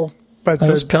colorful, but the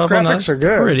graphics are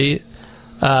good. Pretty.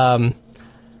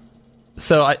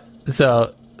 So,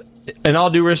 in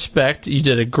all due respect, you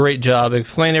did a great job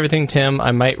explaining everything, Tim.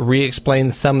 I might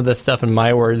re-explain some of the stuff in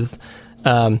my words.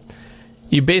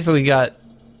 You basically got...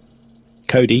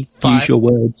 Cody, use your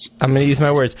words. I'm going to use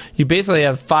my words. You basically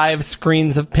have 5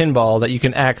 screens of pinball that you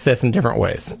can access in different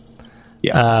ways.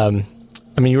 Yeah.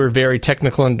 I mean, you were very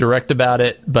technical and direct about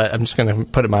it, but I'm just going to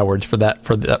put in my words for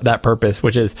that purpose,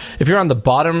 which is if you're on the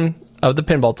bottom of the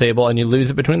pinball table and you lose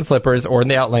it between the flippers or in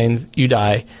the out lanes, you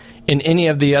die. In any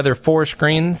of the other 4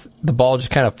 screens, the ball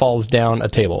just kind of falls down a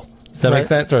table. Does that make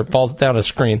sense? Or it falls down a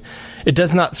screen. It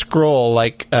does not scroll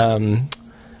like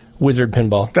Wizard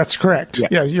Pinball. That's correct.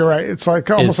 Yeah, you're right. It's like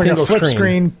almost like a flip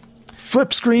screen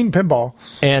pinball.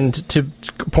 And to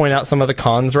point out some of the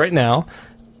cons right now,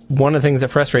 one of the things that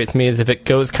frustrates me is if it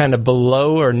goes kind of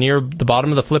below or near the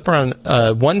bottom of the flipper on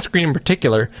one screen in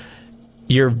particular,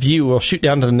 your view will shoot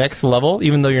down to the next level,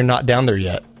 even though you're not down there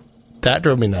yet. That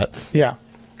drove me nuts. Yeah.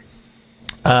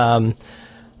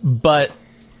 But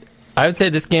I would say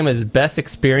this game is best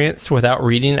experienced without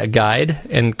reading a guide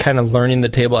and kind of learning the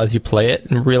table as you play it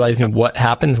and realizing what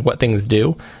happens, what things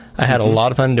do. I had a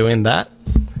lot of fun doing that.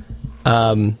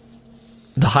 The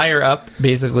higher up,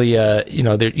 basically,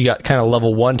 you got kind of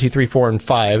level 1, 2, 3, 4, and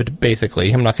 5,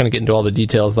 basically. I'm not going to get into all the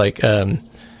details, without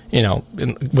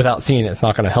seeing it, it's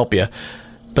not going to help you.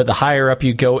 But the higher up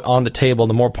you go on the table,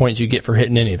 the more points you get for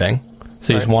hitting anything.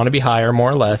 So you just want to be higher,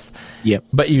 more or less. Yep.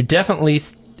 But you definitely,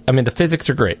 the physics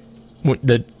are great.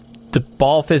 The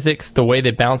ball physics, the way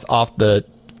they bounce off the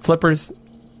flippers,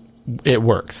 it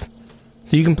works.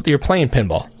 So you're playing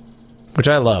pinball, which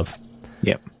I love.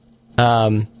 Yep.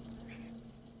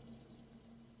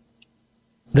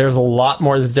 There's a lot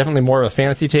more. There's definitely more of a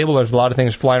fantasy table. There's a lot of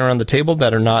things flying around the table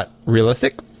that are not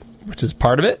realistic, which is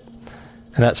part of it.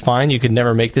 And that's fine. You could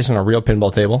never make this on a real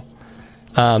pinball table.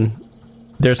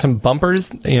 There's some bumpers,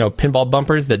 pinball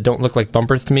bumpers that don't look like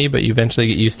bumpers to me, but you eventually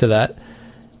get used to that.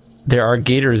 There are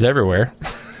gators everywhere.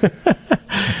 You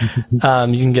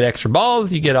can get extra balls.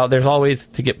 There's always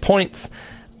to get points.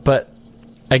 But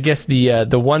I guess the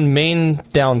one main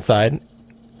downside,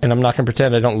 and I'm not going to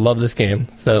pretend I don't love this game,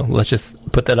 so let's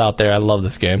just put that out there. I love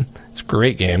this game. It's a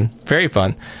great game. Very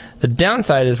fun. The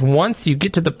downside is once you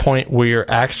get to the point where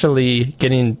you're actually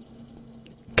getting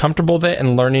comfortable with it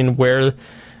and learning where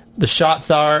the shots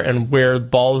are and where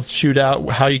balls shoot out,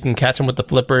 how you can catch them with the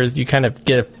flippers. You kind of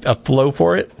get a flow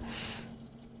for it.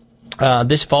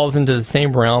 This falls into the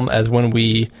same realm as when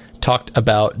we talked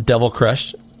about Devil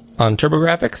Crush on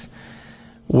TurboGrafx,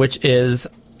 which is,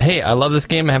 hey, I love this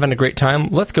game, I'm having a great time,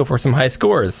 let's go for some high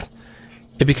scores.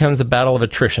 It becomes a battle of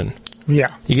attrition.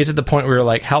 Yeah. You get to the point where you're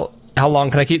like, how long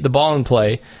can I keep the ball in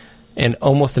play? And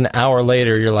almost an hour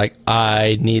later, you're like,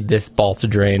 I need this ball to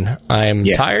drain. I'm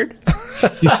tired.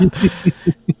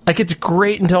 Like, it's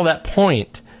great until that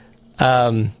point.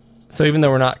 So even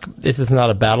though this is not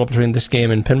a battle between this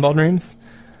game and Pinball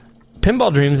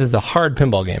Dreams is a hard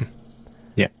pinball game.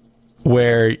 Yeah.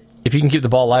 Where if you can keep the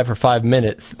ball alive for 5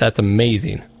 minutes, that's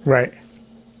amazing. Right.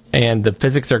 And the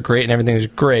physics are great and everything's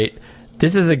great.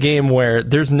 This is a game where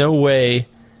there's no way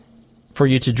for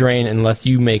you to drain unless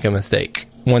you make a mistake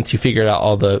once you figured out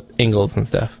all the angles and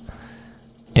stuff.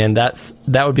 And that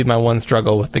would be my one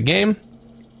struggle with the game.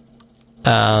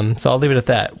 So I'll leave it at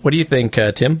that. What do you think,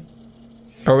 Tim?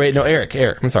 Or wait, no, Eric.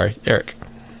 I'm sorry, Eric.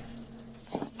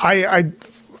 I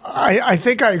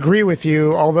think I agree with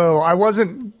you, although I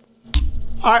wasn't.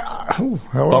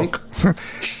 Bunk.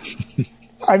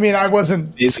 I mean, I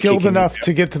wasn't It's skilled kicking enough you.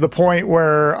 to get to the point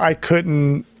where I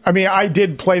couldn't. I mean, I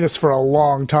did play this for a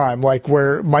long time, like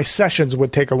where my sessions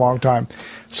would take a long time.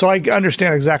 So I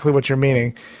understand exactly what you're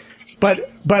meaning. But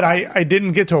I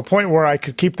didn't get to a point where I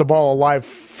could keep the ball alive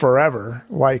forever.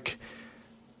 Like,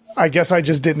 I guess I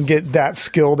just didn't get that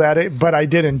skilled at it, but I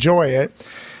did enjoy it.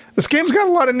 This game's got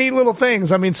a lot of neat little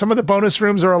things. I mean, some of the bonus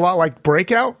rooms are a lot like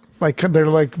Breakout. Like, they're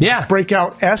like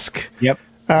Breakout-esque. Yep.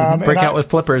 Breakout with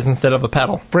flippers instead of a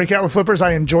paddle. Breakout with flippers,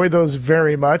 I enjoyed those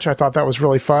very much. I thought that was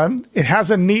really fun. It has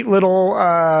a neat little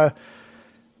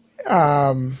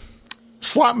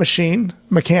slot machine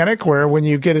mechanic where when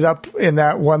you get it up in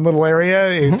that one little area,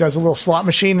 it does a little slot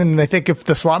machine. And I think if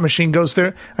the slot machine goes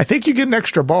through, I think you get an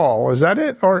extra ball. Is that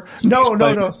it? Or no.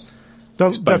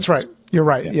 That's right. You're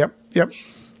right. Yeah. Yep.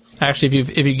 Actually,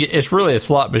 if you get, it's really a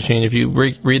slot machine. If you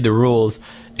read the rules,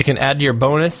 it can add to your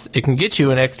bonus. It can get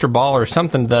you an extra ball or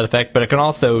something to that effect, but it can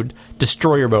also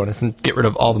destroy your bonus and get rid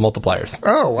of all the multipliers.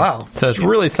 Oh, wow. So it's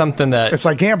really something that It's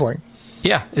like gambling.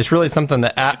 yeah, it's really something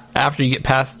that after you get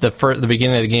past the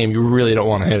beginning of the game, you really don't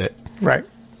want to hit it. Right.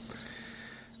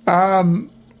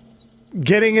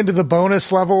 Getting into the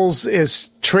bonus levels is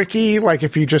tricky, like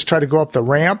if you just try to go up the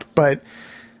ramp, but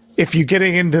if you're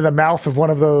getting into the mouth of one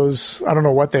of those, I don't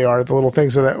know what they are, the little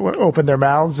things that open their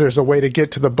mouths, there's a way to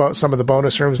get to some of the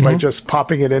bonus rooms by just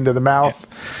popping it into the mouth.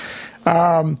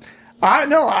 I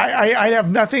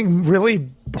have nothing really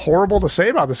horrible to say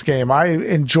about this game. I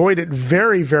enjoyed it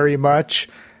very, very much.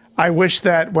 I wish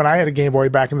that when I had a Game Boy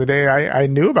back in the day, I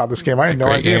knew about this game. I had no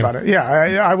idea about it. Yeah,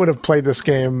 I would have played this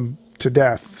game to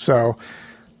death. So,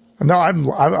 no, I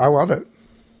love it.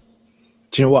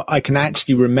 Do you know what? I can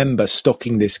actually remember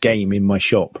stocking this game in my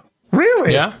shop.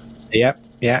 Really? Yeah.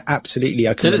 Yeah, absolutely.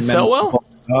 I can Did it remember sell well? the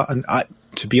box art, and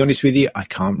to be honest with you, I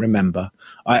can't remember.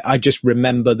 I just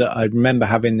remember that I remember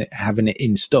having it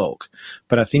in stock,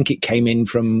 but I think it came in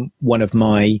from one of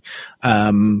my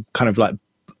kind of like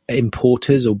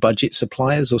importers or budget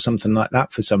suppliers or something like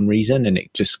that for some reason, and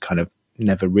it just kind of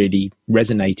never really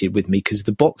resonated with me because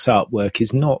the box artwork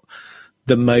is not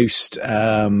the most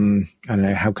I don't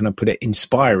know, how can I put it,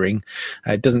 inspiring.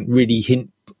 It doesn't really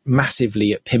hint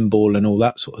massively at pinball and all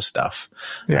that sort of stuff.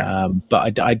 Yeah.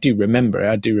 But I do remember it.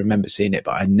 I do remember seeing it,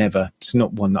 but it's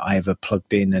not one that I ever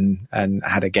plugged in and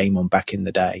had a game on back in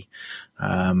the day.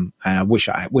 And I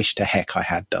wish to heck I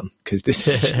had done, because this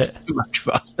is just so much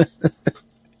fun.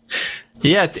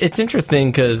 Yeah, it's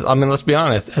interesting because, I mean, let's be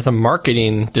honest, as a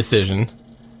marketing decision,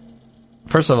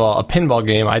 first of all, a pinball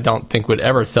game I don't think would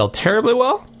ever sell terribly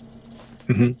well.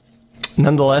 Mm-hmm.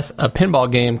 Nonetheless, a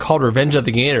pinball game called Revenge of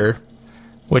the Gator,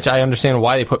 which I understand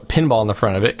why they put pinball in the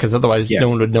front of it, because otherwise no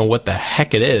one would know what the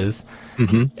heck it is.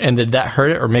 Mm-hmm. And did that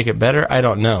hurt it or make it better? I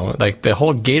don't know. Like, the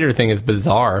whole Gator thing is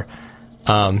bizarre.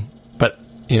 But,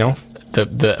 you know,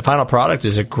 the final product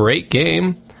is a great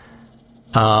game.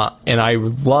 And I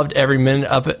loved every minute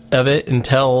of it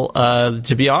until,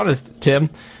 to be honest, Tim,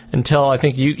 until I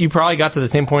think you probably got to the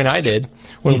same point I did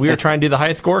when we were trying to do the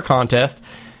high score contest.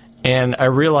 And I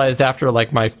realized after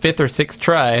like my 5th or 6th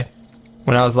try,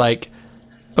 when I was like,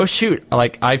 oh shoot,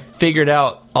 like I figured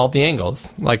out all the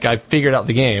angles. Like I figured out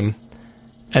the game.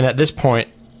 And at this point,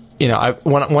 you know,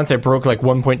 once I broke like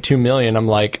 1.2 million, I'm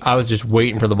like, I was just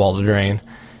waiting for the ball to drain.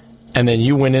 And then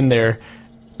you went in there,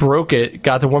 broke it,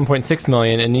 got to 1.6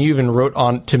 million, and you even wrote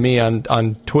on to me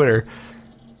on Twitter,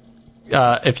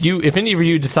 if any of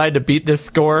you decide to beat this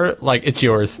score, like, it's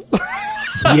yours.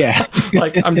 Yeah.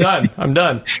 Like, I'm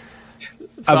done.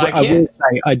 So I I will can't.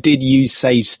 say I did use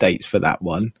save states for that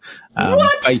one.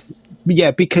 What?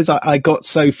 Yeah, because I got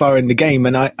so far in the game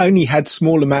and I only had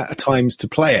small amount of times to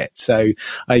play it. So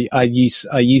I use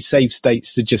save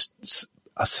states to just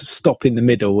stop in the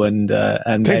middle and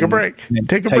Take a break.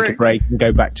 Take a break and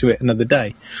go back to it another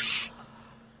day.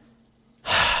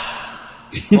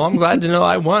 Well, I'm glad to know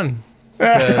I won.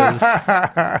 Because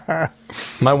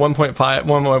my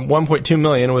 1.2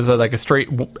 million was like a straight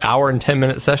hour and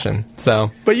 10-minute session.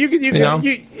 So, But you can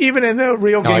even in the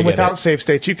real I game get without it. save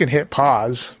states, you can hit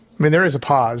pause. I mean, there is a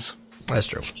pause. that's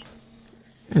true.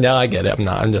 No, I get it.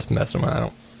 I'm just messing with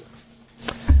it.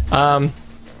 I don't.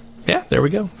 Yeah, there we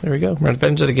go.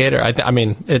 Revenge of the Gator. I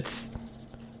mean, it's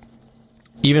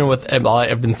even with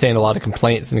I've been saying a lot of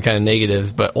complaints and kind of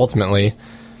negatives, but ultimately,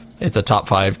 it's a top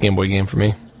 5 Game Boy game for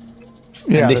me.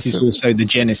 Yeah, And this that's is also the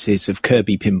genesis of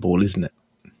Kirby Pinball, isn't it?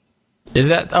 Is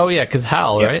that? Oh yeah, because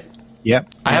HAL, Yeah. right? Yep.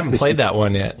 I haven't played that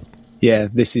one yet. Yeah,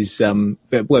 this is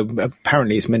well,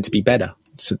 apparently it's meant to be better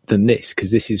than this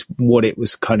because this is what it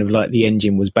was kind of like the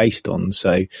engine was based on.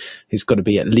 So it's got to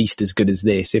be at least as good as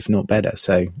this, if not better.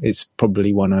 So it's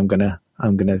probably one I'm gonna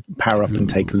power up and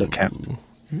take a look at.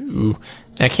 Ooh.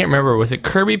 I can't remember. Was it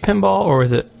Kirby Pinball or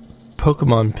was it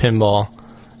Pokemon Pinball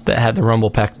that had the Rumble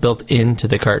Pack built into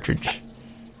the cartridge?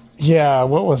 Yeah,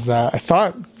 what was that? I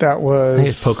thought that was. I think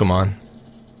it's Pokemon.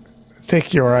 I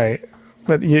think you're right,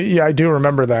 but yeah, I do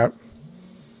remember that.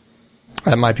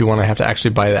 That might be one I have to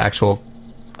actually buy the actual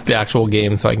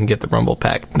game so I can get the Rumble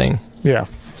Pack thing Yeah,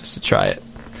 just to try it.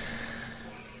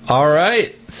 All right.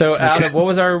 So out of what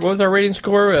was our rating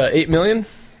score? 8 million.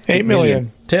 8 million.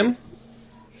 Tim.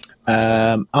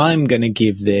 I'm going to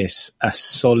give this a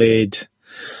solid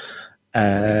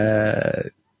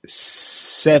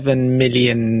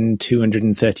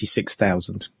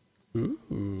 7,236,000.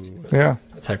 Yeah,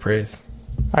 That's high praise.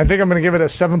 I think I'm going to give it a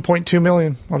 7.2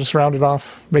 million. I'll just round it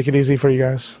off, make it easy for you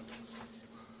guys.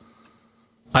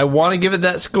 I want to give it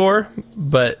that score,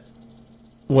 but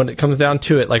when it comes down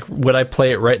to it, like, would I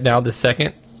play it right now this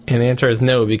second? And the answer is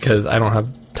no, because I don't have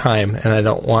time and I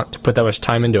don't want to put that much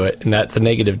time into it, and that's a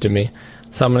negative to me.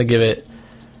 So I'm going to give it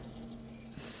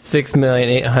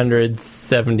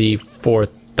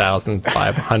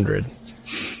 6,874,500.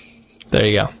 There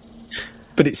you go.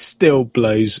 But it still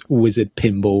blows Wizard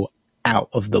Pinball out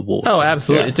of the water. Oh,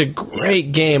 absolutely. Yeah. It's a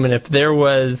great game, and if there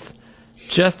was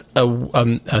just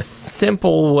a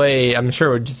simple way, I'm sure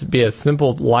it would just be a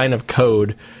simple line of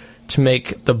code to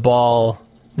make the ball,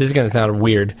 this is going to sound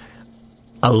weird,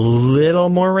 a little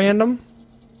more random.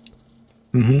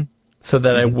 Mm-hmm. So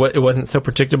that it wasn't so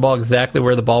predictable exactly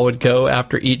where the ball would go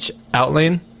after each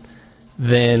outlane,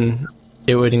 then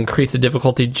it would increase the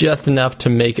difficulty just enough to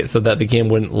make it so that the game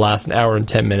wouldn't last an hour and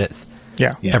 10 minutes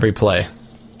Yeah. every play.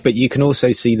 But you can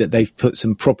also see that they've put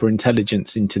some proper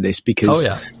intelligence into this because,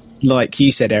 Oh, yeah. like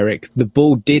you said, Eric, the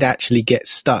ball did actually get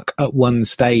stuck at one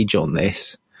stage on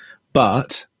this.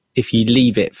 But if you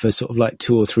leave it for sort of like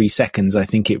 2 or 3 seconds, I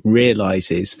think it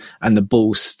realizes and the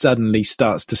ball suddenly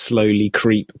starts to slowly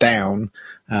creep down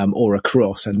or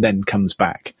across and then comes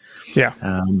back. Yeah.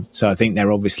 So I think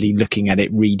they're obviously looking at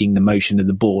it, reading the motion of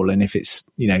the ball. And if it's,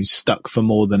 stuck for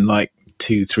more than like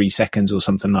 2-3 seconds or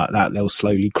something like that, they'll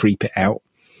slowly creep it out.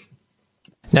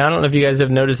 Now, I don't know if you guys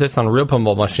have noticed this on Real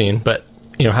Pinball Machine, but,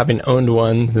 having owned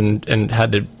ones and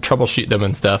had to troubleshoot them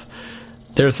and stuff,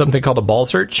 there's something called a ball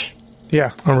search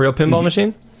Yeah. on Real Pinball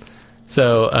Machine.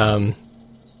 So,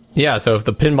 so if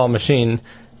the pinball machine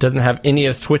doesn't have any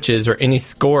of switches or any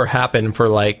score happen for,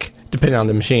 like, depending on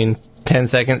the machine, 10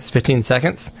 seconds, 15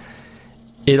 seconds,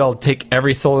 it'll take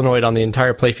every solenoid on the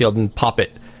entire playfield and pop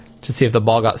it to see if the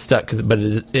ball got stuck, but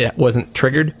it wasn't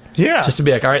triggered. Yeah. Just to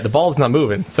be like, all right, the ball's not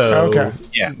moving, so Okay.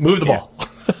 Yeah. move the ball.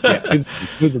 Yeah.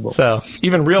 With the ball. So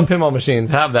even real pinball machines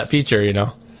have that feature,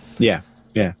 Yeah.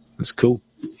 Yeah. That's cool.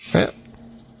 Yeah.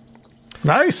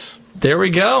 Nice. There we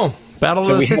go. Battle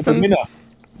So of the we have a Systems. winner.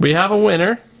 We have a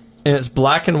winner, and it's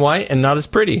black and white and not as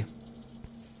pretty.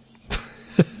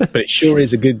 But it sure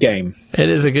is a good game. It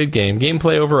is a good game.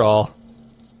 Gameplay overall.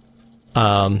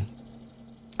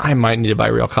 I might need to buy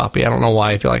a real copy. I don't know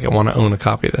why I feel like I want to own a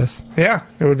copy of this. Yeah.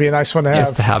 It would be a nice one to Just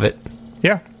have. to have it.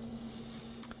 Yeah.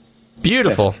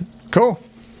 Beautiful. Cool.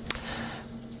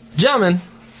 Gentlemen,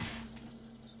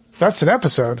 That's an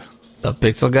episode. of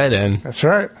Pixel Gaiden, That's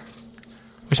right.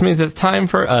 which means it's time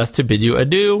for us to bid you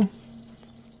adieu.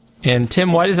 And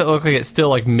Tim, why does it look like it's still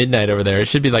like midnight over there? It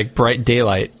should be like bright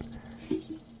daylight.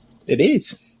 It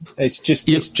is. It's just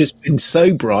been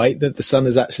so bright that the sun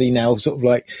has actually now sort of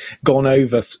like gone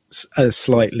over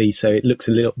slightly, so it looks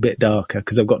a little bit darker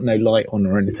because I've got no light on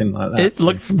or anything like that. It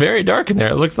looks very dark in there.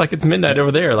 It looks like it's midnight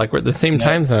over there, like we're at the same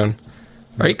time zone.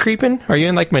 Are you creeping? Are you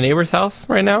in like my neighbor's house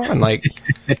right now and like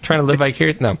trying to live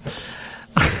vicariously? No.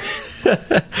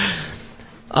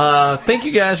 Thank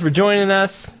you guys for joining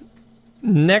us.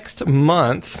 Next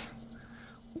month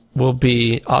will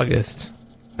be August.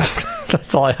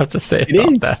 That's all I have to say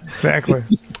about that. Exactly.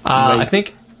 I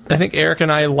think Eric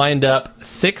and I lined up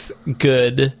 6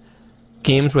 good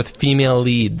games with female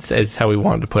leads, is how we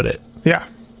wanted to put it. Yeah.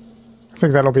 I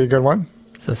think that'll be a good one.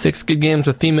 So 6 good games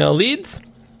with female leads,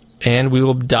 and we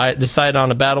will decide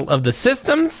on a battle of the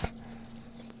systems.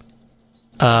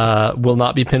 Will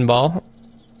not be pinball,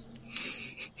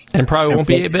 and probably won't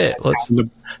be 8-bit.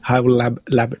 How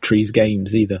Laboratories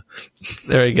games either.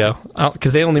 There you go.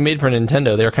 Because they only made for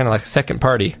Nintendo. They were kind of like second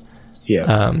party.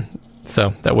 Yeah.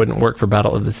 So that wouldn't work for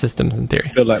Battle of the Systems in theory. I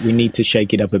feel like we need to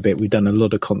shake it up a bit. We've done a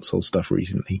lot of console stuff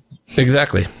recently.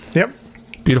 Exactly. Yep.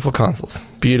 Beautiful consoles.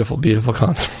 Beautiful, beautiful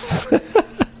consoles.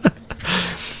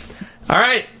 All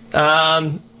right.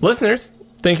 Listeners,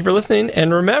 thank you for listening.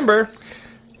 And remember,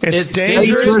 It's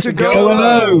dangerous to go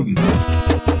alone.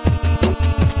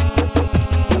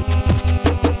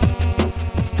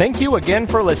 Thank you again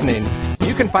for listening.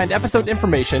 You can find episode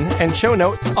information and show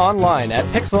notes online at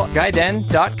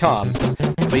pixelgaiden.com.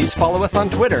 Please follow us on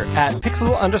Twitter at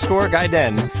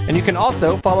pixel_gaiden. And you can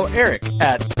also follow Eric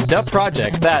at The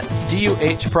Project. That's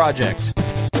DUH Project.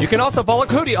 You can also follow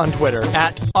Cody on Twitter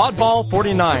at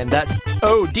Oddball49. That's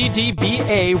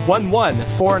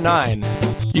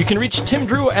ODDBA1149. You can reach Tim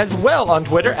Drew as well on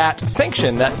Twitter at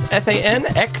Sanction. That's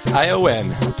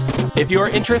SANXION. If you are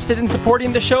interested in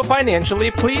supporting the show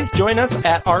financially, please join us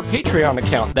at our Patreon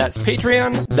account. That's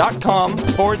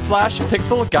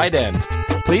patreon.com/pixelgaiden.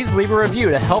 Please leave a review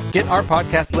to help get our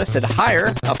podcast listed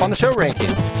higher up on the show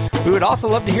rankings. We would also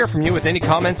love to hear from you with any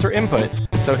comments or input,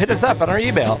 so hit us up on our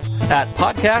email at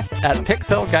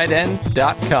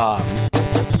podcast@pixelgaiden.com.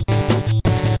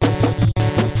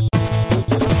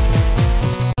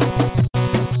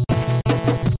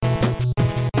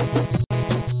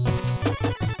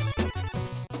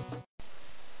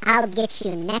 I'll get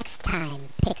you next time,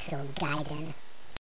 Pixel Gaiden.